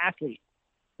Games athlete,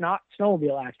 not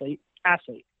snowmobile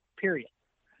athlete, period.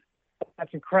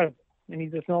 That's incredible. And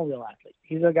he's a snowmobile athlete.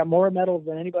 He's got more medals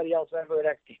than anybody else ever at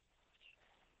X Games.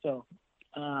 So,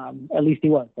 at least he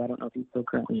was. I don't know if he still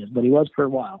currently is, but he was for a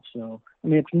while. So,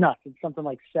 it's nuts. It's something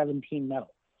like 17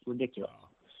 medals. It's ridiculous.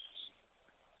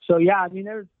 So,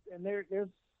 there's,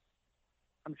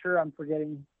 I'm sure I'm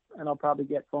forgetting, and I'll probably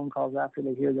get phone calls after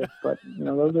they hear this, but,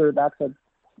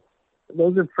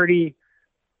 those are pretty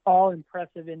all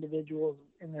impressive individuals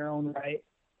in their own right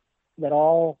that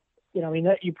all I mean,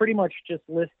 that you pretty much just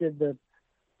listed the,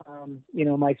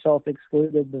 myself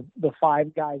excluded, the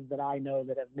 5 guys that I know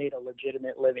that have made a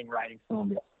legitimate living riding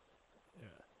snowmobiles.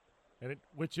 And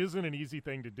which isn't an easy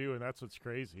thing to do, and that's what's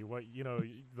crazy.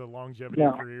 The longevity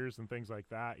of careers and things like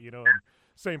that, and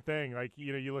same thing. Like,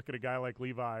 you look at a guy like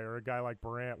Levi or a guy like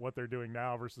Brandt, what they're doing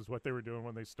now versus what they were doing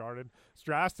when they started. It's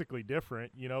drastically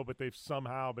different, but they've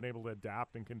somehow been able to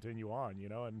adapt and continue on,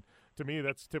 and to me,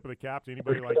 that's tip of the cap to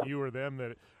anybody like you or them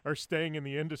that are staying in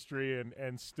the industry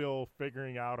and still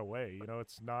figuring out a way.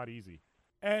 It's not easy.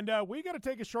 And we got to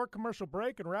take a short commercial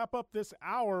break and wrap up this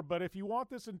hour. But if you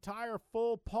want this entire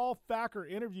full Paul Thacker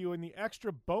interview and the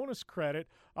extra bonus credit,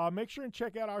 make sure and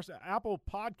check out our Apple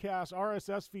Podcast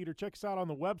RSS feed, or check us out on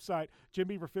the website,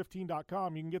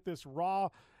 JimBeaver15.com. You can get this raw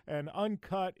and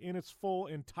uncut in its full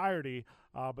entirety.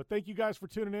 But thank you guys for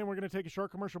tuning in. We're going to take a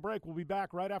short commercial break. We'll be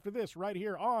back right after this, right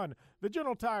here on the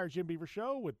General Tire Jim Beaver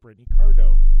Show with Brittany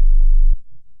Cardone.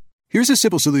 Here's a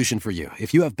simple solution for you.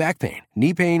 If you have back pain,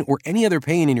 knee pain, or any other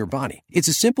pain in your body, it's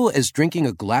as simple as drinking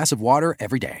a glass of water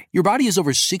every day. Your body is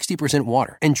over 60%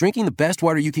 water, and drinking the best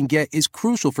water you can get is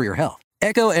crucial for your health.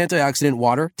 Echo Antioxidant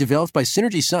Water, developed by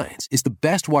Synergy Science, is the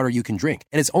best water you can drink,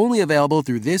 and it's only available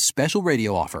through this special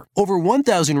radio offer. Over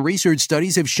 1,000 research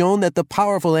studies have shown that the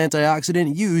powerful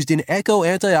antioxidant used in Echo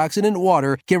Antioxidant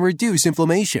Water can reduce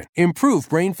inflammation, improve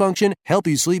brain function, help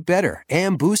you sleep better,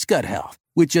 and boost gut health.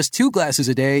 With just 2 glasses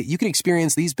a day, you can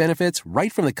experience these benefits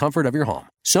right from the comfort of your home.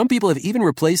 Some people have even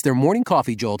replaced their morning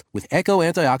coffee jolt with Echo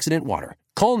Antioxidant Water.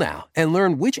 Call now and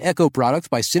learn which Echo product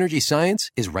by Synergy Science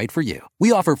is right for you.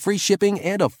 We offer free shipping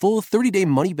and a full 30-day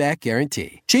money-back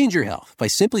guarantee. Change your health by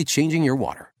simply changing your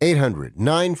water.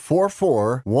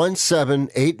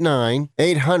 800-944-1789.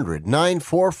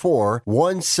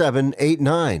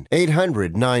 800-944-1789.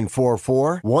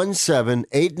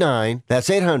 800-944-1789. That's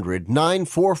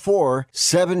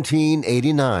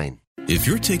 800-944-1789. If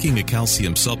you're taking a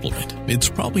calcium supplement, it's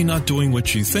probably not doing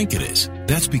what you think it is.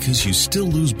 That's because you still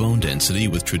lose bone density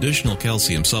with traditional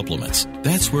calcium supplements.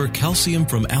 That's where calcium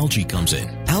from algae comes in.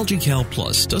 AlgaeCal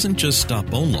Plus doesn't just stop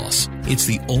bone loss. It's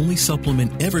the only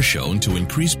supplement ever shown to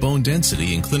increase bone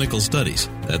density in clinical studies.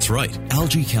 That's right.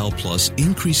 AlgaeCal Plus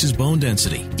increases bone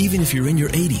density, even if you're in your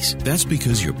 80s. That's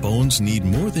because your bones need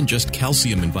more than just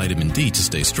calcium and vitamin D to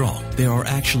stay strong. There are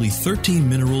actually 13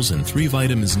 minerals and 3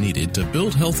 vitamins needed to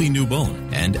build healthy new bone,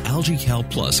 and AlgaeCal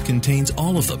Plus contains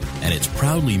all of them, and it's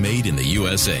proudly made in the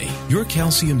USA. Your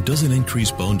calcium doesn't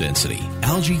increase bone density.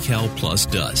 AlgaeCal Plus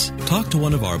does. Talk to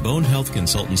one of our bone health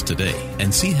consultants today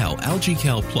and see how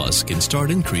AlgaeCal Plus can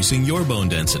start increasing your bone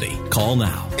density. Call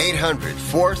now.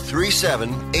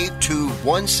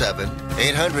 800-437-8217.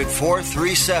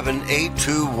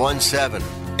 800-437-8217.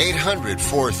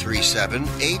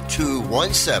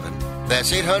 800-437-8217.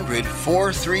 That's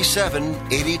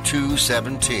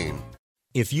 800-437-8217.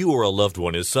 If you or a loved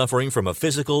one is suffering from a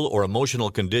physical or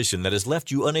emotional condition that has left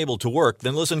you unable to work,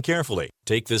 then listen carefully.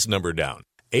 Take this number down.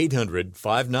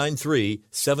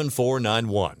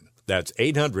 800-593-7491. That's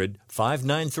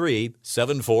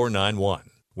 800-593-7491.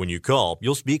 When you call,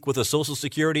 you'll speak with a Social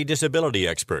Security disability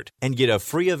expert and get a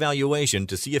free evaluation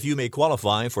to see if you may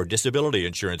qualify for disability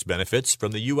insurance benefits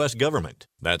from the U.S. government.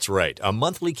 That's right, a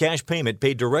monthly cash payment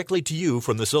paid directly to you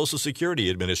from the Social Security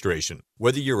Administration.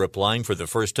 Whether you're applying for the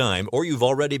first time or you've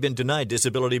already been denied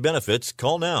disability benefits,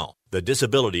 call now. The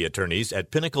disability attorneys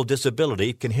at Pinnacle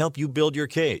Disability can help you build your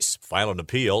case, file an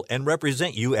appeal, and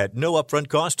represent you at no upfront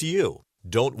cost to you.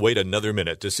 Don't wait another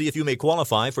minute to see if you may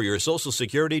qualify for your Social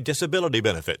Security disability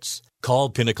benefits.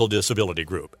 Call Pinnacle Disability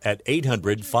Group at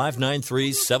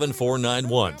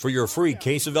 800-593-7491 for your free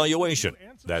case evaluation.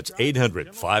 That's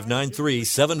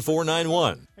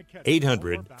 800-593-7491.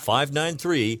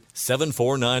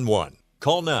 800-593-7491.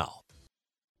 Call now.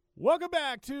 Welcome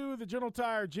back to the General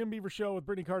Tire Jim Beaver Show with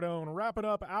Brittany Cardone. Wrapping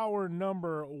up hour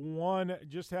number 1.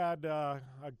 Just had a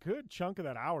good chunk of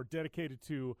that hour dedicated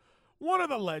to one of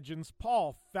the legends,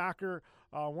 Paul Thacker,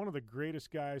 one of the greatest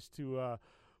guys to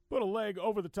put a leg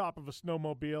over the top of a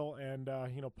snowmobile. And,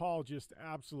 Paul just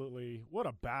absolutely, what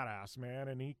a badass, man.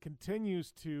 And he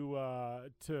continues to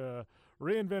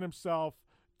reinvent himself,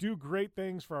 do great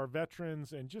things for our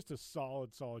veterans, and just a solid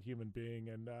human being.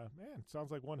 And, man, sounds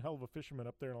like one hell of a fisherman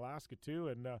up there in Alaska, too.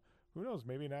 And who knows,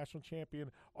 maybe a national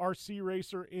champion RC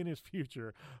racer in his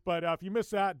future. But if you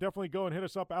missed that, definitely go and hit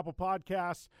us up, Apple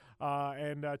Podcasts,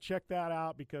 and check that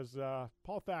out, because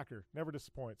Paul Thacker never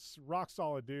disappoints. Rock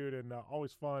solid dude, and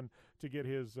always fun to get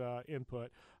his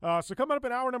input. So coming up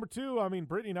in hour number 2, I mean,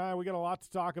 Brittany and I, we got a lot to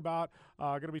talk about.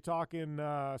 Going to be talking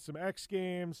some X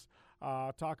Games,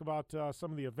 talk about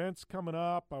some of the events coming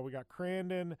up. We got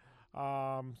Crandon.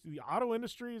 The auto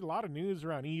industry, a lot of news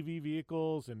around EV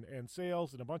vehicles and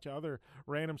sales and a bunch of other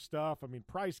random stuff. I mean,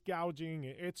 price gouging,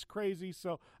 it's crazy.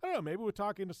 So I don't know, maybe we'll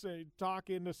talk into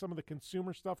some of the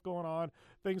consumer stuff going on,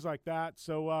 things like that.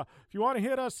 So if you want to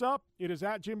hit us up, it is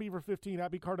at JimBeaver15,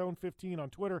 at BCardone15 on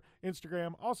Twitter,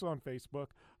 Instagram, also on Facebook.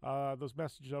 Those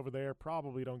messages over there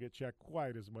probably don't get checked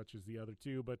quite as much as the other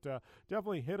two, but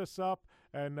definitely hit us up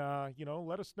and,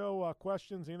 let us know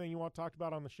questions, anything you want talked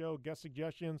about on the show, guest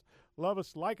suggestions. Love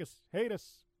us, like us, hate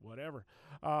us, whatever.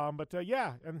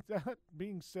 Yeah, and that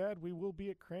being said, we will be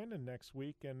at Crandon next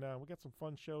week, and we got some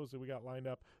fun shows that we got lined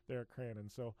up there at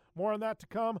Crandon. So more on that to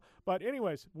come. But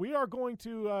anyways, we are going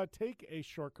to take a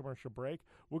short commercial break.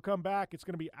 We'll come back. It's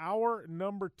going to be hour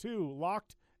number 2,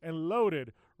 locked and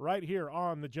loaded, right here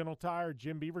on the General Tire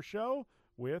Jim Beaver Show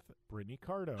with Brittany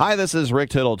Cardone. Hi, this is Rick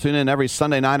Tittle. Tune in every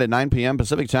Sunday night at 9 p.m.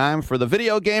 Pacific time for the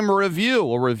Video Game Review.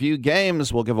 We'll review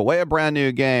games. We'll give away a brand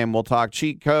new game. We'll talk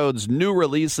cheat codes, new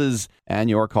releases, and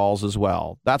your calls as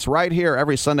well. That's right here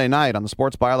every Sunday night on the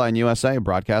Sports Byline USA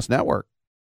Broadcast Network.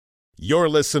 You're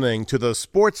listening to the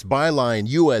Sports Byline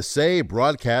USA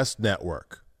Broadcast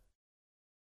Network.